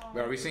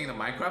 Wait, are we singing the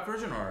Minecraft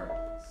version or?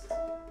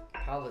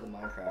 Probably the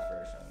Minecraft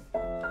version.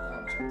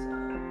 Oh, check this out. Oh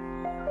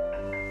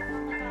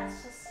my gosh,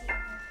 just see.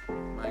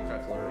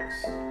 Minecraft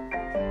lyrics.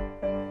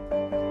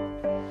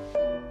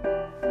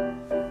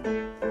 Is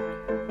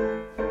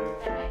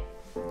that right?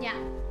 Yeah.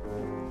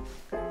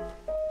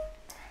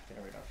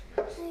 Didn't read off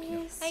the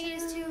I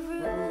used to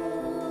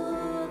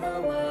rule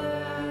the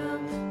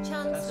world.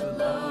 Chunks would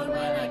load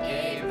when I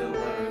gave the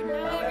word.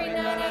 Now every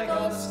night I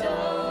go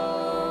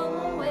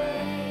stow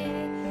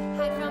away.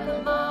 Hide from the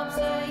mobs I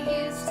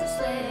used to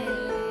slay.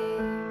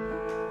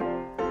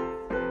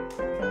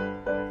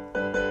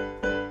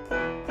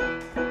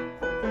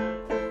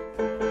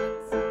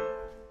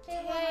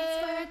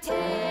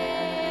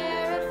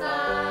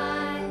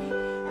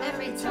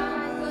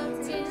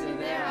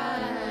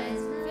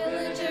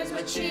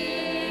 to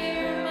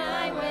cheer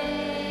my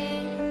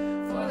way.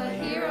 For the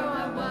hero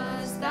I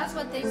was, that's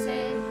what they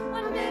say.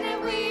 One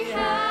minute we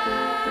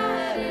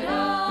had it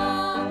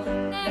all,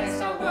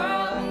 next our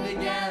world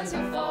began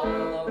to fall.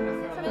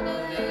 From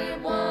another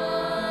it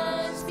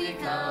once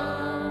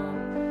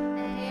become.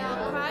 They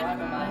all cried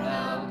for my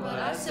help, but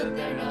I stood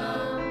there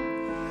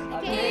numb.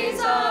 I gaze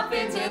off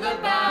into the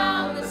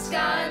boundless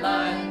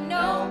skyline.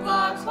 No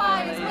block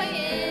quiet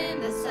way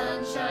in the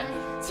sunshine.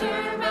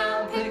 Turn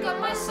around, pick up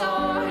my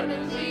sword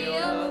and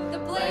wield the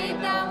blade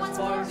that once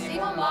forced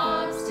evil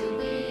mobs to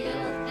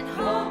wield. And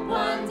hope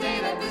one day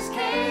that this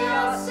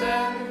chaos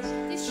ends,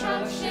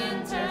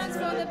 destruction turns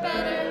for the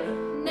better,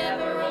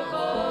 never a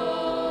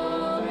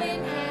bow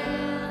in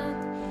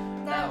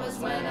hand. That was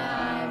when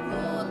I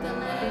ruled the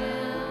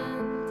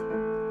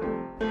land.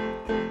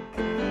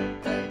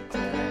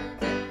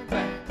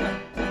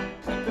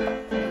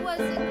 It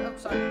wasn't, oh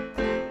sorry.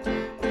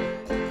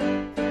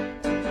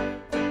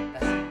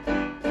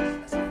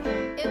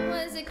 It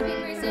was the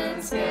creepers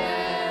and skeletons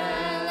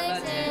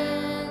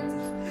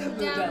who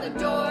down the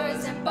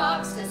doors and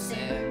boxed us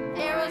in.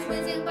 Arrows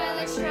whizzing by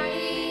like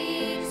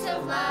stripes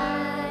of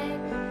light.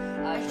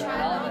 I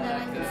tried all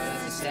that I could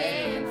to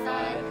stay and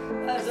fight.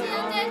 As the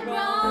undead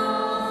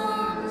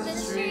roamed the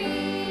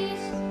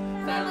streets,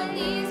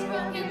 families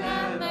broken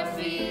at my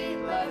feet,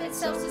 life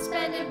itself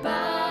suspended by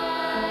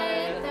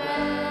a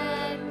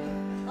thread.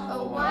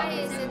 Oh, why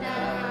is it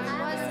that I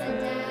wasn't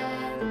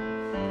dead?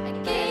 I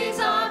gaze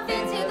off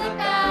into the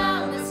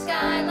boundless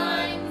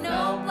skyline.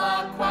 No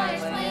block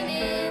quiet when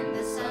in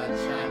the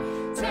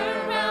sunshine. Turn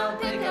around,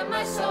 pick up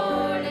my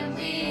sword and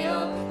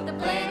wield the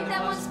blade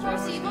that once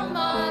forced evil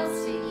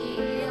mobs to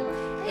yield.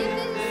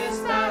 If this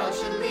battle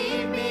should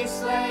leave me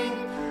slain,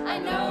 I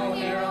know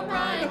Hero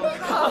Brian will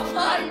call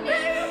my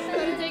name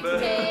and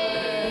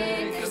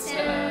dictate the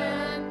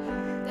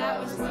stand. That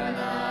was when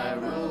I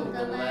ruled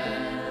the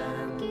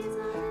land.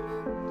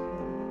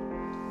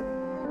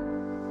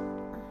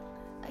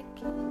 I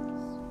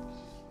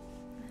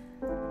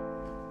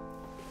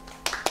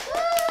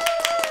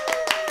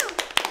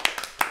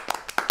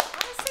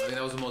I think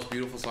that was the most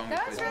beautiful song we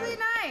That was played. really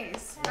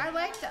nice. I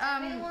liked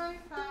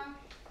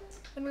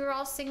when we were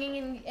all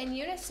singing in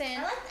unison.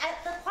 I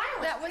liked the choir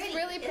was That was pretty.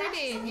 really It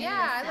pretty. actually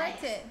Yeah, I was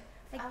liked nice. it.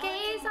 I I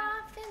gaze liked it.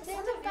 off into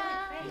Sounded the really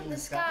bound, pretty. the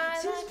sky.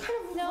 See, it's kind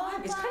of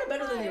vibe. It's kind of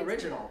better than the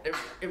original. It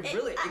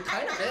really, it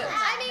kind of is.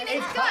 I mean, it's It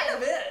good. kind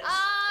of is.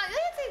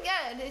 It's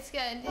good. It's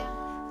good. Yeah.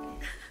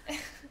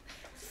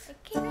 It's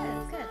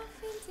good.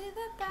 Into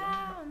the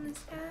bound, the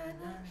sky.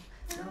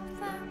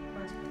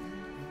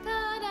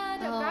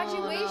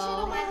 Graduation.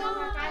 Oh my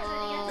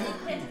God.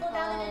 Kids go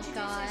down and introduce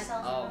God.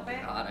 yourself, Oh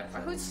remember? God, I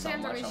forgot Whose so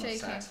hands are much we on the shaking?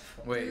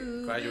 saxophone.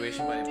 Wait,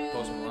 Graduation by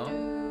Post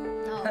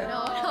Malone? No, I played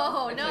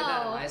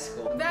that in high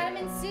school.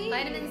 Vitamin C.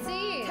 Vitamin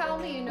C. Tell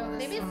me you know this.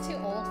 Maybe it's too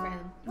old for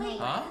him. Wait,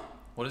 Huh?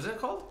 What is it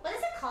called? what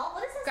is it called?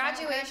 What is this?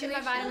 Graduation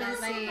by Vitamin Is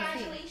this C.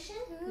 graduation?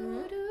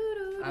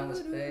 I was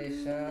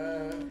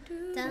patient.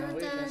 Dun, and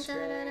we dun, can dun,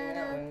 straighten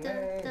out dun, we dun,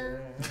 made dun.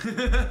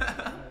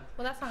 it.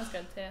 Well, that song's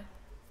good too.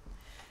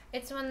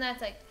 It's one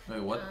that's like.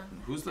 Wait, what?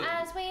 Who's the?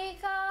 As we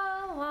go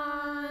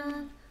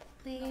on,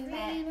 we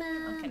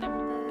remember. Okay, never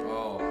mind.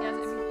 Oh, Yes,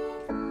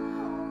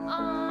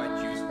 by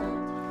Juice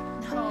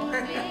WRLD. no,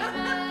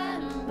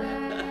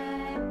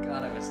 remember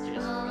God, I miss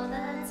Juice All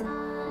WRLD. the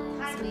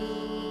times we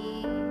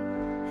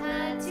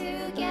had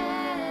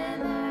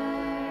together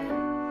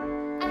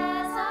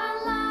as our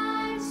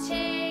lives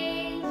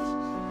change.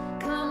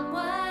 Come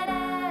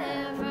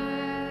whatever,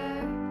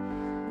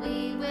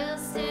 we will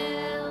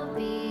still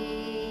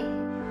be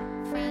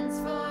friends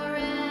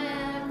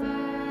forever.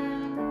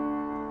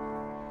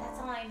 That's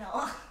all I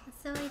know.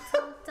 So we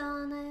talked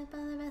all night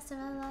about the rest of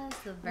our lives.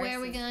 The Where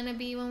we verses. gonna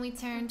be when we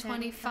turn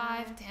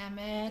 25? Damn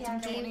it, Yeah,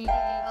 I'm maybe. 20.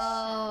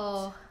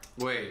 Oh.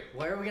 Wait,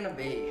 Where are we gonna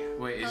be?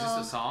 wait, is this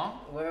a song?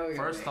 Where are we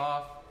gonna First be?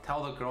 off,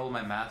 tell the girl in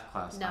my math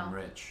class No. I'm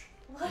rich.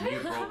 And you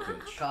broke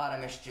bitch. God, I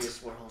miss Juice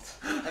WRLD.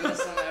 I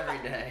miss him every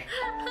day.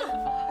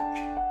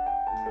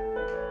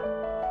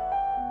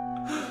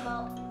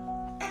 Well,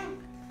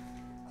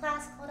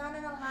 class, go down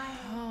in a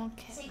line.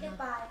 Okay. Say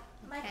goodbye.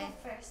 Michael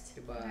Okay. first.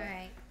 Goodbye. All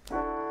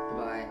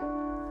right.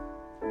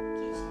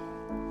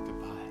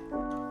 Goodbye.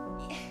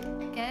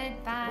 Goodbye.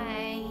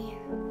 Goodbye.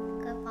 It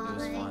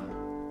was Goodbye. fun.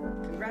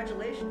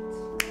 Congratulations.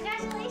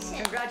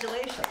 Congratulations.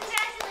 Congratulations.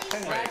 Congratulations.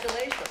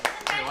 Congratulations.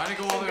 Wait, why did it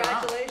go all the way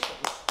around?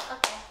 Congratulations.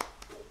 Okay.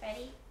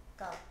 Ready?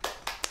 Go.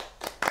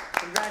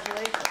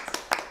 Congratulations.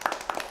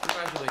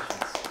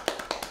 Congratulations.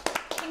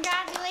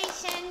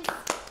 Congratulations.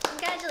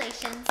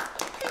 Congratulations.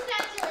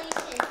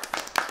 Congratulations.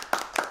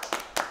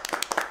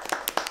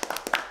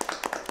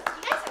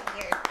 You guys are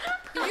weird.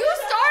 You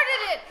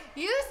started it.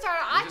 You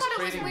started. I You're thought just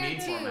it was creating weird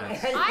meme too.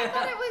 formats. I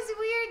thought it was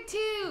weird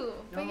too.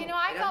 But you know,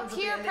 I it felt happens at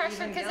the peer end of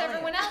pressure because Evangelion.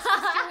 everyone else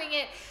was doing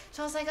it.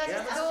 So I was like, I Yeah,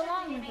 just that's go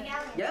along with it.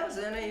 Evangelion. Yeah, it was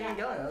in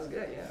Evangelion. That was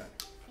good, yeah.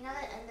 You know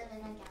the end of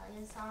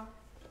Evangelion song?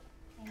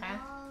 Okay.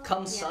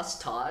 Come Sus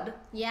Todd.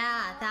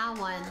 Yeah, that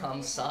one.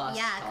 Come Sus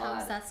Yeah, Todd.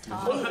 Come Sus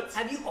Todd. Wait,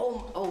 have you?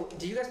 Oh,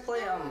 do you guys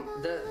play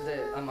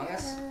the Among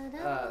Us?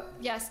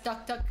 Yes,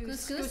 Duck Duck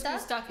Goose Goose Goose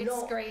Duck? Duck. It's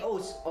No. great.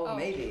 Oh,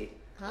 maybe.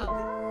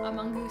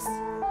 Among Goose.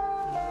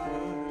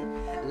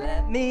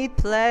 Let me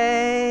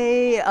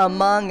play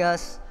Among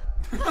Us.